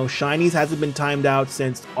reason. You know, Shinies hasn't been timed out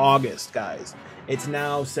since August, guys. It's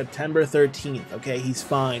now September 13th. Okay, he's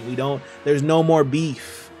fine. There's no more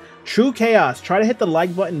beef. True chaos. Try to hit the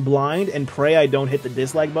like button blind and pray I don't hit the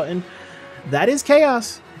dislike button. That is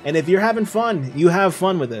chaos. And if you're having fun, you have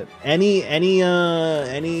fun with it. Any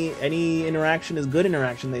interaction is good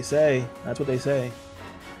interaction, they say. That's what they say.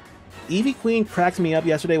 Eevee Queen cracks me up.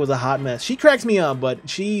 Yesterday was a hot mess. She cracks me up, but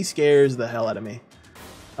she scares the hell out of me.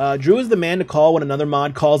 Drew is the man to call when another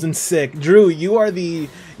mod calls in sick. Drew, you're the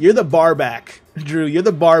barback. Drew, you're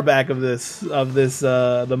the barback of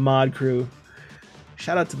the mod crew.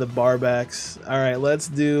 Shout out to the barbacks. All right, let's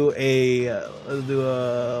do a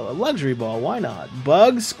luxury ball. Why not?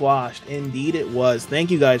 Bug squashed. Indeed, it was. Thank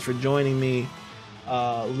you guys for joining me,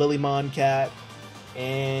 Lilymon Cat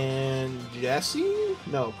and Jesse.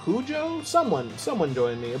 No, Cujo. Someone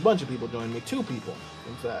joined me. A bunch of people joined me. 2 people,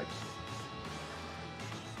 in fact.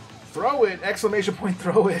 Throw it! Exclamation point!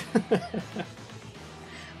 Throw it!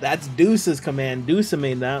 That's Deuce's command. Deuce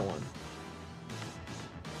made that one.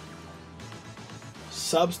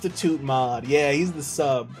 Substitute mod. Yeah, he's the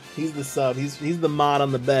sub. He's the sub. He's the mod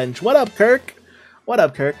on the bench. What up, Kirk? What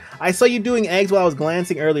up, Kirk? I saw you doing eggs while I was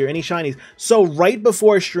glancing earlier. Any shinies? So right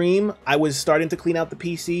before stream, I was starting to clean out the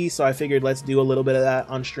PC, so I figured let's do a little bit of that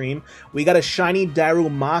on stream. We got a shiny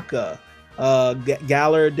Darumaka.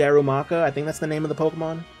 Galar Darumaka. I think that's the name of the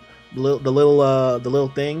Pokemon. The little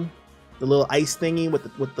thing. The little ice thingy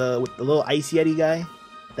with the little ice yeti guy.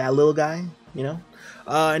 That little guy, you know?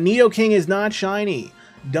 Nidoking is not shiny.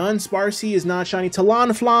 Dunsparce is not shiny.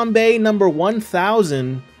 Talonflambe number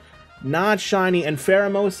 1000, not shiny. And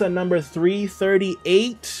Pheromosa number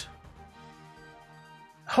 338.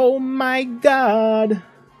 Oh my god.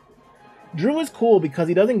 Drew is cool because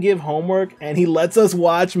he doesn't give homework and he lets us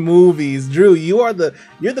watch movies. Drew, you're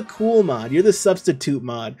the cool mod. You're the substitute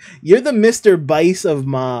mod. You're the Mr. Bice of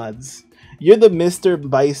mods. You're the Mr.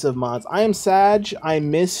 Bice of mods. I am Sag. I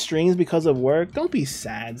miss streams because of work. Don't be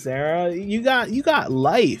sad, Sarah. You got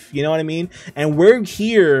life. You know what I mean? And we're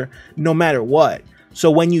here no matter what. So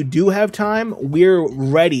when you do have time, we're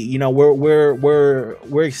ready. You know,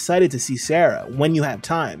 we're excited to see Sarah when you have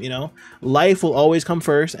time. You know, life will always come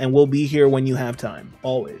first, and we'll be here when you have time.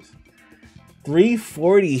 Always.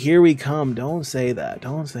 340. Here we come. Don't say that.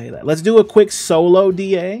 Don't say that. Let's do a quick solo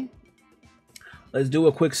DA. Let's do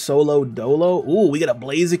a quick solo Dolo. Ooh, we get a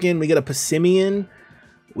Blaziken, we get a Passimian,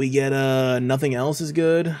 we get a Nothing Else is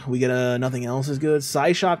good. We get a Nothing Else is good.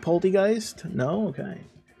 Psyshock Poltergeist? No? Okay.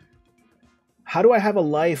 How do I have a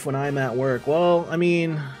life when I'm at work? Well, I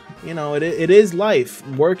mean, you know, it is life.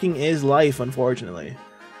 Working is life, unfortunately.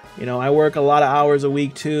 You know, I work a lot of hours a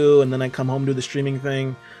week too, and then I come home do the streaming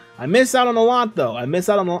thing. I miss out on a lot though. I miss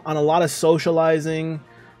out on a lot of socializing.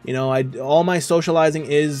 You know, all my socializing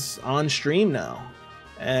is on stream now,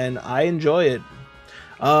 and I enjoy it.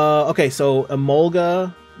 Okay, so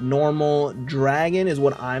Emolga, normal, dragon is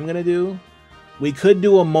what I'm gonna do. We could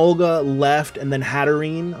do Emolga left and then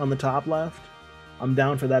Hatterene on the top left. I'm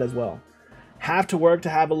down for that as well. Have to work to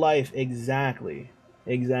have a life. Exactly.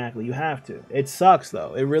 Exactly. You have to. It sucks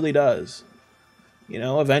though. It really does. You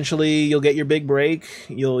know, eventually you'll get your big break.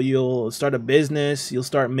 You'll start a business. You'll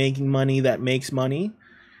start making money that makes money.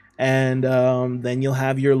 And then you'll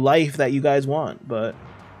have your life that you guys want. But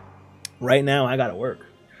right now, I gotta work.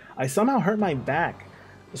 I somehow hurt my back,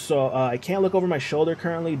 so I can't look over my shoulder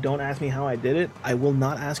currently. Don't ask me how I did it. I will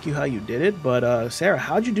not ask you how you did it. But Sarah,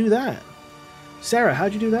 how'd you do that? Sarah,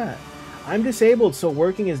 how'd you do that? I'm disabled, so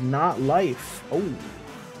working is not life. Oh,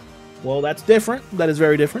 well, that's different. That is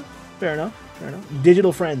very different. Fair enough. Fair enough.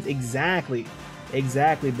 Digital friends, exactly,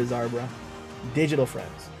 exactly, Bizarre Bro. Digital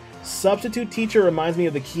friends. Substitute teacher reminds me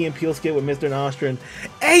of the Key and Peele skit with Mr. Nostrand.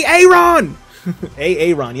 Hey, Aaron!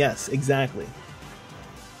 Hey, Aaron, yes, exactly.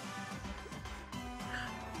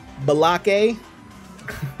 Balake?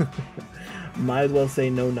 Might as well say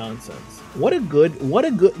no nonsense. What a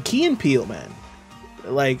good Key and Peele, man.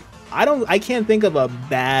 Like, I can't think of a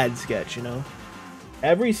bad sketch, you know?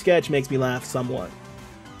 Every sketch makes me laugh somewhat.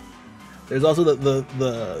 There's also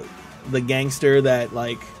the gangster that,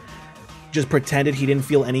 like, just pretended he didn't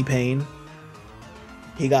feel any pain.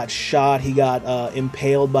 He got shot, he got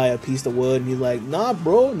impaled by a piece of wood, and he's like, nah,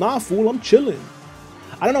 bro, nah, fool, I'm chilling.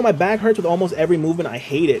 I don't know, my back hurts with almost every movement. I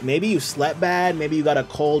hate it. Maybe you slept bad, maybe you got a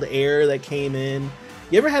cold air that came in.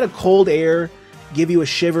 You ever had a cold air give you a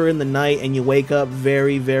shiver in the night and you wake up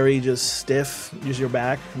very, very just stiff, just your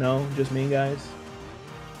back? No, just me, guys.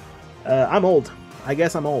 I'm old. I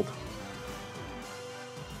guess I'm old.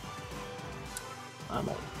 I'm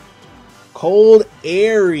old. Cold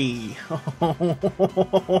Airy.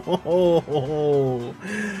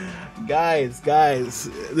 Guys,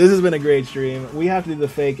 this has been a great stream. We have to do the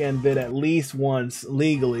fake end bid at least once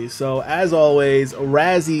legally. So as always,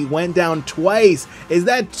 Razzie went down twice. Is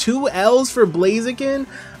that 2 L's for Blaziken?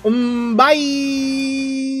 Bye.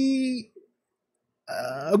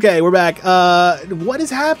 Okay, we're back. What is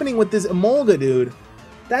happening with this Emolga, dude?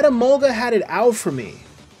 That Emolga had it out for me.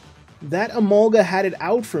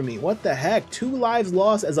 What the heck? 2 lives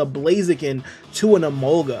lost as a Blaziken to an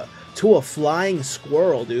Emolga. To a flying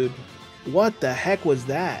squirrel, dude. What the heck was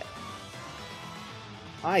that?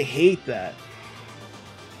 I hate that.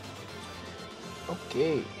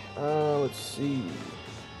 Okay, let's see.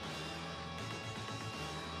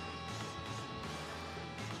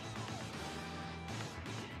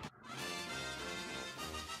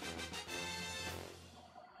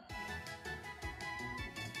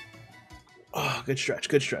 Oh, good stretch,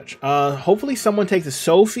 good stretch. Hopefully someone takes a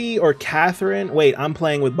Sophie or Catherine. Wait, I'm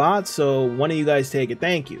playing with bots, so one of you guys take it.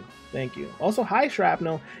 Thank you. Thank you. Also, hi,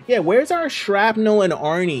 Shrapnel. Yeah, where's our Shrapnel and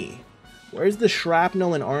Arnie? Where's the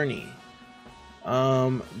Shrapnel and Arnie?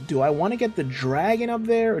 Do I want to get the Dragon up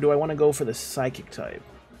there, or do I want to go for the Psychic type?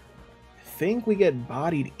 I think we get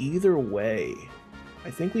bodied either way.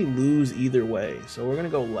 I think we lose either way, so we're going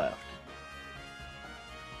to go left.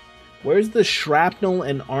 Where's the Shrapnel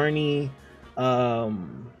and Arnie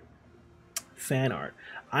fan art?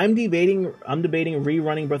 I'm debating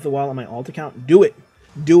rerunning Breath of the Wild on my alt account. Do it.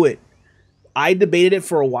 Do it. I debated it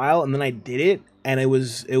for a while and then I did it, and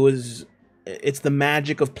it's the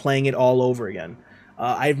magic of playing it all over again.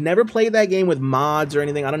 I've never played that game with mods or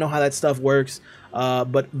anything. I don't know how that stuff works.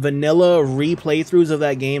 But vanilla replaythroughs of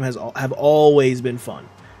that game have always been fun.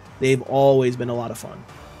 They've always been a lot of fun.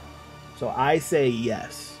 So I say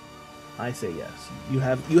yes. I say yes. You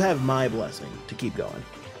have my blessing to keep going.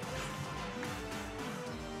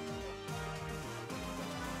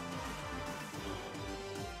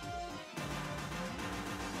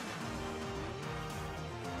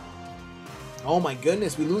 Oh my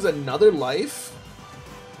goodness, we lose another life?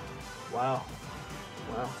 Wow.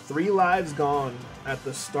 Wow. 3 lives gone at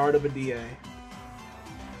the start of a DA.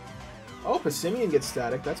 Oh, Passimian gets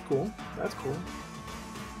static. That's cool. That's cool.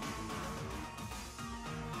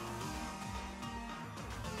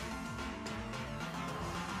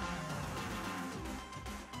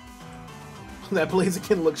 That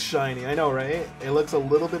Blaziken looks shiny. I know, right? It looks a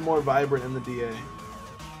little bit more vibrant in the DA.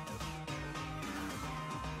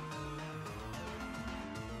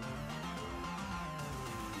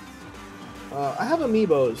 I have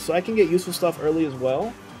amiibos, so I can get useful stuff early as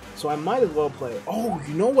well. So I might as well play. Oh,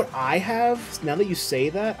 you know what I have? Now that you say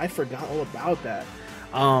that, I forgot all about that.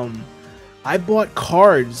 I bought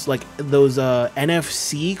cards, like those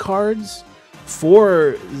NFC cards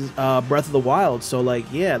for Breath of the Wild. So like,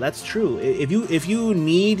 yeah, that's true. If you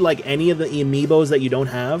need like any of the amiibos that you don't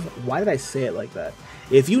have, why did I say it like that?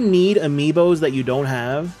 If you need amiibos that you don't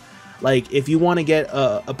have, like if you want to get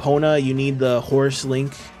Epona, you need the Horse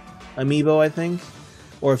Link amiibo, I think.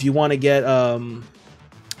 Or if you want to get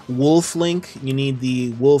Wolf Link, you need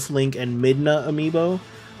the Wolf Link and Midna amiibo.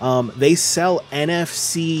 They sell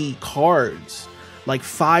NFC cards, like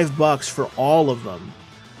 $5 for all of them.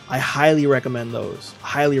 I highly recommend those.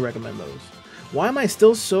 Highly recommend those. Why am I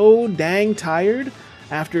still so dang tired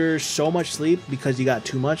after so much sleep? Because you got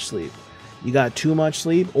too much sleep. You got too much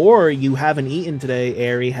sleep, or you haven't eaten today,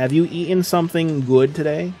 Airy. Have you eaten something good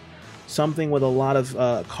today? Something with a lot of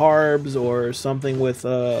carbs, or something with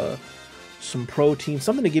some protein,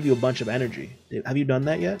 something to give you a bunch of energy. Have you done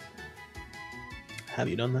that yet? Have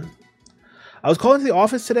you done that? I was called into the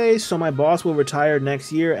office today, so my boss will retire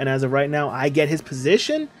next year, and as of right now, I get his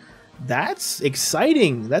position. That's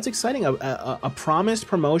exciting. That's exciting. A promised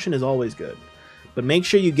promotion is always good. But make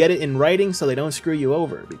sure you get it in writing so they don't screw you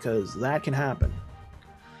over, because that can happen.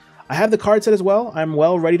 I have the card set as well. I'm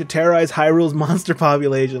well ready to terrorize Hyrule's monster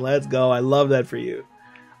population. Let's go. I love that for you.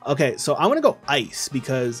 Okay, so I'm going to go Ice,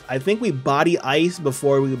 because I think we body Ice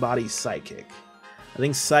before we body Psychic. I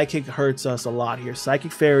think Psychic hurts us a lot here.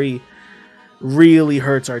 Psychic Fairy really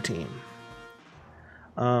hurts our team.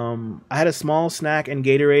 I had a small snack and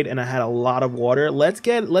Gatorade, and I had a lot of water. Let's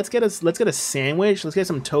get a sandwich. Let's get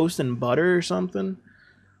some toast and butter or something.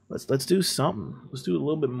 Let's do something. Let's do a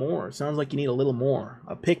little bit more. Sounds like you need a little more.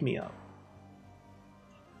 A pick me up.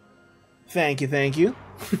 Thank you, thank you.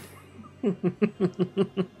 Why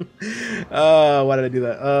did I do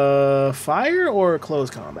that? Fire or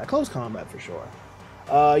close combat? Close combat for sure.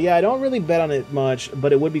 Yeah, I don't really bet on it much,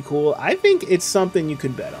 but it would be cool. I think it's something you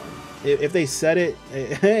could bet on. If they said it,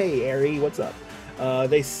 hey, Ari, what's up?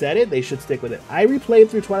 They said it, they should stick with it. I replayed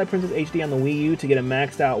through Twilight Princess HD on the Wii U to get a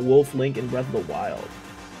maxed out Wolf Link in Breath of the Wild.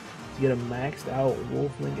 To get a maxed out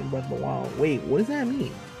Wolf Link in Breath of the Wild. Wait, what does that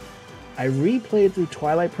mean? I replayed through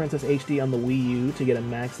Twilight Princess HD on the Wii U to get a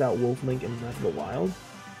maxed out Wolf Link in Breath of the Wild?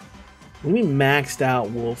 What do you mean maxed out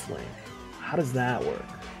Wolf Link? How does that work?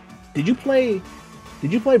 Did you play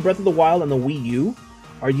Breath of the Wild on the Wii U?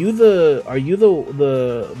 Are you the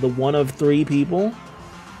one of 3 people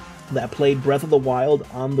that played Breath of the Wild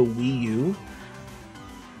on the Wii U?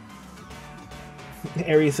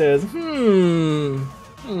 Ari says,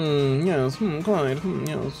 yes, Clyde,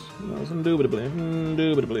 yes,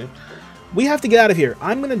 indubitably. We have to get out of here.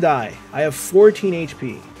 I'm gonna die. I have 14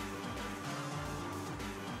 HP.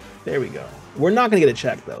 There we go. We're not gonna get it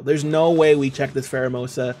checked though. There's no way we check this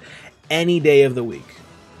Pheromosa any day of the week.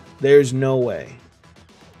 There's no way.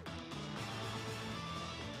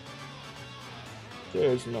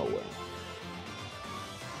 There's no way.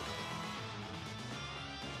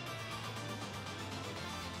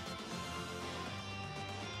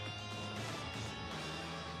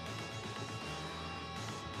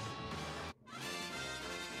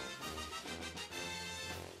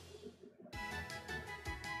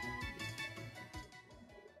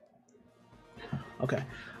 Okay.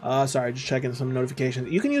 Sorry, just checking some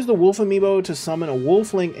notifications. You can use the Wolf Amiibo to summon a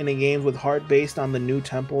Wolf Link in a game with heart based on the new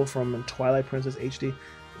temple from Twilight Princess HD.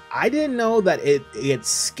 I didn't know that it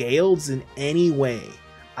scales in any way.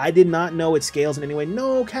 I did not know it scales in any way.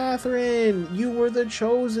 No, Catherine! You were the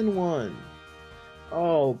chosen one!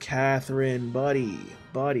 Oh, Catherine, buddy.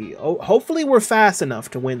 Oh, hopefully we're fast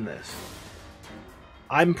enough to win this.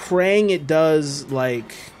 I'm praying it does,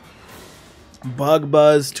 like, Bug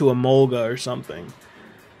Buzz to a Molga or something.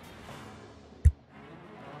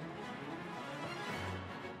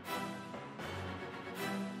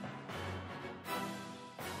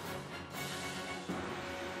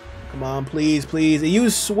 Come on, please, please. It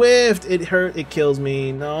used Swift. It hurt. It kills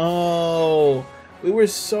me. No. We were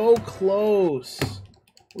so close.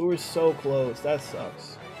 We were so close. That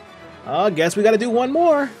sucks. Guess we gotta do one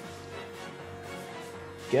more.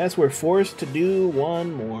 Guess we're forced to do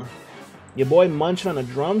one more. Your boy munching on a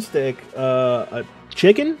drumstick. A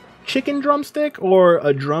chicken drumstick or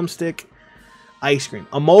a drumstick ice cream.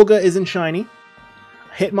 Amolga isn't shiny.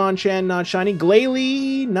 Hitmonchan not shiny.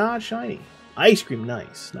 Glalie not shiny. Ice cream,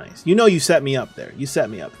 nice, nice. You know you set me up there. You set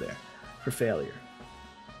me up there for failure.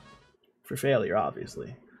 For failure,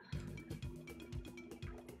 obviously.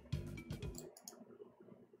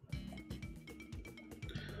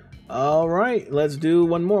 All right, let's do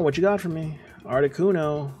one more. What you got for me?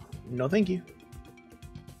 Articuno. No, thank you.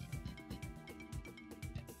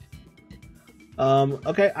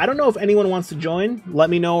 Okay, I don't know if anyone wants to join. Let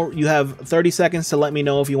me know. You have 30 seconds to let me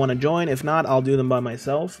know if you want to join. If not, I'll do them by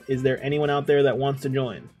myself. Is there anyone out there that wants to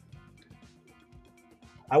join?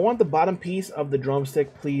 I want the bottom piece of the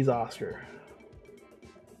drumstick, please, Oscar.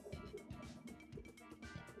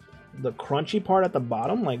 The crunchy part at the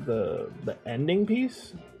bottom, like the ending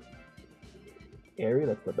piece? Ari,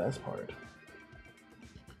 that's the best part.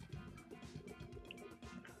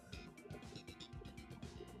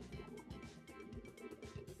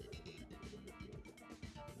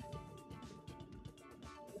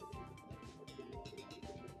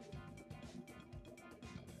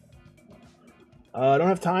 I don't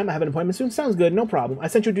have time. I have an appointment soon. Sounds good. No problem. I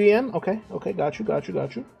sent you a DM. Okay. Okay. Got you. Got you.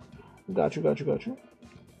 Got you. Got you. Got you. Got you.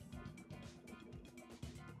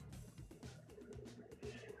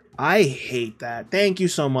 I hate that. Thank you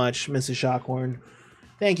so much, Mrs. Shockhorn.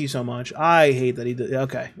 Thank you so much. I hate that he did.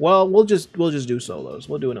 Okay. Well, we'll just do solos.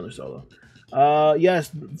 We'll do another solo.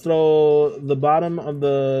 Yes. Throw the bottom of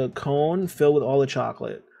the cone, fill with all the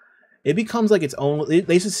chocolate. It becomes like its own.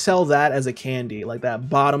 They should sell that as a candy, like that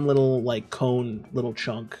bottom little like cone, little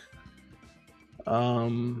chunk.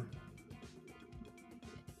 Like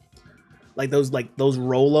those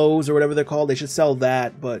Rolos or whatever they're called. They should sell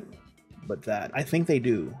that, but that I think they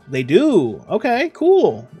do. They do. Okay,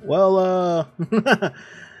 cool. Well,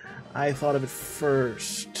 I thought of it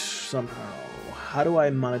first somehow. How do I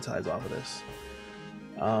monetize off of this?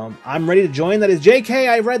 I'm ready to join. That is JK.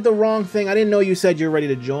 I read the wrong thing. I didn't know you said you're ready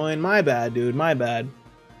to join. My bad, dude. My bad.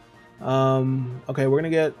 Okay, we're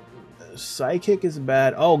gonna get Psychic is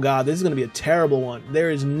bad. Oh god, this is gonna be a terrible one.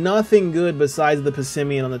 There is nothing good besides the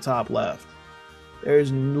Passimian on the top left. There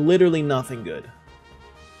is literally nothing good.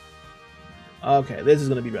 Okay, this is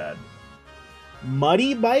gonna be bad.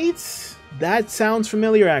 Muddy Bites? That sounds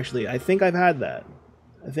familiar, actually. I think I've had that.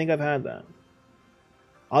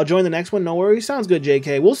 I'll join the next one, no worries. Sounds good,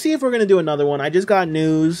 JK. We'll see if we're going to do another one. I just got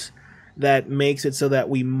news that makes it so that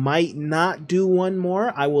we might not do one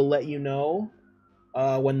more. I will let you know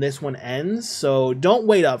when this one ends. So don't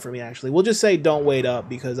wait up for me, actually. We'll just say don't wait up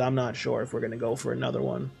because I'm not sure if we're going to go for another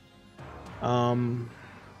one.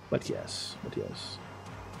 But yes.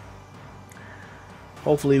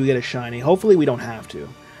 Hopefully we get a shiny. Hopefully we don't have to.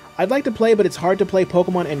 I'd like to play, but it's hard to play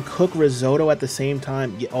Pokemon and cook risotto at the same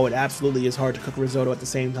time. Oh, it absolutely is hard to cook risotto at the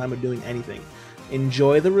same time of doing anything.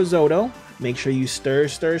 Enjoy the risotto. Make sure you stir,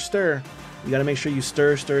 stir, stir. You gotta make sure you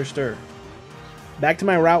stir, stir, stir. Back to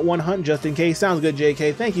my Route 1 hunt just in case. Sounds good,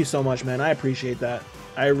 JK. Thank you so much, man. I appreciate that.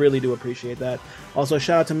 I really do appreciate that. Also,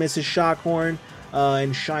 shout out to Mrs. Shockhorn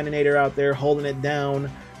and Shininator out there holding it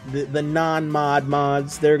down. The non-mod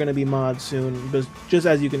mods, they're going to be mods soon. But just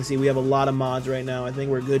as you can see, we have a lot of mods right now. I think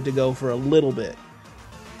we're good to go for a little bit.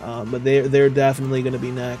 But they're definitely going to be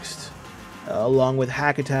next. Along with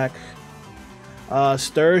Hack Attack.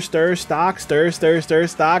 Stir, stir, stock, stir, stir, stir,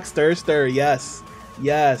 stock, stir, stir. Yes.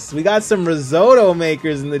 Yes. We got some risotto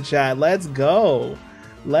makers in the chat. Let's go.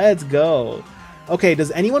 Let's go. Okay, does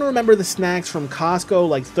anyone remember the snacks from Costco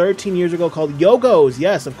like 13 years ago called Yogos?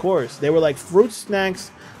 Yes, of course. They were like fruit snacks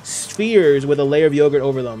spheres with a layer of yogurt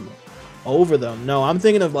over them. No, I'm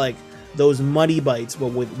thinking of like those Muddy Bites but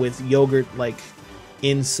with yogurt like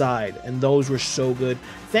inside, and those were so good.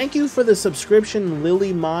 Thank you for the subscription,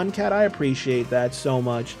 Lily Moncat. I appreciate that so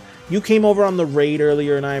much. You came over on the raid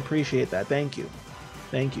earlier and I appreciate that. Thank you.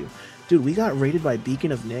 Thank you. Dude, we got raided by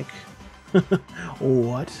Beacon of Nick.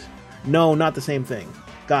 What? No, not the same thing.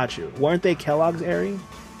 Got you. Weren't they Kellogg's, Airy?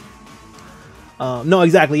 No,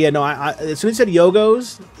 exactly. Yeah, no. I as soon as you said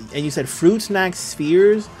Yogos and you said fruit snack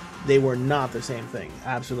spheres, they were not the same thing.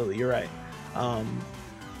 Absolutely, you're right.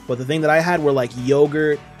 But the thing that I had were like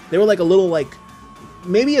yogurt. They were like a little like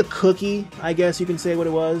maybe a cookie, I guess you can say what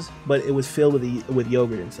it was, but it was filled with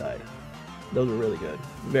yogurt inside. Those were really good.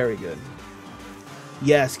 Very good.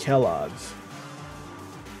 Yes, Kellogg's.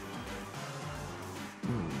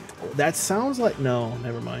 That sounds like... No,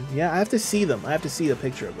 never mind. Yeah, I have to see them. I have to see the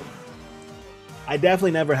picture of them. I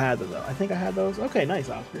definitely never had them, though. I think I had those. Okay, nice,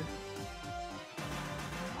 Oscar.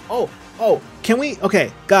 Oh, can we...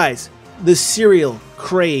 Okay, guys. The cereal,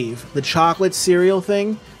 Crave, the chocolate cereal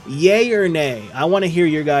thing, yay or nay? I want to hear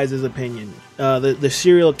your guys' opinion. The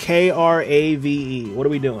cereal Krave. What are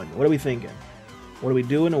we doing? What are we thinking? What are we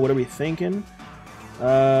doing or what are we thinking?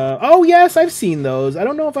 Oh yes, I've seen those. I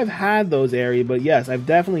don't know if I've had those, Ari, but yes, I've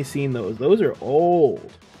definitely seen those. Those are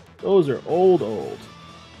old. Those are old.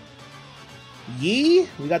 Yee?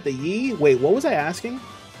 We got the Yee? Wait, what was I asking?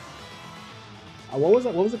 What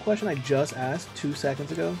was the question I just asked 2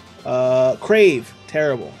 seconds ago? Crave.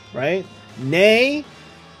 Terrible, right? Nay.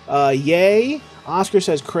 Yay. Oscar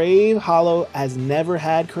says Crave. Hollow has never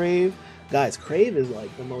had Crave. Guys, Crave is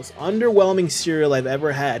like the most underwhelming cereal I've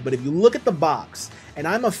ever had. But if you look at the box, and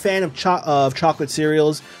I'm a fan of chocolate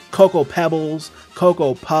cereals, Cocoa Pebbles,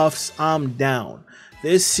 Cocoa Puffs, I'm down.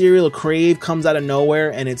 This cereal Crave comes out of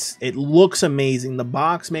nowhere and it looks amazing. The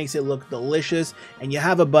box makes it look delicious and you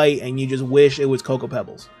have a bite and you just wish it was Cocoa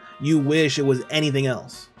Pebbles. You wish it was anything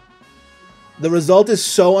else. The result is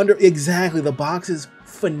so exactly, the box is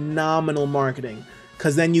phenomenal marketing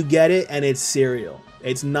because then you get it and it's cereal.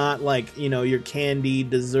 It's not like, you know, your candy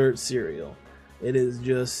dessert cereal. It is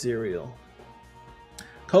just cereal.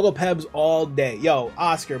 Cocoa Pebs all day. Yo,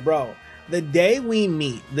 Oscar, bro. The day we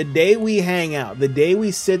meet, the day we hang out, the day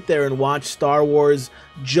we sit there and watch Star Wars,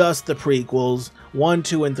 just the prequels, 1,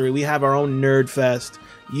 2, and 3, we have our own nerd fest.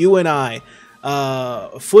 You and I,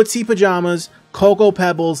 footsie pajamas, Cocoa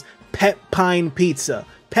Pebbles, Pep Pine pizza.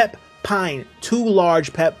 Pep Pine, 2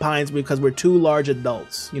 large Pep Pines because we're 2 large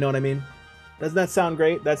adults. You know what I mean? Doesn't that sound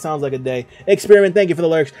great? That sounds like a day. Experiment, thank you for the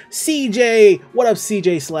lurks. CJ, what up,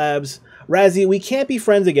 CJ Slabs? Razzie, we can't be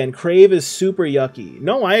friends again. Crave is super yucky.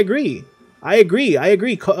 No, I agree. I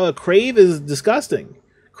agree. Crave is disgusting.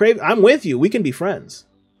 Crave, I'm with you. We can be friends.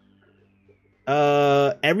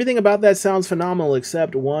 Everything about that sounds phenomenal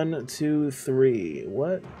except 1, 2, 3.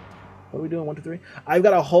 What? What are we doing? 1, 2, 3. I've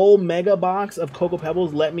got a whole mega box of Cocoa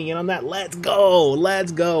Pebbles. Let me in on that. Let's go.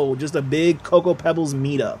 Let's go. Just a big Cocoa Pebbles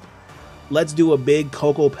meetup. Let's do a big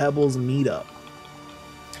Cocoa Pebbles meetup.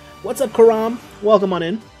 What's up, Karam? Welcome on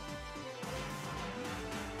in.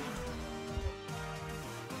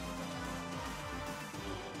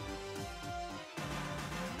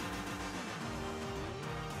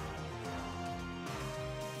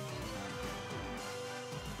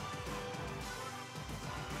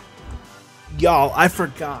 Y'all, I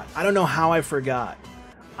forgot. I don't know how I forgot.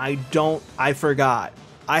 I forgot.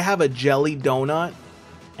 I have a jelly donut,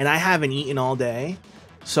 and I haven't eaten all day.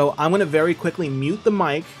 So I'm going to very quickly mute the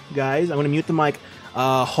mic, guys. I'm going to mute the mic.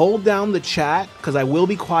 Hold down the chat, because I will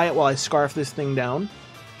be quiet while I scarf this thing down.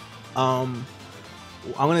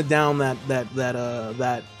 I'm gonna down that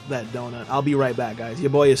donut. I'll be right back, guys. Your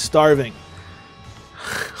boy is starving.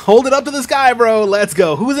 Hold it up to the sky, bro. Let's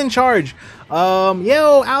go. Who's in charge?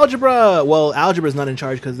 Yo, Algebra. Well, Algebra's not in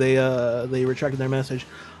charge because they retracted their message.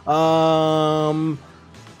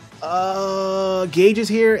 Gage is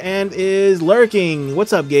here and is lurking.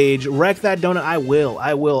 What's up, Gage? Wreck that donut. I will.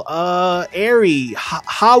 Airy,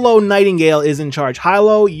 Hollow Nightingale is in charge.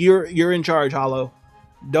 Hollow, you're in charge. Hollow,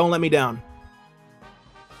 don't let me down.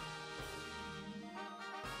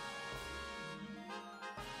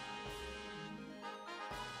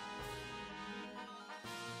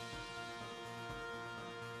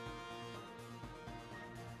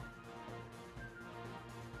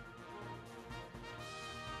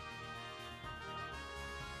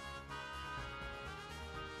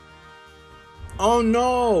 Oh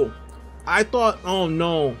no! Oh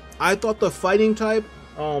no. I thought the fighting type.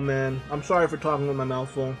 Oh man. I'm sorry for talking with my mouth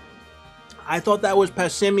full. I thought that was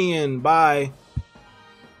Passimian. Bye.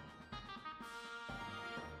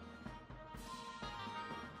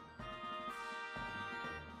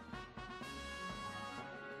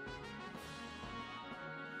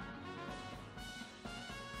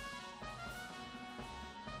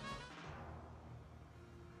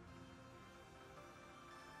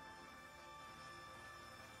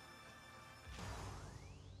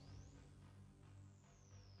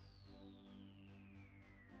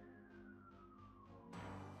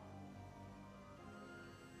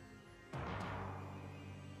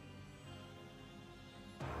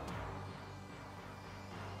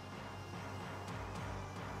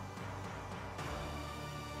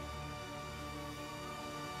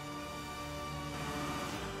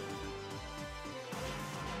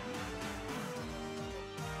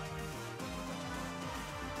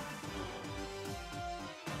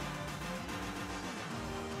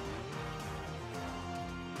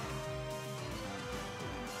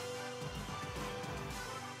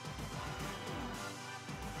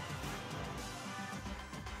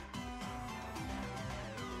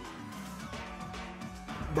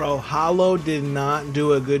 Bro, Hollow did not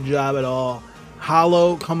do a good job at all.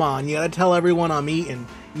 Hollow, come on. You gotta tell everyone I'm eating.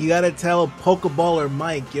 You gotta tell Pokeballer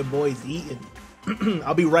Mike your boy's eating.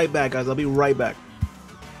 I'll be right back, guys. I'll be right back.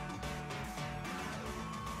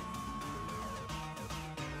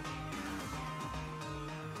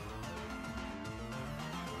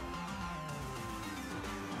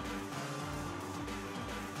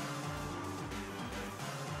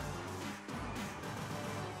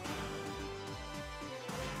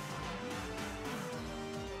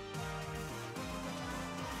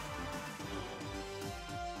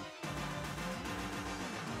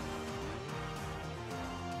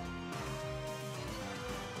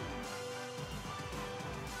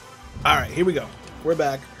 Alright, here we go. We're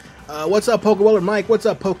back. What's up, Pokeballer Mike? What's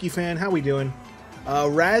up, Pokefan? How we doing?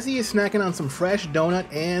 Razzie is snacking on some fresh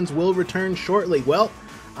donut and will return shortly. Well,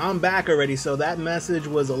 I'm back already, so that message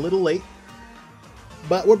was a little late.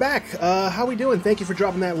 But we're back. How we doing? Thank you for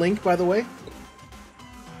dropping that link, by the way.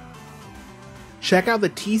 Check out the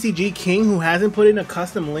TCG King who hasn't put in a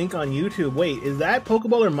custom link on YouTube. Wait, is that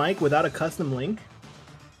Pokeballer Mike without a custom link?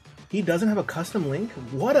 He doesn't have a custom link?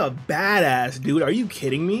 What a badass, dude. Are you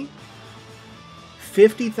kidding me?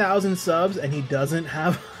 50,000 subs and he doesn't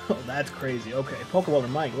have. Oh, that's crazy. Okay, Pokeballer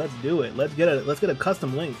Mike, let's do it. Let's get a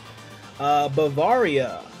custom link.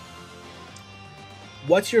 Bavaria,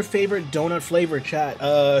 what's your favorite donut flavor, chat?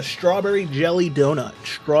 Strawberry jelly donut.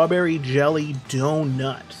 Strawberry jelly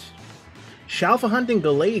donut. Shalfa hunting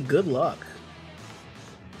Gallade, good luck.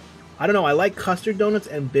 I don't know. I like custard donuts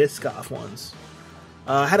and Biscoff ones.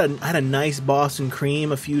 Had a nice Boston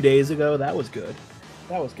cream a few days ago. That was good.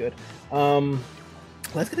 That was good.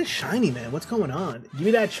 Let's get a shiny, man. What's going on? Give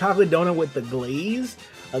me that chocolate donut with the glaze.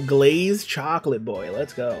 A glazed chocolate, boy.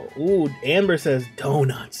 Let's go. Ooh, Amber says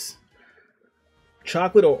donuts.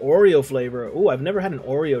 Chocolate or Oreo flavor. Ooh, I've never had an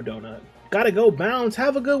Oreo donut. Gotta go bounce.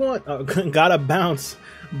 Have a good one. Oh, gotta bounce.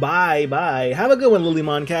 Bye, bye. Have a good one,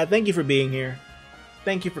 Lilymon Cat. Thank you for being here.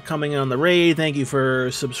 Thank you for coming on the raid. Thank you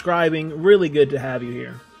for subscribing. Really good to have you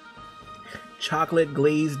here. Chocolate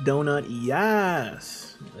glazed donut.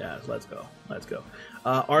 Yes. Yes, let's go. Let's go.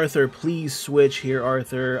 Arthur, please switch here,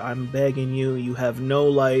 Arthur. I'm begging you. You have no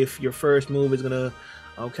life. Your first move is gonna...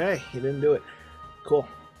 Okay, you didn't do it. Cool.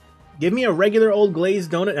 Give me a regular old glazed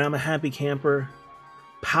donut and I'm a happy camper.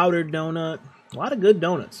 Powdered donut. A lot of good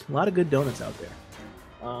donuts. A lot of good donuts out there.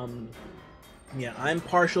 Yeah, I'm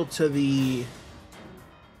partial to the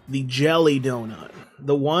jelly donut.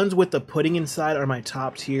 The ones with the pudding inside are my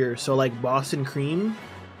top tier. So like Boston cream,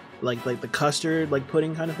 like the custard, like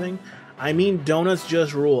pudding kind of thing. I mean, donuts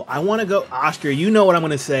just rule. I want to go, Oscar, you know what I'm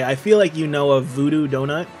going to say. I feel like you know of Voodoo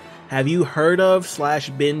Donut. Have you heard of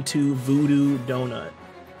 / been to Voodoo Donut?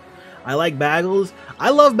 I like bagels.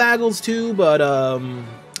 I love bagels too, but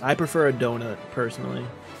I prefer a donut personally.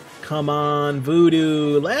 Come on,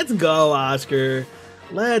 Voodoo. Let's go, Oscar.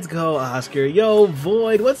 Let's go, Oscar. Yo,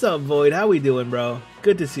 Void. What's up, Void? How we doing, bro?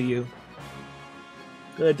 Good to see you.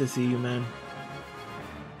 Good to see you, man.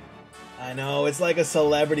 I know, it's like a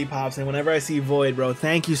celebrity pops in whenever I see Void, bro.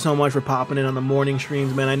 Thank you so much for popping in on the morning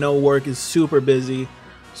streams, man. I know work is super busy,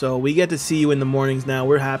 so we get to see you in the mornings now.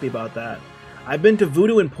 We're happy about that. I've been to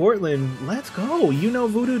Voodoo in Portland. Let's go. You know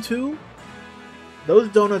Voodoo too? Those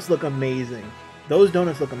donuts look amazing. Those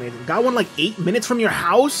donuts look amazing. Got one like 8 minutes from your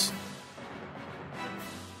house?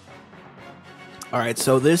 Alright,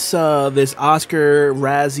 so this this Oscar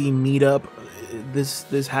Razzie meetup,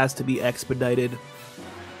 this has to be expedited.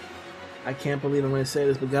 I can't believe I'm going to say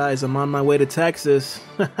this, but guys, I'm on my way to Texas.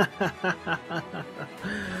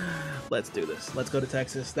 Let's do this. Let's go to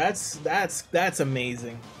Texas. That's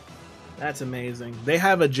amazing. That's amazing. They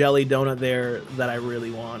have a jelly donut there that I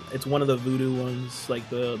really want. It's one of the voodoo ones, like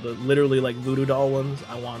the literally like voodoo doll ones.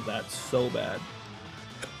 I want that so bad.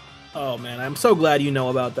 Oh man, I'm so glad you know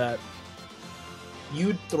about that.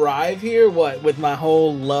 You thrive here? What, with my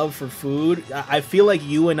whole love for food? I feel like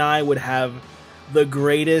you and I would have the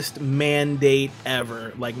greatest mandate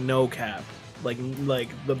ever, like no cap, like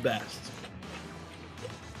the best.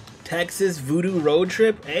 Texas voodoo road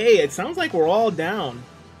trip. Hey, it sounds like we're all down.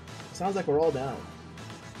 It sounds like we're all down.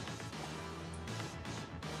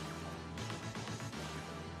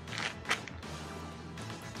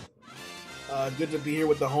 Good to be here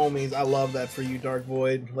with the homies. I love that for you, Dark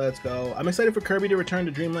Void. Let's go. I'm excited for Kirby to return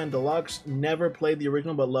to Dreamland Deluxe. Never played the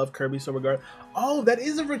original, but love Kirby so regard. Oh, that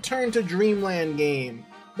is a Return to Dreamland game.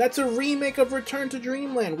 That's a remake of Return to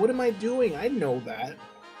Dreamland. What am I doing? I know that.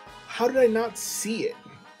 How did I not see it?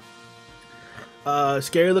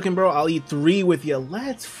 Scary looking, bro. I'll eat 3 with you.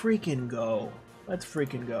 Let's freaking go. Let's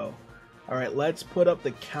freaking go. Alright, let's put up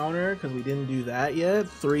the counter because we didn't do that yet.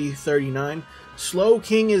 339. Slow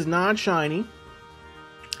King is not shiny.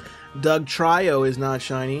 Doug Trio is not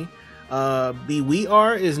shiny.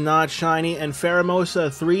 BWeR is not shiny. And Pheromosa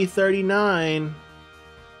 339.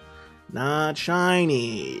 Not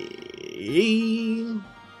shiny.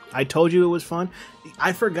 I told you it was fun.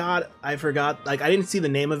 I forgot. Like, I didn't see the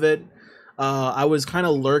name of it. I was kind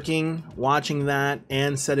of lurking, watching that,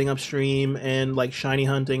 and setting up stream, and like shiny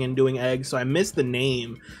hunting and doing eggs, so I missed the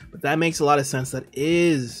name. But that makes a lot of sense. That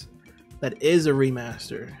is a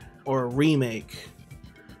remaster or a remake.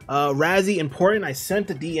 Razzie important. I sent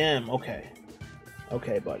a DM.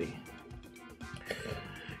 Okay, buddy.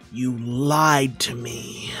 You lied to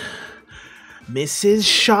me, Mrs.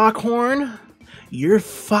 Shockhorn. You're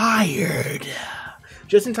fired.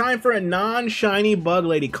 Just in time for a non-shiny bug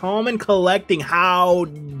lady. Calm and collecting. How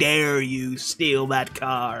dare you steal that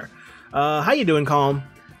car? How you doing, Calm?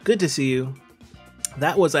 Good to see you.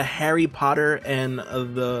 That was a Harry Potter and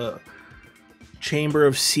the Chamber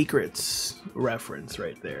of Secrets reference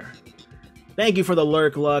right there. Thank you for the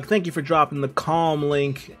lurk, Luck. Thank you for dropping the Calm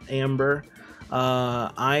link, Amber.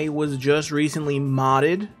 I was just recently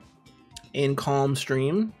modded in Calm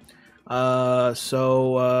stream. Guys,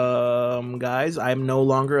 I'm no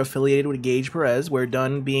longer affiliated with Gage Perez. We're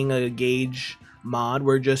done being a Gage mod.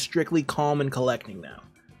 We're just strictly calm and collecting now.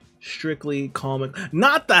 Strictly calm and...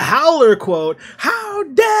 Not the Howler quote! How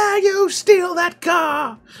dare you steal that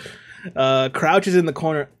car! Crouch is in the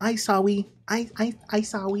corner. I saw we.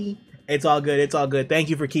 It's all good. It's all good. Thank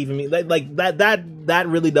you for keeping me... Like, that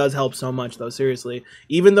really does help so much, though. Seriously.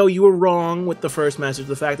 Even though you were wrong with the first message,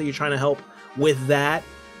 the fact that you're trying to help with that...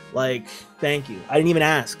 Like, thank you. I didn't even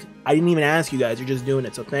ask. I didn't even ask you guys. You're just doing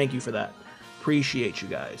it. So thank you for that. Appreciate you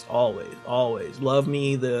guys. Always. Always. Love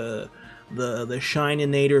me the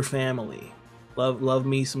Shininator family. Love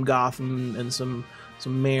me some Gotham and some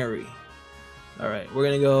Mary. Alright, we're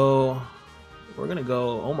gonna go.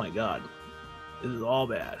 Oh my god. This is all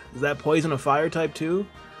bad. Is that poison a fire type too?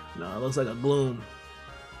 No, it looks like a gloom.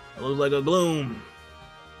 It looks like a gloom.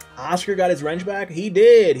 Oscar got his wrench back? He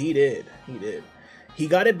did. He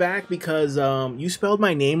got it back because you spelled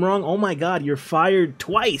my name wrong. Oh my god, you're fired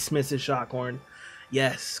twice, Mrs. Shockhorn.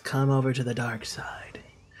 Yes, come over to the dark side.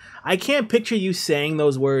 I can't picture you saying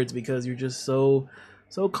those words because you're just so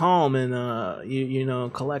calm and you know,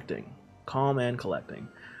 collecting. Calm and collecting.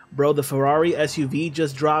 Bro, the Ferrari SUV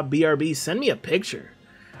just dropped BRB. Send me a picture.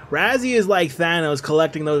 Razzie is like Thanos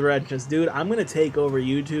collecting those wrenches. Dude, I'm gonna take over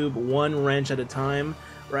YouTube one wrench at a time,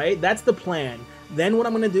 right? That's the plan. Then what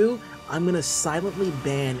I'm gonna do, I'm gonna silently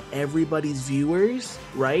ban everybody's viewers,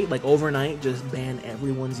 right? Like overnight, just ban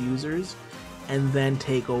everyone's users, and then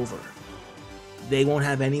take over. They won't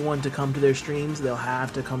have anyone to come to their streams, they'll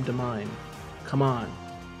have to come to mine. Come on.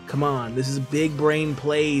 Come on. This is big brain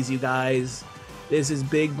plays, you guys. This is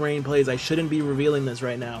big brain plays. I shouldn't be revealing this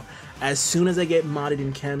right now. As soon as I get modded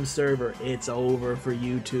in Chem's server, it's over for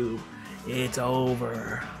YouTube. It's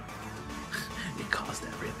over. It cost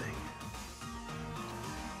everything.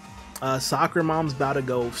 Soccer mom's about to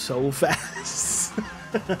go so fast.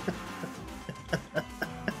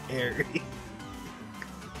 Harry.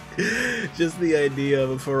 Just the idea of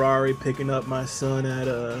a Ferrari picking up my son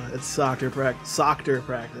at soccer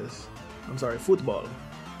practice. I'm sorry, football.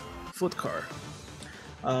 Foot car.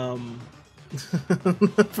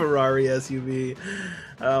 Ferrari SUV.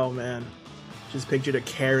 Oh man. Just pictured a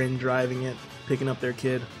Karen driving it, picking up their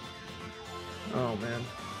kid. Oh man.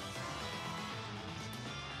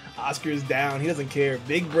 Oscar's down. He doesn't care.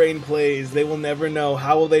 Big brain plays. They will never know.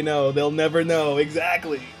 How will they know? They'll never know.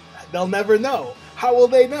 Exactly. They'll never know. How will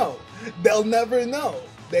they know? They'll never know.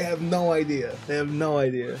 They have no idea. They have no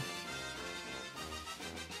idea.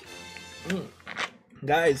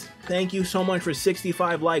 Guys, thank you so much for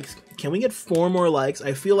 65 likes. Can we get 4 more likes?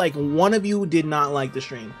 I feel like one of you did not like the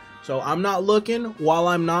stream. So I'm not looking. While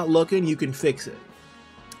I'm not looking, you can fix it.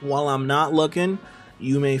 While I'm not looking,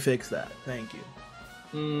 you may fix that. Thank you.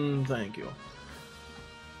 Thank you.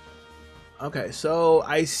 Okay, so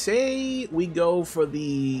I say we go for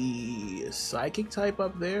the psychic type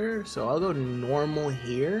up there. So I'll go normal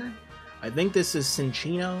here. I think this is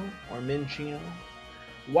Cinchino or Minchino.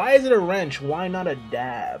 Why is it a wrench? Why not a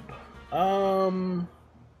dab? I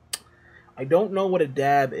don't know what a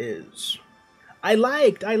dab is. I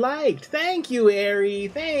liked. Thank you, Ari.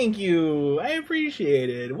 Thank you. I appreciate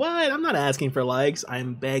it. What? I'm not asking for likes.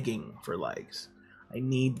 I'm begging for likes. I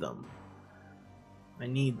need them. I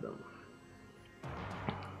need them.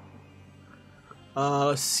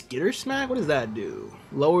 Skitter Smack? What does that do?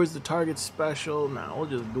 Lowers the target special. No, we'll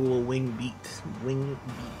just do a wing beat. Wing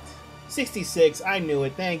beat. 66, I knew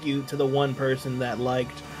it. Thank you to the one person that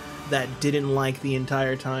liked, that didn't like the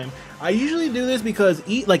entire time. I usually do this because,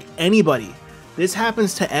 like anybody, this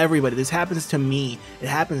happens to everybody. This happens to me. It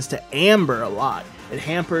happens to Amber a lot. It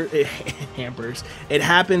hampers. It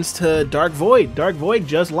happens to Dark Void. Dark Void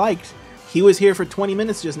just liked. He was here for 20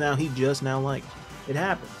 minutes just now. He just now liked. It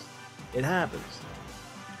happens. It happens.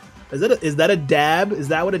 Is that a dab? Is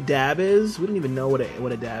that what a dab is? We don't even know what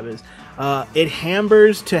a dab is. It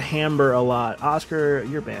hambers to hamber a lot. Oscar,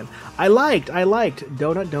 you're banned. I liked.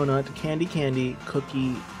 Donut, candy,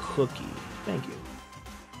 cookie. Thank you.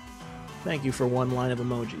 Thank you for one line of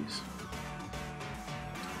emojis.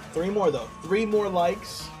 3 more though. 3 more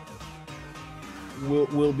likes.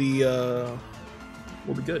 We'll be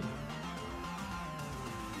good.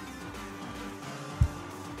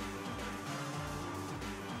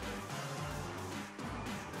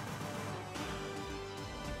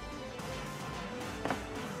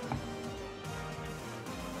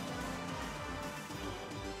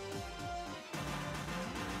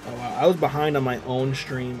 I was behind on my own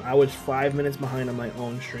stream. I was 5 minutes behind on my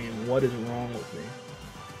own stream. What is wrong with me?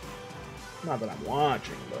 Not that I'm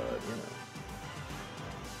watching, but, you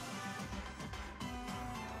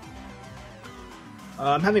know.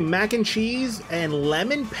 I'm having mac and cheese and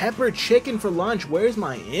lemon pepper chicken for lunch. Where's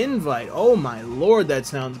my invite? Oh my lord, that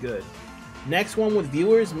sounds good. Next one with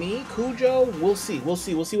viewers, me, Cujo. We'll see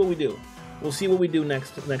what we do. We'll see what we do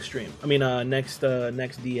next stream. I mean, next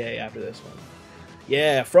DA after this one.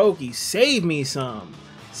 Yeah, Froky, save me some.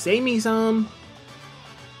 Save me some.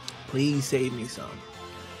 Please save me some.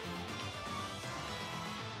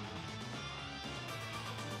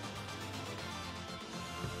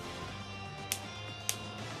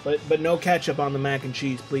 But no ketchup on the mac and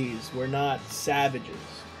cheese, please. We're not savages.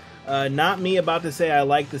 Not me about to say I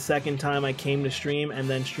liked the second time I came to stream and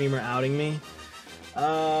then streamer outing me.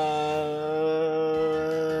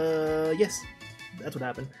 Yes, that's what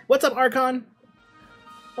happened. What's up, Archon?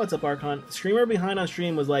 What's up, Archon? Streamer behind on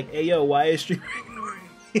stream was like, hey, yo, why is streamer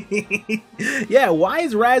ignoring me? Yeah, why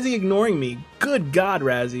is Razzie ignoring me? Good God,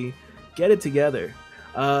 Razzie. Get it together.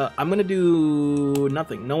 I'm gonna do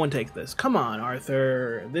nothing. No one takes this. Come on,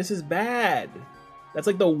 Arthur. This is bad. That's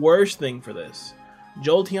like the worst thing for this.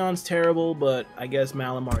 Jolteon's terrible, but I guess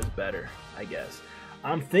Malamar's better, I guess.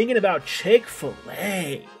 I'm thinking about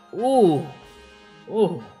Chick-fil-A. Ooh.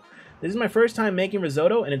 Ooh. This is my first time making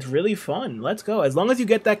risotto, and it's really fun. Let's go. As long as you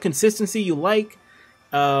get that consistency you like,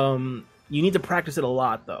 you need to practice it a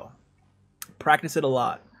lot, though. Practice it a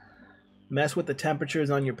lot. Mess with the temperatures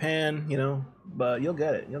on your pan, you know, but you'll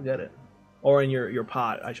get it. You'll get it. Or in your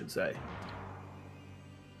pot, I should say.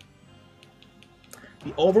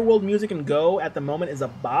 The overworld music in Go at the moment is a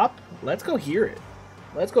bop. Let's go hear it.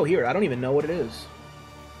 Let's go hear it. I don't even know what it is.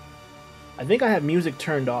 I think I have music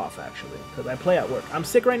turned off, actually, because I play at work. I'm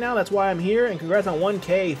sick right now, that's why I'm here, and congrats on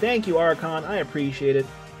 1K. Thank you, Archon. I appreciate it.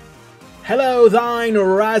 Hello, thine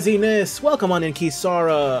Razziness. Welcome on in,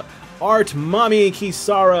 Kisara. Art Mommy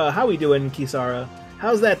Kisara. How we doing, Kisara?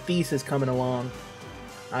 How's that thesis coming along?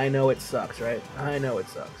 I know it sucks, right? I know it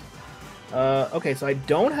sucks. Okay, so I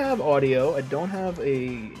don't have audio. I don't have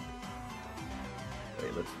a...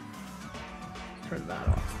 Wait, let's turn that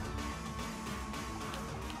off.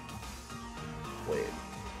 Wait.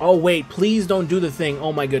 Oh, wait, please don't do the thing.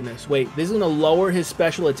 Oh my goodness. Wait, this is going to lower his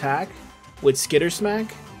special attack with Skitter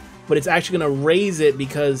Smack, but it's actually going to raise it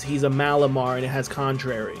because he's a Malamar and it has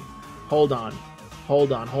Contrary. Hold on.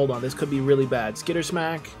 Hold on, hold on. This could be really bad. Skitter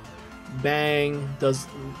Smack, bang, does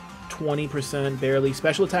 20%, barely.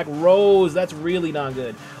 Special attack rose. That's really not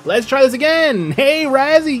good. Let's try this again. Hey,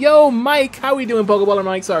 Razzie. Yo, Mike. How we doing, Pokeballer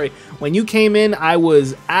Mike? Sorry. When you came in, I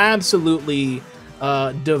was absolutely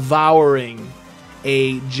devouring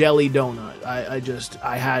a jelly donut.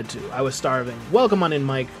 I had to. I was starving. Welcome on in,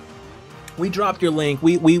 Mike. We dropped your link.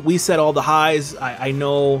 We said all the highs. I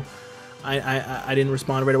know I didn't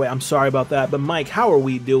respond right away. I'm sorry about that. But Mike, how are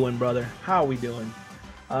we doing, brother? How are we doing?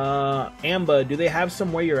 Amba, do they have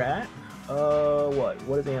some where you're at? What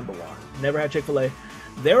does Amba want? Never had Chick-fil-A.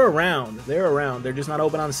 They're around. They're around. They're just not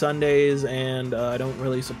open on Sundays, and I don't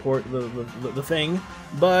really support the thing.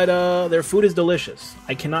 But their food is delicious.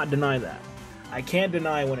 I cannot deny that. I can't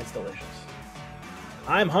deny when it's delicious.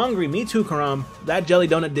 I'm hungry. Me too, Karam. That jelly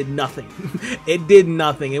donut did nothing. It did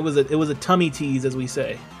nothing. It was a tummy tease, as we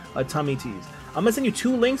say. A tummy tease. I'm gonna send you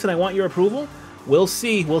 2 links, and I want your approval. We'll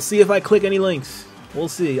see. We'll see if I click any links. We'll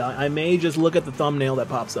see. I may just look at the thumbnail that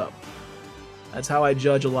pops up. That's how I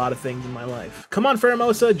judge a lot of things in my life. Come on,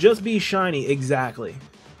 Pheromosa, just be shiny. Exactly.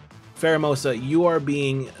 Pheromosa, you are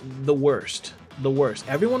being the worst. The worst.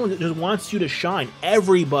 Everyone just wants you to shine.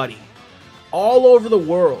 Everybody. All over the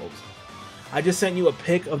world. I just sent you a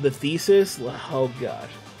pic of the thesis. Oh, God.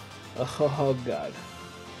 Oh, God.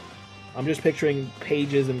 I'm just picturing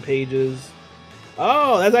pages and pages.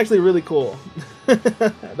 Oh, that's actually really cool.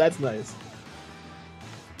 That's nice.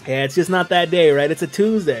 Yeah, it's just not that day, right? It's a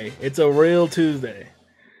Tuesday. It's a real Tuesday.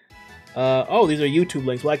 Oh, these are YouTube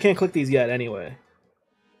links. Well, I can't click these yet anyway.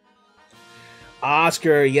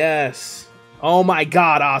 Oscar, yes. Oh my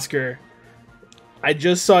God, Oscar. I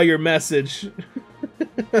just saw your message.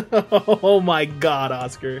 Oh my God,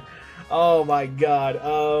 Oscar. Oh my God.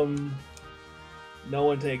 No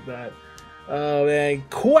one take that. Oh man.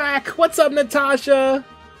 Quack! What's up, Natasha?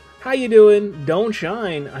 How you doing? Don't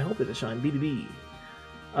shine. I hope it's a shine. BBB.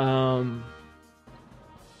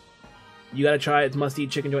 You gotta try it. It's must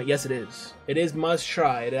eat chicken joint. Yes, it is. It is must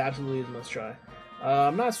try. It absolutely is must try.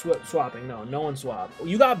 I'm not swapping. No one swap.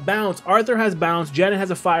 You got bounce. Arthur has bounce. Janet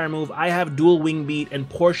has a fire move. I have dual wing beat, and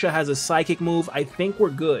Portia has a psychic move. I think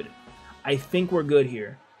we're good. I think we're good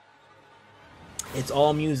here. It's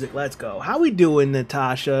all music. Let's go. How we doing,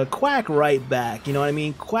 Natasha? Quack right back. You know what I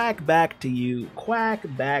mean? Quack back to you. Quack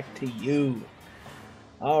back to you.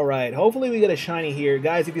 All right. Hopefully we get a shiny here.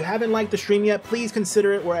 Guys, if you haven't liked the stream yet, please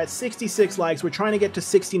consider it. We're at 66 likes. We're trying to get to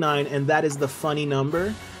 69, and that is the funny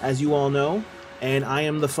number, as you all know. And I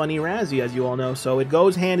am the funny Razzie, as you all know. So it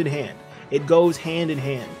goes hand in hand. It goes hand in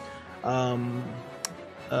hand.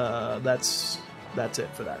 That's it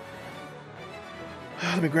for that.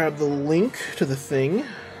 Let me grab the link to the thing.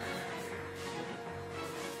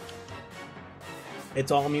 It's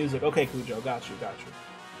all music. Okay, Cujo, got you.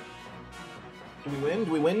 Do we win?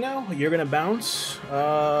 Do we win now? You're gonna bounce.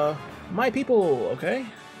 My people, okay.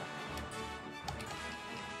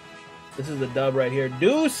 This is the dub right here.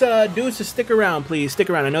 Deuce, stick around, please. Stick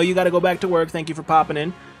around. I know you got to go back to work. Thank you for popping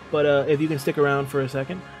in. But if you can stick around for a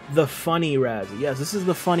second. The funny Razzie. Yes, this is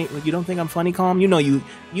the funny. You don't think I'm funny, Calm? You know you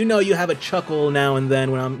have a chuckle now and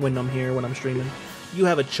then when I'm here, when I'm streaming. You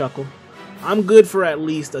have a chuckle. I'm good for at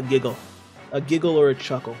least a giggle. A giggle or a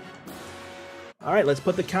chuckle. All right, let's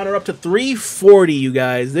put the counter up to 340, you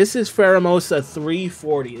guys. This is Pheromosa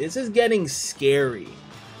 340. This is getting scary.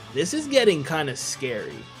 This is getting kind of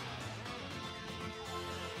scary.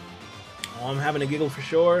 Oh, I'm having a giggle for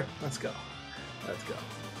sure. Let's go. Let's go.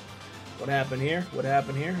 What happened here? What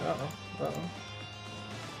happened here? Uh-oh. Uh-oh.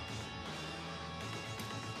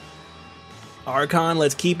 Archon,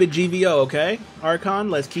 let's keep it GVO, okay? Archon,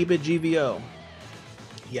 let's keep it GVO.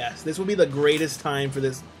 Yes, this would be the greatest time for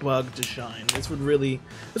this bug to shine. This would really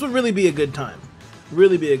be a good time.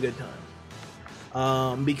 Really be a good time.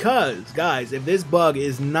 Because, guys, if this bug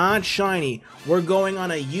is not shiny, we're going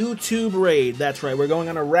on a YouTube raid. That's right, we're going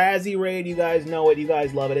on a Razzie raid. You guys know it, you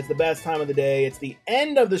guys love it. It's the best time of the day. It's the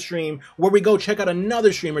end of the stream where we go check out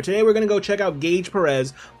another streamer. Today we're going to go check out Gage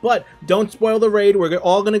Perez, but don't spoil the raid. We're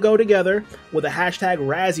all going to go together with a hashtag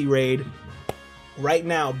Razzie raid. Right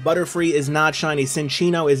now, Butterfree is not shiny.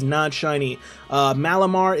 Cinccino is not shiny.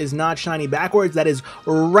 Malamar is not shiny. Backwards, that is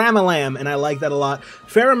Ramalam, and I like that a lot.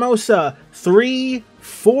 Pheromosa,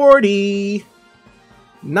 340.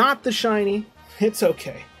 Not the shiny. It's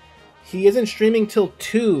okay. He isn't streaming till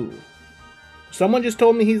 2. Someone just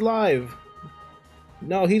told me he's live.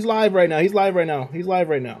 No, he's live right now. He's live right now. He's live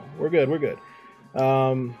right now. We're good. We're good.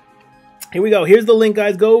 Here we go. Here's the link,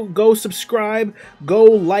 guys. Go subscribe. Go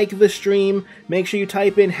like the stream. Make sure you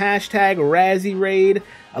type in hashtag Razzie Raid.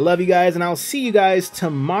 I love you guys, and I'll see you guys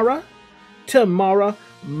tomorrow.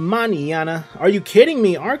 Mañana. Are you kidding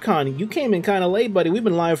me, Archon? You came in kind of late, buddy. We've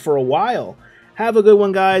been live for a while. Have a good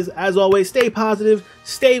one, guys. As always, stay positive,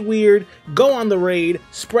 stay weird, go on the raid,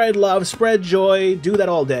 spread love, spread joy. Do that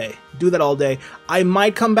all day. Do that all day. I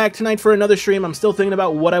might come back tonight for another stream. I'm still thinking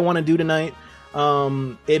about what I want to do tonight.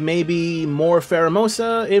 It may be more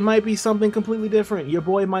Pheromosa. It might be something completely different. Your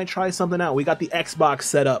boy might try something out. We got the Xbox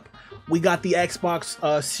set up. We got the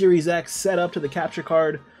Xbox Series X set up to the capture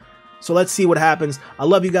card. So let's see what happens. I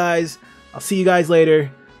love you guys. I'll see you guys later.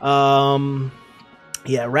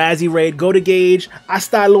 Yeah, Razzie Raid. Go to Gage.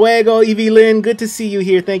 Hasta luego, Evelyn. Good to see you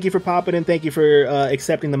here. Thank you for popping in. Thank you for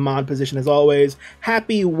accepting the mod position as always.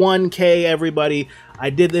 Happy 1K, everybody. I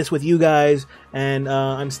did this with you guys, and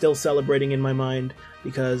I'm still celebrating in my mind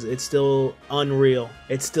because it's still unreal.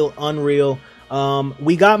 It's still unreal.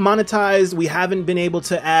 We got monetized. We haven't been able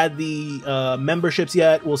to add the memberships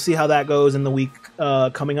yet. We'll see how that goes in the week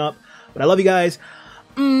coming up. But I love you guys.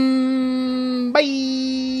 Bye.